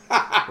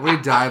 We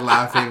died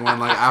laughing when,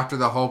 like, after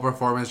the whole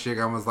performance, Gia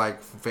Gunn was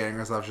like fanning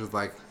herself. She was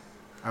like,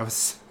 I was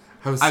so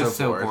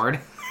bored.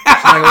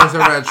 She like looks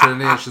over at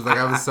Trinity and she's like,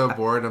 I was so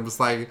bored. I'm just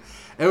like,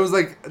 it was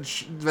like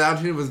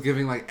Valentina was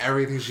giving like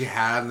everything she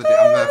had on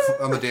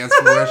the dance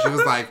floor. She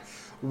was like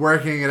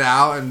working it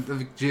out,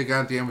 and Gia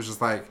Gunn at the end was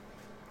just like,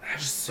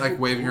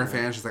 waving her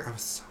fan. She's like, I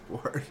was so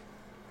bored.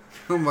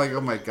 I'm like,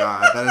 oh my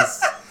god, that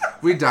is.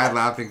 We died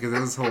laughing because it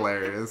was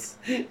hilarious.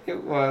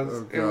 It was.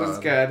 Oh, It was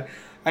God. good.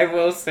 I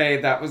will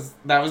say that was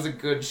a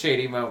good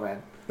shady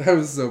moment. I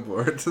was so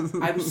bored.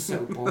 I was so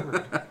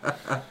bored.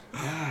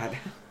 God.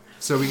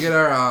 So we get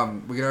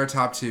our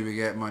top two. We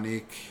get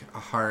Monique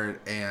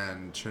Hart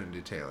and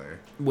Trinity Taylor.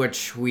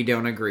 Which we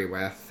don't agree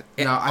with.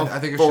 No, I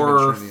think it for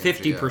should have been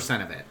Trinity and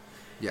 50% of it.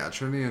 Yeah,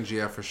 Trinity and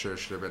Gia for sure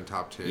should have been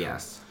top two.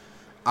 Yes.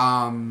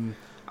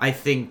 I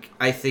think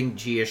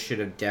Gia should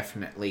have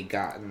definitely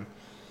gotten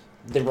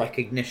the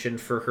recognition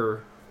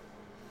for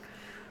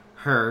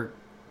her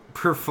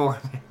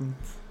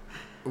performance.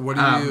 What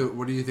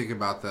do you think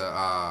about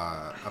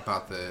the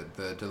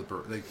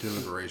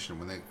deliberation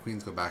when the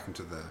queens go back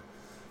into the?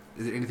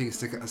 Is there anything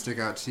stick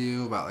out to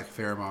you about like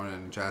Pheromone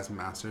and Jasmine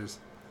Masters?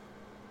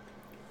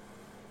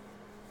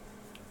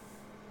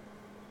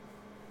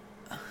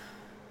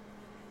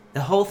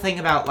 The whole thing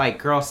about like,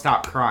 girl,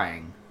 stop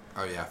crying.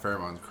 Oh yeah,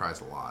 Pheromone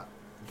cries a lot.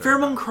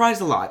 Pheromone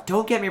cries a lot.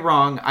 Don't get me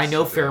wrong. I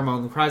know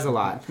Pheromone cries a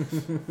lot.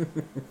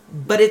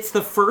 But it's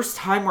the first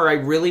time where I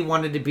really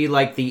wanted to be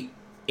like the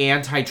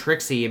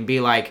anti-Trixie and be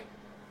like,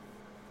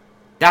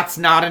 that's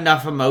not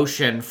enough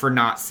emotion for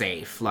not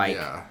safe. Like,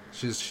 yeah,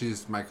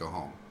 she's might go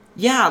home.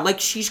 yeah, like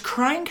she's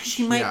crying because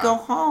she might go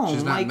home.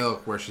 She's not like,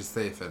 Milk where she's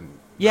safe and.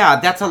 yeah,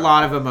 that's a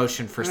lot of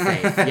emotion for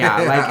safe.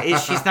 Yeah, like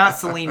she's not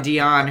Celine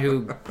Dion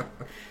who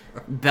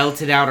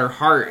belted out her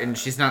heart, and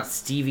she's not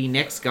Stevie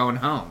Nicks going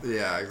home. Yeah,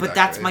 exactly. But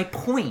that's my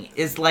point,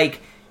 is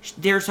like,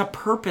 there's a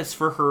purpose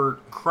for her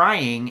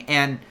crying,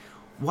 and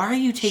why are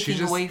you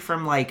taking away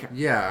from, like,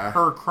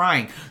 her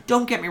crying?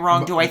 Don't get me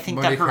wrong, do I think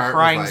Monique that her Hart was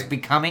crying's like,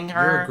 becoming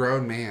her? You're a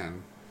grown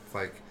man. It's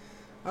like,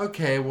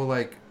 okay, well,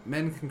 like,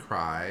 men can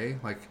cry.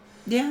 Like,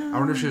 yeah. I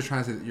wonder if she was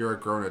trying to say that you're a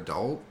grown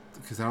adult,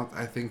 because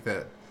I think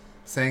that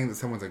saying that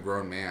someone's a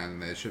grown man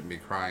and they shouldn't be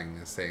crying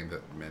is saying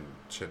that men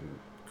shouldn't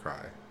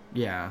cry.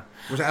 Yeah.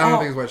 Which I don't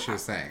think is what she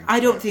was saying. I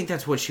don't think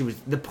that's what she was,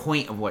 the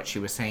point of what she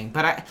was saying.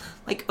 But I,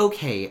 like,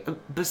 okay,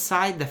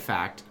 beside the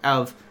fact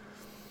of,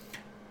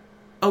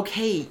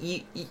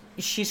 okay,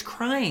 she's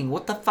crying.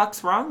 What the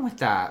fuck's wrong with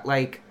that?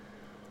 Like,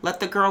 let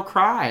the girl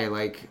cry.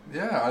 Like,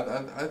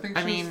 yeah, I think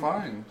she's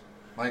fine.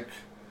 Like,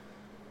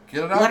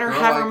 get it out. Let her girl.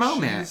 have like, her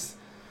moment.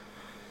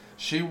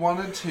 She's been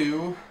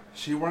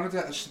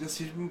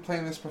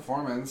playing this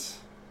performance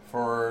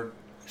for.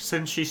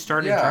 Since she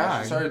started drag.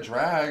 drag. She started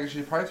drag.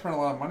 She probably spent a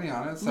lot of money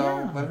on it,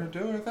 so let her do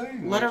her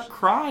thing. Let her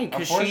cry,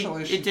 because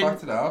unfortunately, she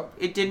fucked it up.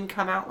 It didn't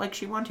come out like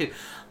she wanted to.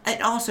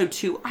 And also,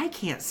 too, I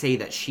can't say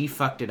that she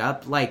fucked it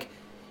up. Like,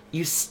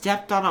 you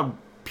stepped on a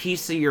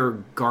piece of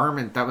your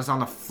garment that was on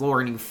the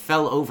floor and you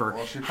fell over.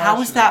 Well, how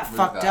is that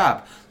fucked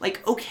up?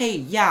 Like, okay,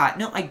 yeah,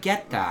 no, I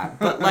get that.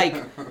 But,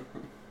 like,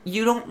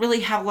 you don't really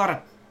have a lot of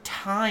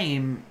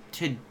time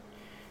to...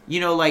 You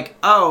know, like,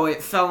 oh,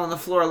 it fell on the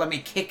floor, let me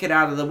kick it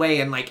out of the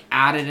way and, like,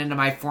 add it into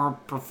my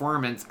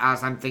performance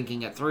as I'm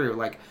thinking it through.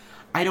 Like,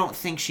 I don't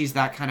think she's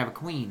that kind of a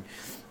queen.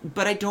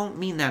 But I don't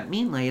mean that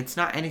meanly. It's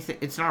not anything,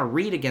 it's not a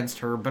read against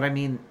her, but I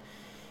mean,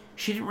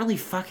 she didn't really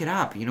fuck it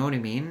up, you know what I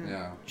mean?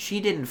 Yeah.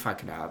 She didn't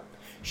fuck it up.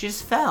 She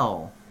just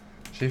fell.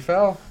 She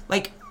fell.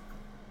 Like,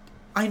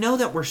 I know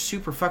that we're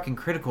super fucking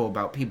critical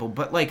about people,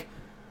 but, like,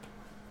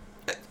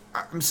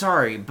 I'm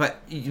sorry, but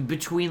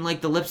between,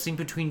 like, the lip sync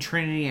between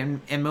Trinity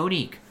and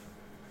Monique,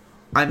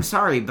 I'm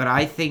sorry, but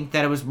I think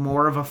that it was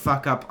more of a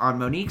fuck up on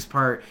Monique's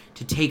part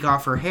to take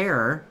off her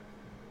hair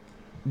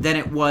than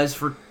it was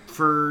for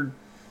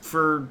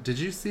Did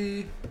you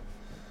see?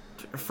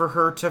 For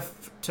her to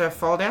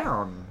fall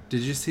down.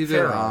 Did you see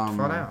that?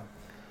 Fall down.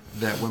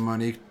 That when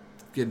Monique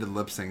get into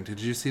lip sync, did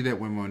you see that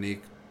when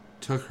Monique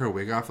took her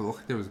wig off, it looked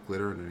like there was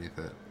glitter underneath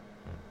it?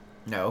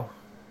 No.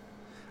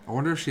 I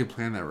wonder if she had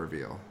planned that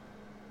reveal.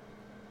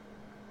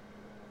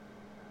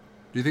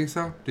 Do you think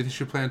so? Do you think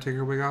she planned to take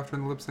her wig off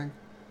during the lip sync?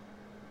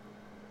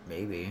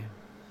 Maybe.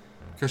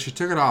 Because she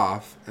took it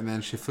off, and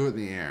then she flew it in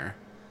the air,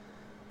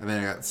 and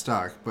then it got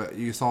stuck. But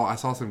I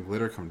saw some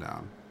glitter come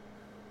down.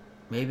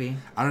 Maybe.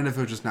 I don't know if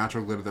it was just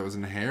natural glitter that was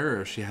in the hair,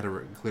 or if she had a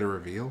glitter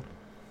reveal.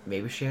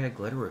 Maybe she had a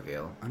glitter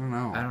reveal. I don't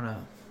know. I don't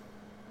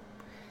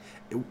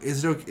know.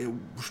 Is it okay,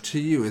 to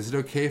you? Is it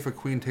okay if a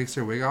queen takes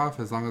her wig off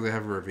as long as they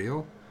have a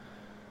reveal?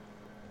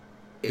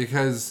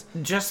 Because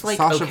Just like,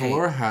 Sasha okay.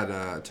 Velour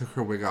had took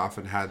her wig off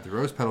and had the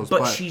rose petals,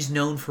 But she's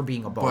known for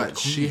being a bald but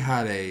queen. she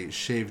had a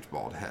shaved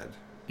bald head.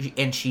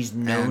 And she's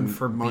known And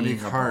for Monique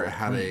being a Hart bald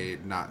had queen.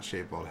 a not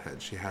shaved bald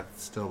head. She had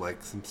still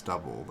like some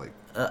stubble, like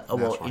Well,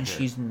 natural and hair.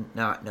 she's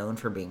not known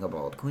for being a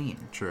bald queen.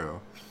 True.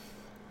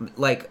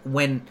 Like,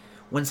 when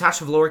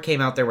Sasha Velour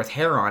came out there with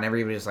hair on,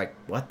 everybody was like,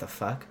 what the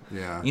fuck?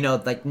 Yeah. You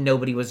know, like,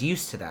 nobody was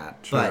used to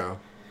that. True. But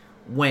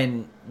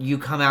when you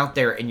come out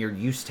there and you're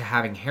used to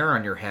having hair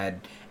on your head,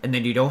 and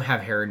then you don't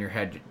have hair on your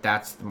head,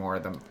 that's more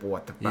the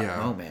what the fuck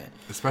moment.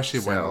 Especially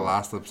when the So-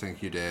 last lip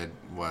sync you did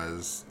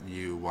was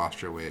you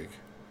washed your wig.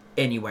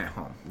 And you went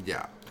home.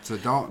 Yeah. So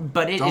don't.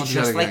 But don't it's do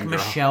that just like again, girl.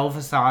 Michelle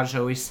Visage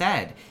always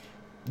said.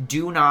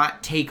 Do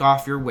not take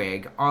off your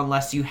wig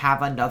unless you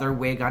have another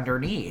wig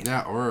underneath.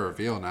 Yeah, or a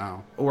reveal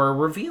now. Or a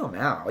reveal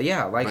now.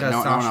 Yeah, like But a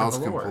no Sasha one else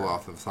Velour. can pull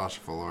off the Sasha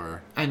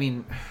Velour. I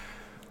mean,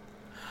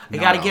 I No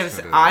gotta one give else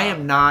this. can do I that.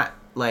 am not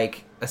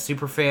like a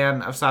super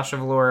fan of Sasha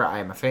Velour. I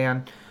am a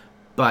fan,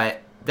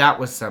 but that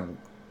was some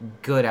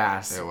good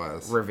ass It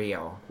was.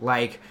 reveal.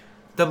 Like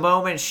the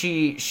moment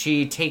she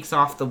takes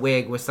off the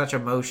wig with such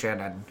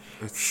emotion and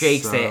It's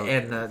shakes so it,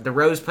 and the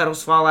rose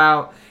petals fall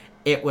out.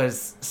 It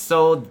was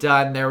so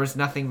done. There was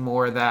nothing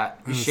more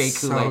that was Shea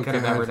so Coulee could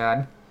have good. ever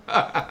done.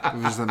 It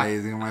was just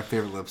amazing. One of my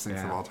favorite lip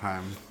syncs of Yeah. all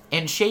time.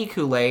 And Shea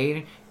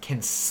Coulee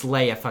can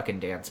slay a fucking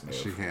dance move.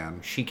 She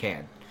can. She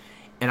can.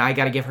 And I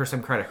gotta give her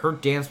some credit. Her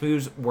dance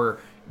moves were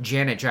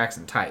Janet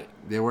Jackson tight.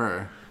 They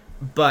were.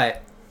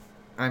 But,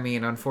 I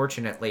mean,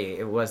 unfortunately,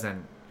 it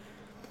wasn't.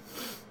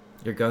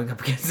 You're going up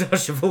against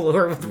Sasha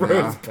Velour with Yeah.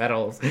 rose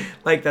petals.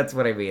 Like, that's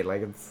what I mean.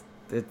 Like,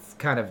 it's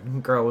kind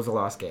of, girl, was a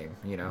lost game,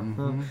 you know?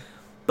 Mm-hmm.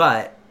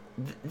 But,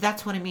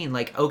 that's what I mean.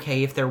 Like,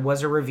 okay, if there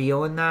was a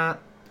reveal in that,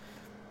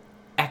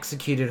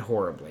 executed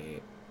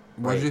horribly.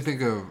 What did Like, you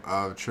think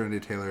of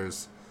Trinity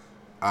Taylor's,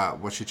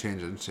 what she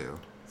changed into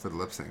for the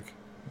lip sync?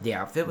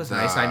 Yeah, it was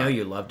nice. I know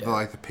you loved it.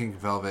 The pink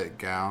velvet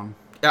gown.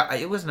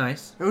 It was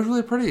nice. It was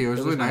really pretty. It was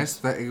It really was nice.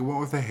 That it went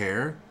with the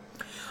hair.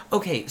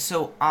 Okay,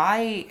 so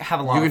I have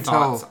a lot You of can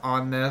tell- thoughts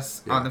on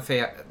this, on the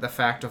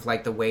fact of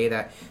like the way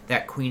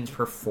that queens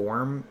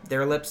perform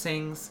their lip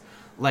syncs.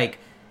 Like,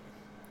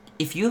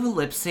 if you have a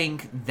lip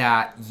sync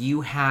that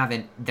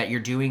that you're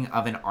doing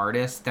of an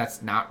artist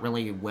that's not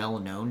really well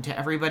known to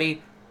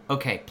everybody,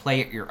 okay,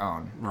 play it your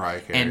own, Mariah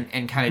Carey.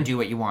 and kind of do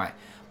what you want.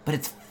 But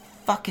it's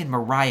fucking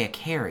Mariah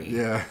Carey.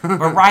 Yeah.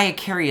 Mariah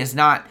Carey is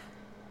not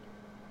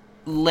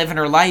living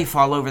her life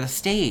all over the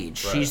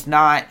stage. Right. She's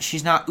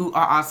not ooh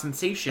ah ah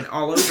sensation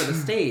all over the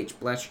stage.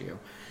 Bless you.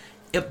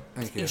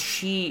 Thank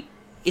you.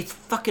 It's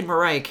fucking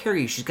Mariah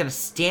Carey. She's gonna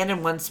stand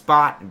in one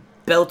spot and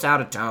belt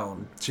out a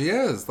tone. She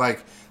is.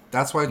 Like,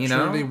 that's why You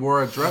know? Trinity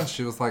wore a dress.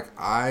 She was like,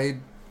 I've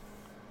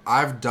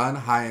done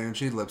high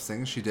energy lip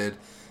syncs. She did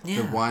the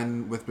Yeah.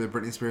 one with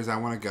Britney Spears, I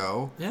Want to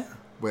Go, Yeah.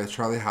 with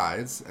Charlie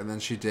Hides. And then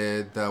she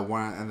did the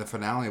one and the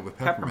finale with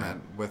Peppermint,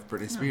 Peppermint. with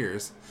Britney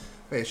Spears.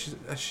 Wait,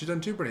 she's done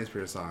 2 Britney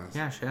Spears songs.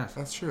 Yeah, she has.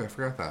 That's true. I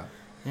forgot that.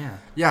 Yeah.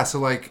 Yeah, so,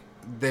 like,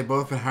 they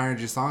both been high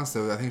energy songs,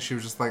 so I think she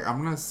was just like, I'm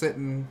going to sit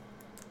and...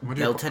 I'm gonna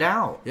do Belt it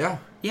out. Yeah.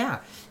 Yeah.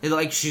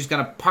 Like she's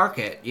gonna park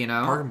it, you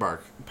know? Park and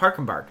bark. Park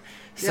and bark.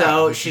 Yeah,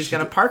 So like, she's she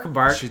gonna did- park and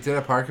bark. She did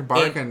a park and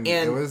bark, and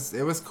And- it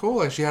was cool.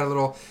 Like, she had a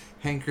little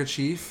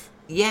handkerchief.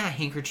 Yeah,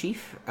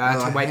 handkerchief Well,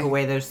 to a wipe hank-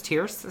 away those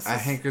tears. This A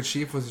is-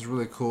 handkerchief was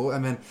really cool,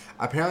 and then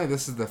apparently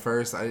this is the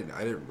first. I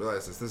didn't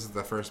realize this. This is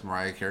the first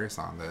Mariah Carey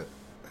song that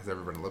has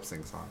ever been a lip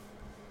sync song.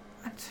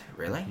 What?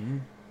 Really? Mm-hmm.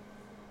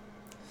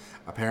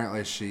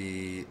 Apparently,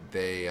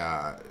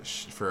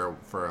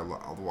 for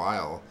a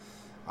while,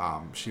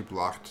 she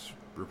blocked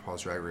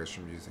RuPaul's Drag Race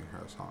from using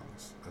her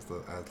songs as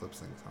lip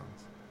sync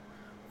songs.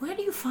 Where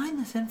do you find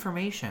this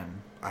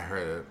information? I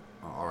heard it.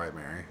 All right,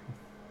 Mary.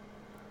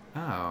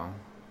 Oh.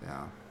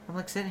 Yeah. I'm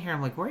like sitting here,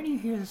 I'm like, where do you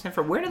hear this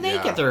info? Where do they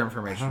Yeah. get their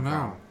information I don't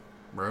know.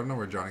 from? I don't know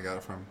where Johnny got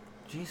it from.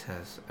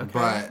 Jesus. Okay.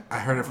 But I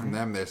heard it from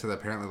them. They said that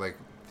apparently,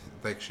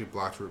 like she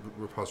blocked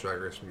RuPaul's Drag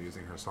Race from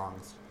using her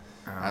songs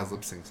as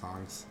lip sync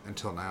songs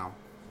until now.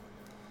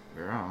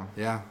 Girl.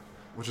 Yeah,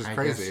 which is I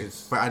crazy. guess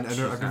it's- But I've she's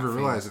never not realized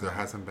famous that there enough.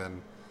 hasn't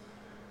been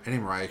any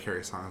Mariah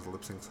Carey songs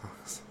lip sync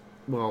songs.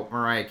 Well,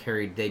 Mariah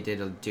Carey, they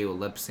did do a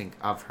lip sync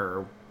of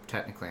her,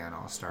 technically on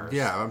All Stars.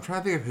 Yeah, I'm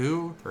trying to think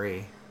of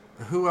 3.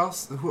 who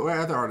else, what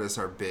other artists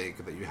are big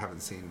that you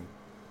haven't seen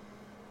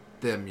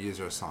them use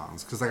their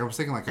songs? Because like I was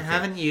thinking like I okay,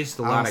 haven't used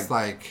a I lot was of.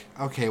 like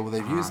okay, well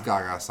they've used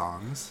Gaga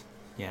songs,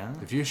 Yeah.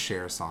 they've used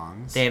Cher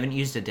songs. They haven't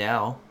used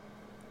Adele.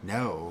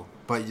 No,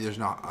 but there's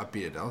not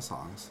upbeat Adele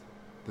songs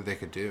that they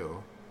could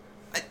do.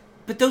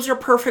 But those are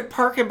perfect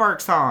Park and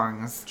Bark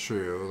songs.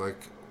 True, like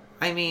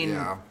I mean,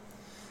 yeah.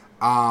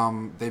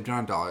 They've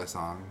done a Dolly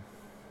song.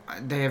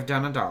 They have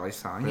done a Dolly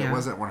song, But yeah. it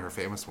wasn't one of her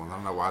famous ones. I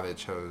don't know why they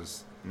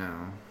chose. No.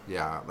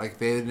 Yeah, like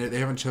they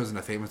haven't chosen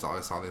a famous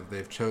Dolly song.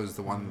 They've chose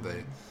the one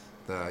the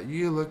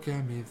you look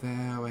at me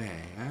that way.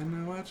 I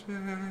know what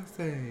you're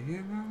saying. You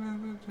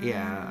know what you're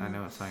Yeah, I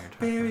know what song you're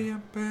talking Baby,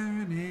 I'm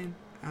burning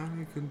out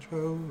of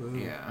control. about.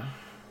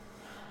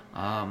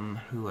 Yeah.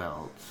 Who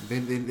else? They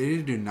need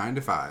to do 9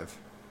 to 5.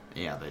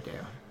 Yeah, they do.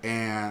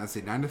 And let's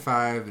see, 9 to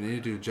 5. They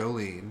need to do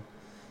Jolene,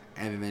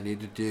 and then they need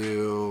to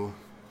do.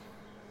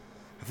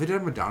 Have they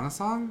done a Madonna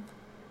song?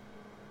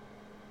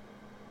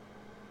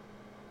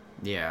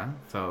 Yeah,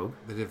 Vogue.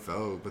 They did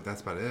Vogue, but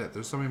that's about it.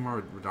 There's so many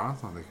more Madonna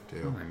songs they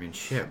could do. I mean,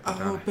 shit.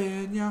 Madonna.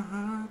 Open your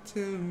heart to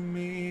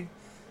me,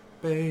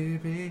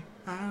 baby.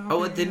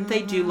 Oh, didn't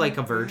they do, like,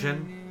 a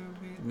Virgin?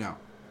 No.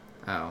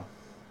 Oh.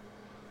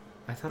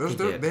 I thought There's,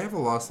 they did. they have a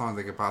lot of songs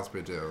they could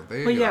possibly do. They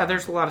Well, could yeah, go-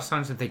 there's a lot of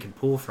songs that they could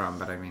pull from,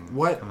 but I mean,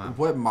 come on.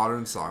 What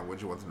modern song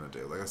would you want them to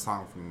do? Like a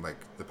song from like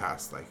the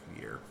past like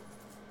year.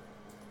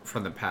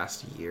 From the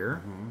past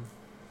year?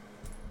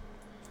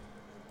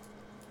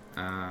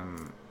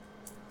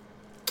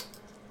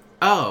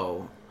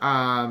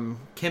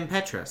 Kim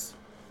Petras.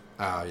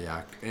 Oh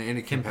yeah,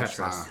 any Kim Kim Petras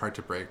song, Petras. Hard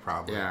to Break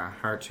probably. Yeah,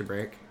 Heart to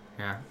Break.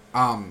 Yeah.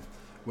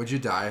 Would you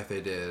die if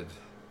they did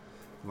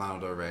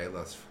Lana Del Rey,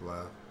 Lust for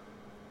Love?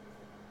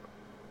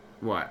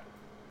 What?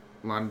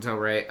 Lana Del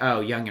Rey. Oh,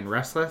 Young and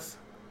Restless?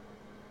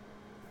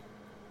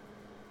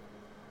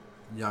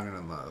 Young and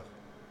in Love.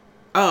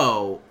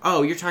 Oh,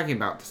 you're talking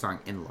about the song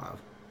In Love.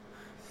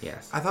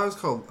 Yes. I thought it was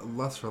called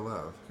Lust for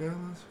Love. Yeah,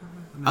 Lust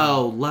for Love.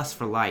 Oh, Lust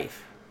for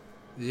Life.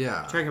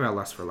 Yeah. Talking about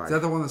Lust for Life. Is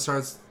that the one that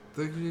starts?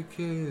 The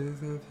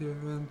kiss of your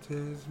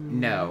vintage.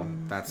 No,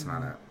 that's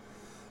not it.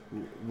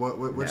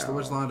 Which No.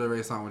 Lana Del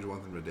Rey song would you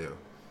want them to do?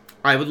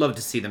 I would love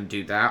to see them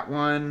do that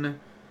one.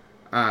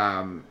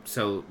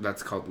 So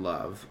that's called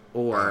Love.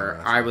 Or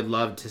that's I right. would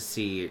love to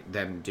see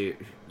them do,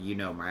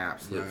 my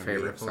absolute Young and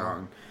favorite Beautiful?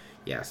 song.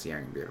 Yes, Young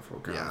and Beautiful.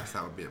 God. Yes,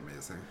 that would be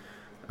amazing.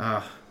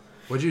 Uh,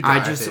 Would you die I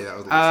if just, they, that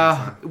was the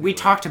song? we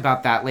talked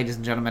about that, ladies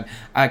and gentlemen.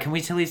 Can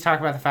we please talk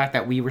about the fact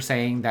that we were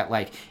saying that,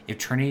 like, if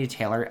Trinity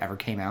Taylor ever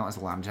came out as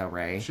Lana Del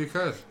Rey She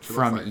could. She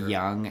from looks like her.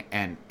 Young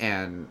and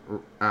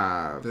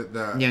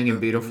The- Young and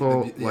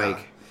Beautiful, yeah. like,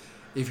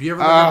 If you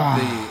ever look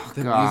up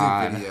the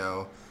God. music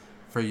video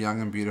for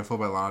Young and Beautiful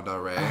by Lana Del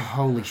Rey,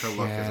 Holy her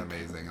look is shit.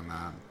 amazing in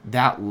that.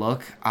 that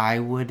look, I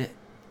would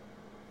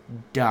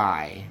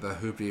die. The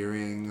hooped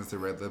earrings, the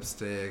red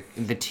lipstick,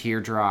 The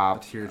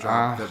teardrop.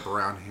 teardrop, the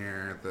brown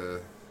hair,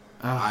 the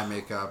eye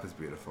makeup is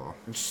beautiful.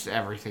 Just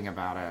everything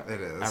about it.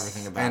 It is.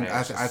 Everything about and it.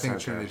 I, is just I think so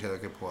Trinity good. Taylor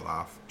could pull it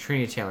off.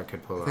 Trinity Taylor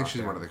could pull it I off. think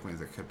she's yeah. one of the queens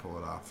that could pull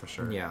it off for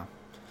sure. Yeah.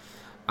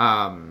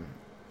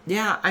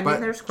 Yeah, I mean,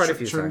 But there's quite a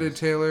few Trinity songs.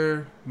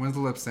 Taylor wins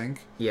the lip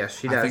sync. Yes,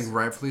 she I does. think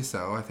rightfully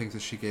so. I think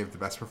that she gave the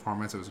best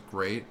performance. It was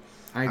great.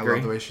 I love agree.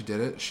 the way she did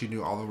it. She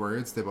knew all the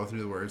words. They both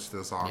knew the words to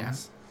the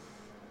songs.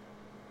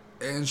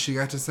 And she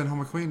got to send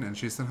home a queen, and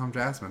she sent home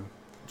Jasmine.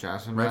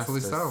 Jasmine Rightfully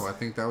Mast so. is- I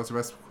think that was the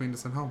best queen to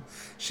send home.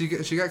 She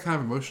got kind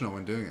of emotional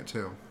when doing it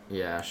too.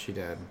 Yeah, she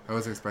did. I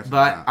was expecting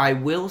But that. I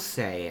will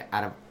say,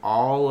 out of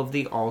all of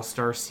the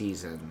All-Star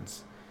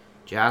seasons,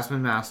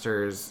 Jasmine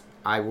Masters,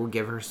 I will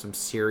give her some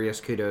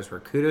serious kudos where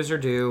kudos are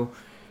due.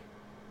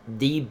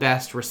 The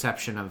best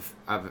reception of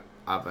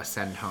a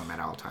send home at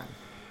all time.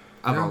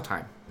 Of Yeah. all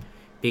time.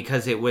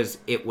 Because it was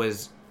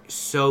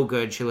so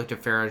good. She looked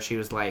at Farrah and she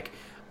was like,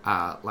 Show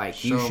 'em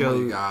what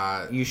you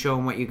got. you show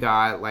them what you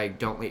got, like,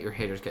 don't let your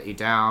haters get you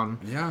down.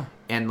 Yeah.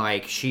 And,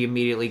 like, she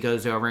immediately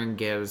goes over and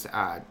gives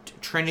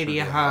Trinity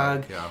a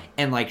hug. yeah.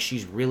 And, like,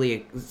 she's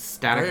really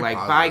ecstatic. Very Like,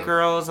 bye, positive.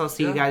 girls. I'll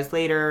see you Yeah. guys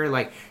later.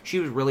 Like, she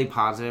was really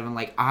positive. And,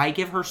 like, I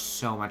give her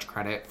so much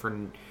credit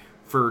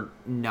for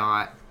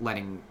not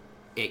letting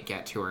it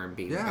get to her and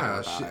being bitter Yeah,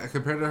 about it.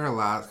 compared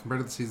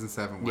to the season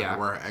 7 Yeah.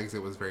 where her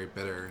exit was very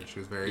bitter and she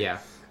was very Yeah.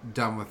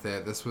 done with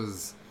it. This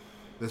was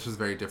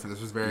very different.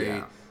 This was very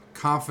Yeah.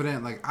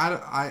 confident. Like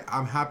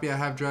I'm happy I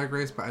have Drag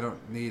Race, but I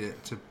don't need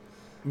it to.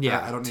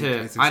 Yeah, I don't need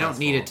it to be I don't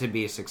need it successful. to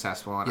be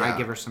successful, and I Yeah.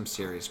 give her some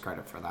serious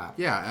credit for that.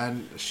 Yeah,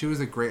 and she was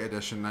a great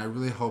addition. I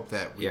really hope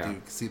that we Yeah.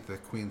 do see the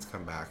queens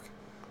come back.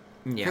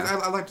 Yeah,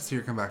 Because I'd like to see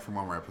her come back for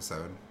one more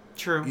episode.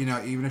 true. You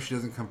know, even if she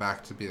doesn't come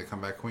back to be the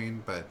comeback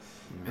queen, but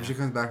if she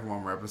comes back for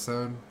one more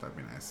episode, that'd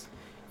be nice.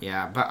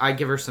 Yeah, but I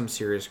give her some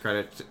serious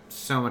credit.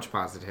 So much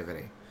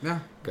positivity Yeah,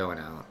 going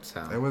out.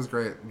 So it was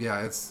great. Yeah,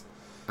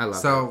 I love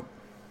so. it.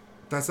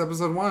 That's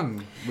episode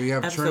 1. We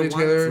have Episode Trinity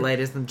one, Taylor,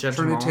 ladies and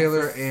gentlemen.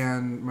 Taylor,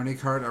 and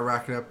Monique Hart are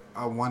racking up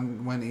a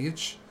 1 win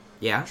each.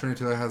 Yeah, Trinity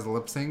Taylor has a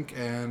lip sync,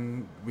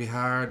 and we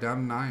are down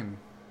to 9.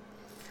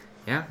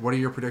 yeah. What are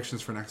your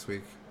predictions for next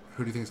week?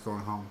 Who do you think is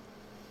going home?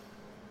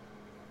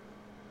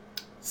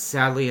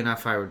 Sadly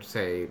enough, I would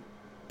say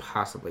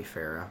possibly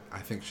Farrah. I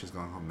think she's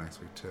going home next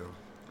week too.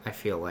 I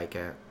feel like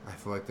it. I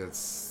feel like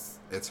it's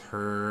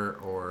her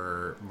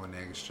or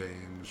Monet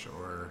Exchange,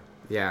 or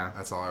Yeah.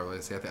 that's all I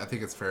really see. I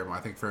think it's Pheromone. I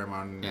think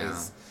Pheromone Yeah.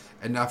 is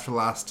enough to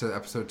last to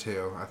episode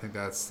 2. I think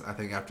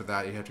after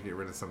that you have to get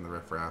rid of some of the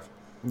riffraff.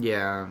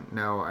 Yeah.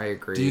 No, I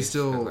agree. Do you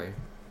still- sadly.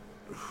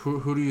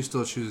 Who do you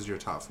still choose as your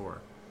top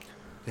 4?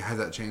 Has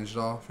that changed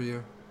at all for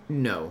you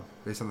No.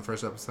 based on the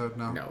first episode?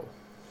 No. No.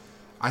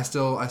 I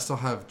still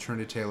have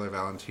Trinity Taylor,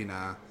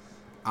 Valentina,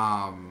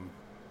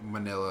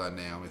 Manila, and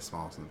Naomi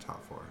Smalls in the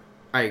top 4.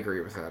 I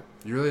agree with that.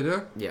 You really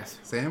do? Yes.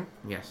 Same?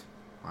 Yes.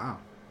 Wow.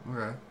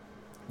 Okay.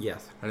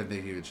 Yes. I didn't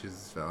think you would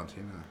choose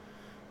Valentina.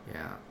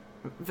 Yeah.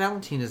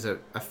 Valentina's a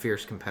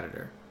fierce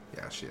competitor.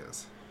 Yeah, she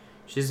is.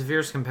 She's a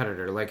fierce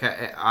competitor. Like,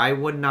 I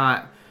would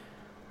not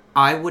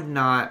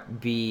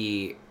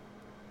be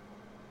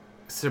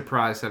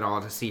surprised at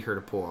all to see her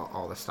to pull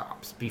all the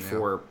stops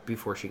before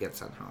she gets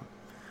sent home.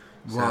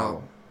 Well,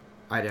 So,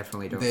 I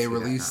definitely don't. They see that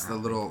released not a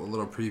happening.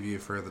 little preview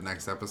for the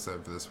next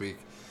episode for this week,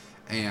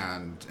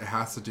 and it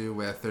has to do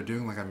with they're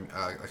doing like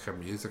a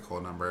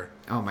musical number.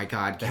 Oh my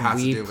God! It Can has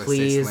to we do with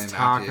please Stacey Lane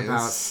talk Matthews.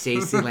 about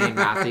Stacey Lane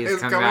Matthews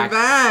It's coming coming back?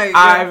 back.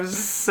 I'm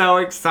so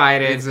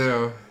excited. Me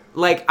too.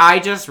 Like, I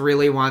just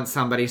really want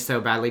somebody so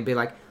badly to be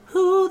like,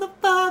 "Who the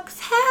fuck's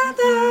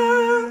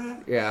Heather?"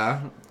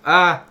 Yeah.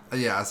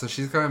 Yeah, so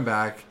she's coming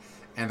back,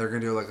 and they're gonna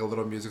do like a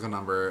little musical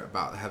number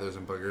about Heathers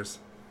and Boogers.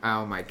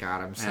 Oh my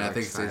God! I'm so And I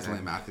think excited. Stacey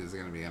Lane Matthews is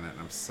gonna be in it, and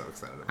I'm so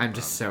excited. About I'm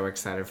just so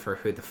excited for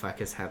Who the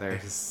Fuck is Heather.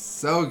 It's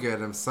so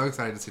good. I'm so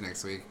excited to see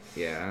next week.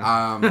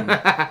 Yeah.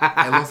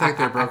 It looks like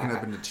they're broken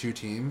up into 2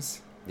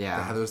 teams. Yeah.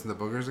 The Heathers and the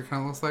Boogers. It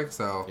kind of looks like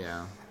so.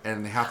 Yeah.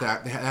 And they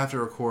have to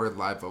record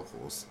live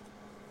vocals.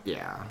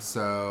 Yeah.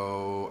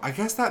 So I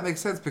guess that makes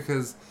sense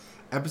because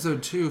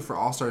episode 2 for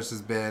All Stars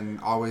has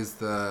been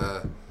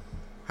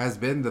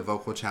the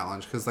vocal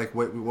challenge because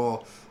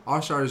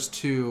All Stars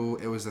 2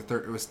 it was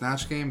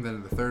Snatch Game,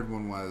 then the third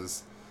one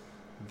was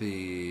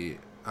the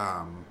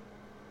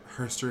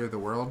History of the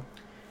World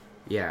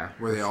Yeah.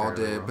 where they for all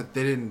sure. did, but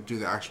they didn't do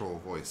the actual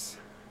voice.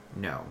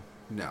 No.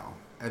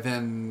 And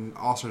then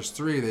All Stars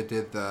 3 they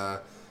did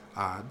the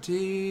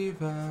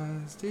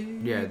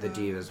Divas. Yeah, the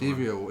Divas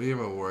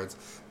Diva Awards,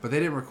 but they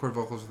didn't record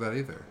vocals for that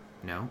either.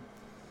 No.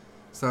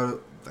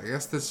 So I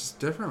guess this is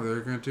different.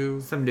 They're gonna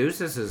do Some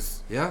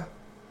nuisances. yeah.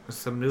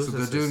 Some So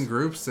nuisances. they're doing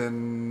groups,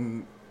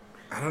 and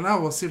I don't know.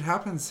 We'll see what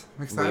happens.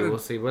 I'm excited. We will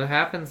see what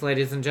happens,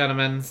 ladies and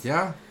gentlemen.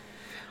 Yeah.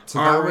 So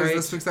All that was right.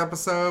 this week's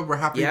episode. We're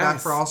happy back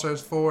Yes. for All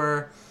Stars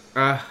 4.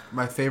 Uh,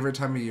 My favorite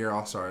time of year,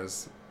 All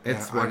Stars.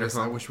 It's I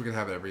wonderful. wish we could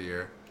have it every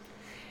year.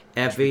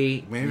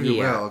 every Maybe we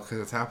year. will because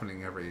it's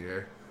happening every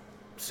year.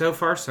 So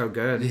far, so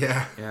good.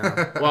 Yeah.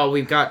 Yeah. Well,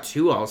 we've got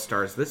 2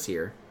 All-Stars this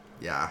year.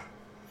 Yeah.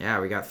 Yeah,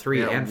 we got 3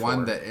 We had and 4.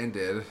 one that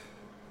ended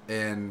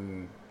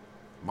in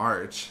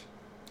March.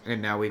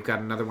 And now we've got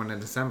another one in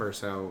December,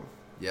 so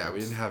Yeah, we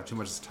didn't have too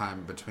much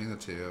time between the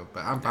 2,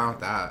 but I'm fine with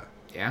that.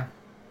 yeah.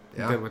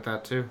 Yeah. Good with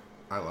that, too.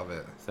 I love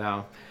it.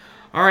 So,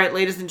 all right,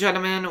 ladies and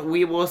gentlemen,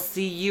 we will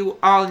see you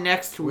all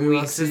next We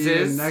week. will see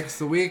you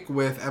next week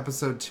with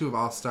episode 2 of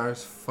All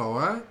Stars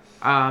 4.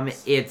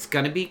 It's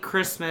gonna be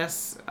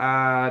Christmas.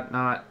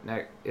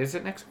 Is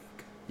it next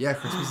week? Yeah,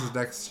 Christmas is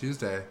next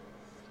Tuesday.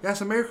 Yeah,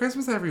 so Merry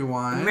Christmas,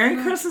 everyone.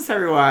 Merry Christmas,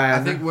 everyone.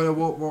 I think we're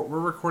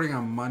recording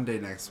on Monday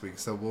next week,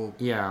 so we'll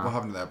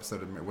have another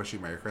episode of Wish You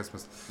Merry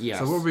Christmas. Yes.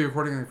 So we'll be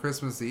recording on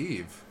Christmas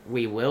Eve.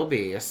 We will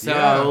be.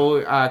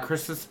 So,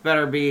 Christmas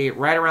better be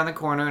right around the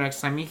corner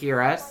next time you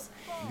hear us.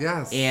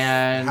 Yes.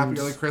 And Happy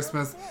early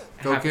Christmas.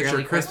 Go Happy get your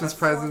early Christmas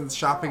Christmas. presents,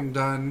 shopping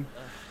done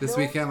this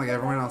weekend like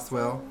everyone else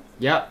will.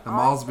 Yep. The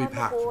malls will be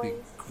packed. It'll be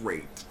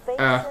great.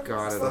 Oh,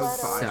 God, it'll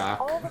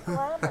suck.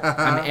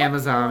 I'm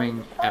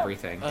Amazoning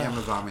everything.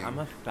 Amazoning.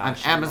 I'm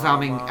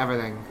Amazoning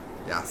everything.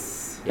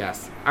 Yes.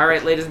 Yes. All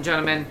right, ladies and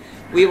gentlemen,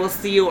 we will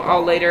see you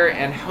all later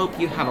and hope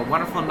you have a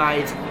wonderful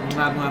night.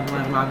 Mwah, mwah,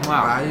 mwah, mwah, mwah.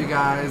 Bye, you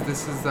guys.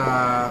 This is,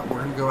 we're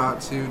going to go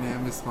out to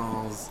Naomi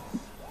Smalls'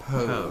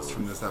 pose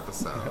from this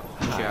episode.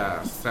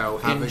 Yeah, so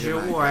Have a good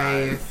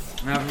enjoy. night,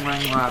 Mwah, mwah,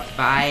 mwah.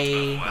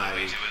 Bye. What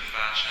do we do with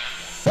fashion?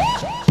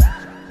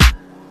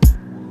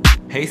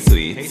 Hey,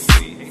 sweets.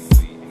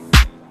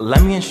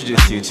 Let me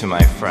introduce you to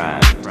my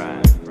friend.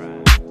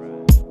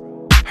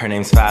 Her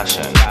name's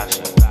Fashion.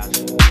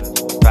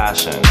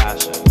 Fashion.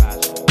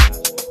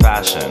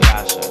 Fashion.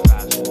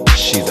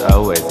 She's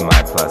always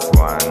my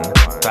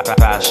 +1.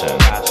 Fashion.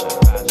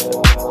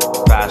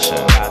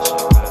 Fashion.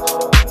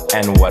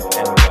 And what?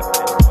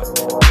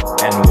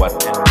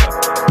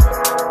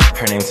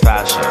 Her name's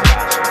Fashion.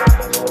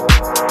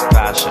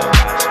 Fashion.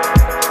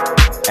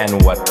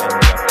 And what?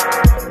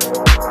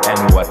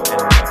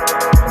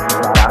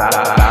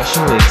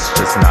 Fashion Week's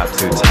just not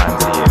 2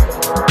 times a year.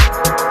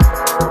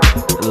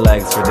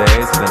 Legs for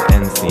days with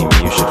an inseam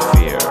you should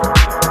fear.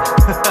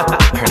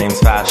 Her name's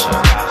Fashion.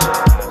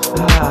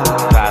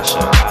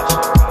 Fashion.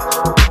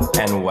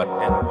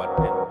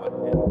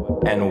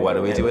 And what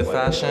do we do with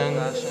fashion?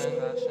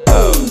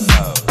 Pose.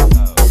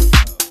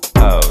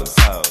 Pose.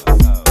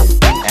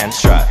 And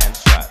strut.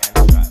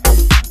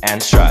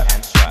 And strut.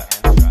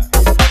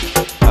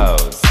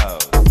 Pose.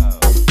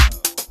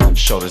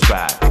 Shoulders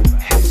back.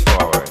 Hips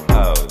forward.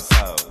 Pose.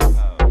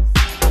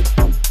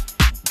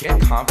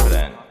 Get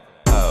confident.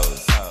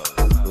 Pose.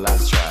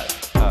 Left strut.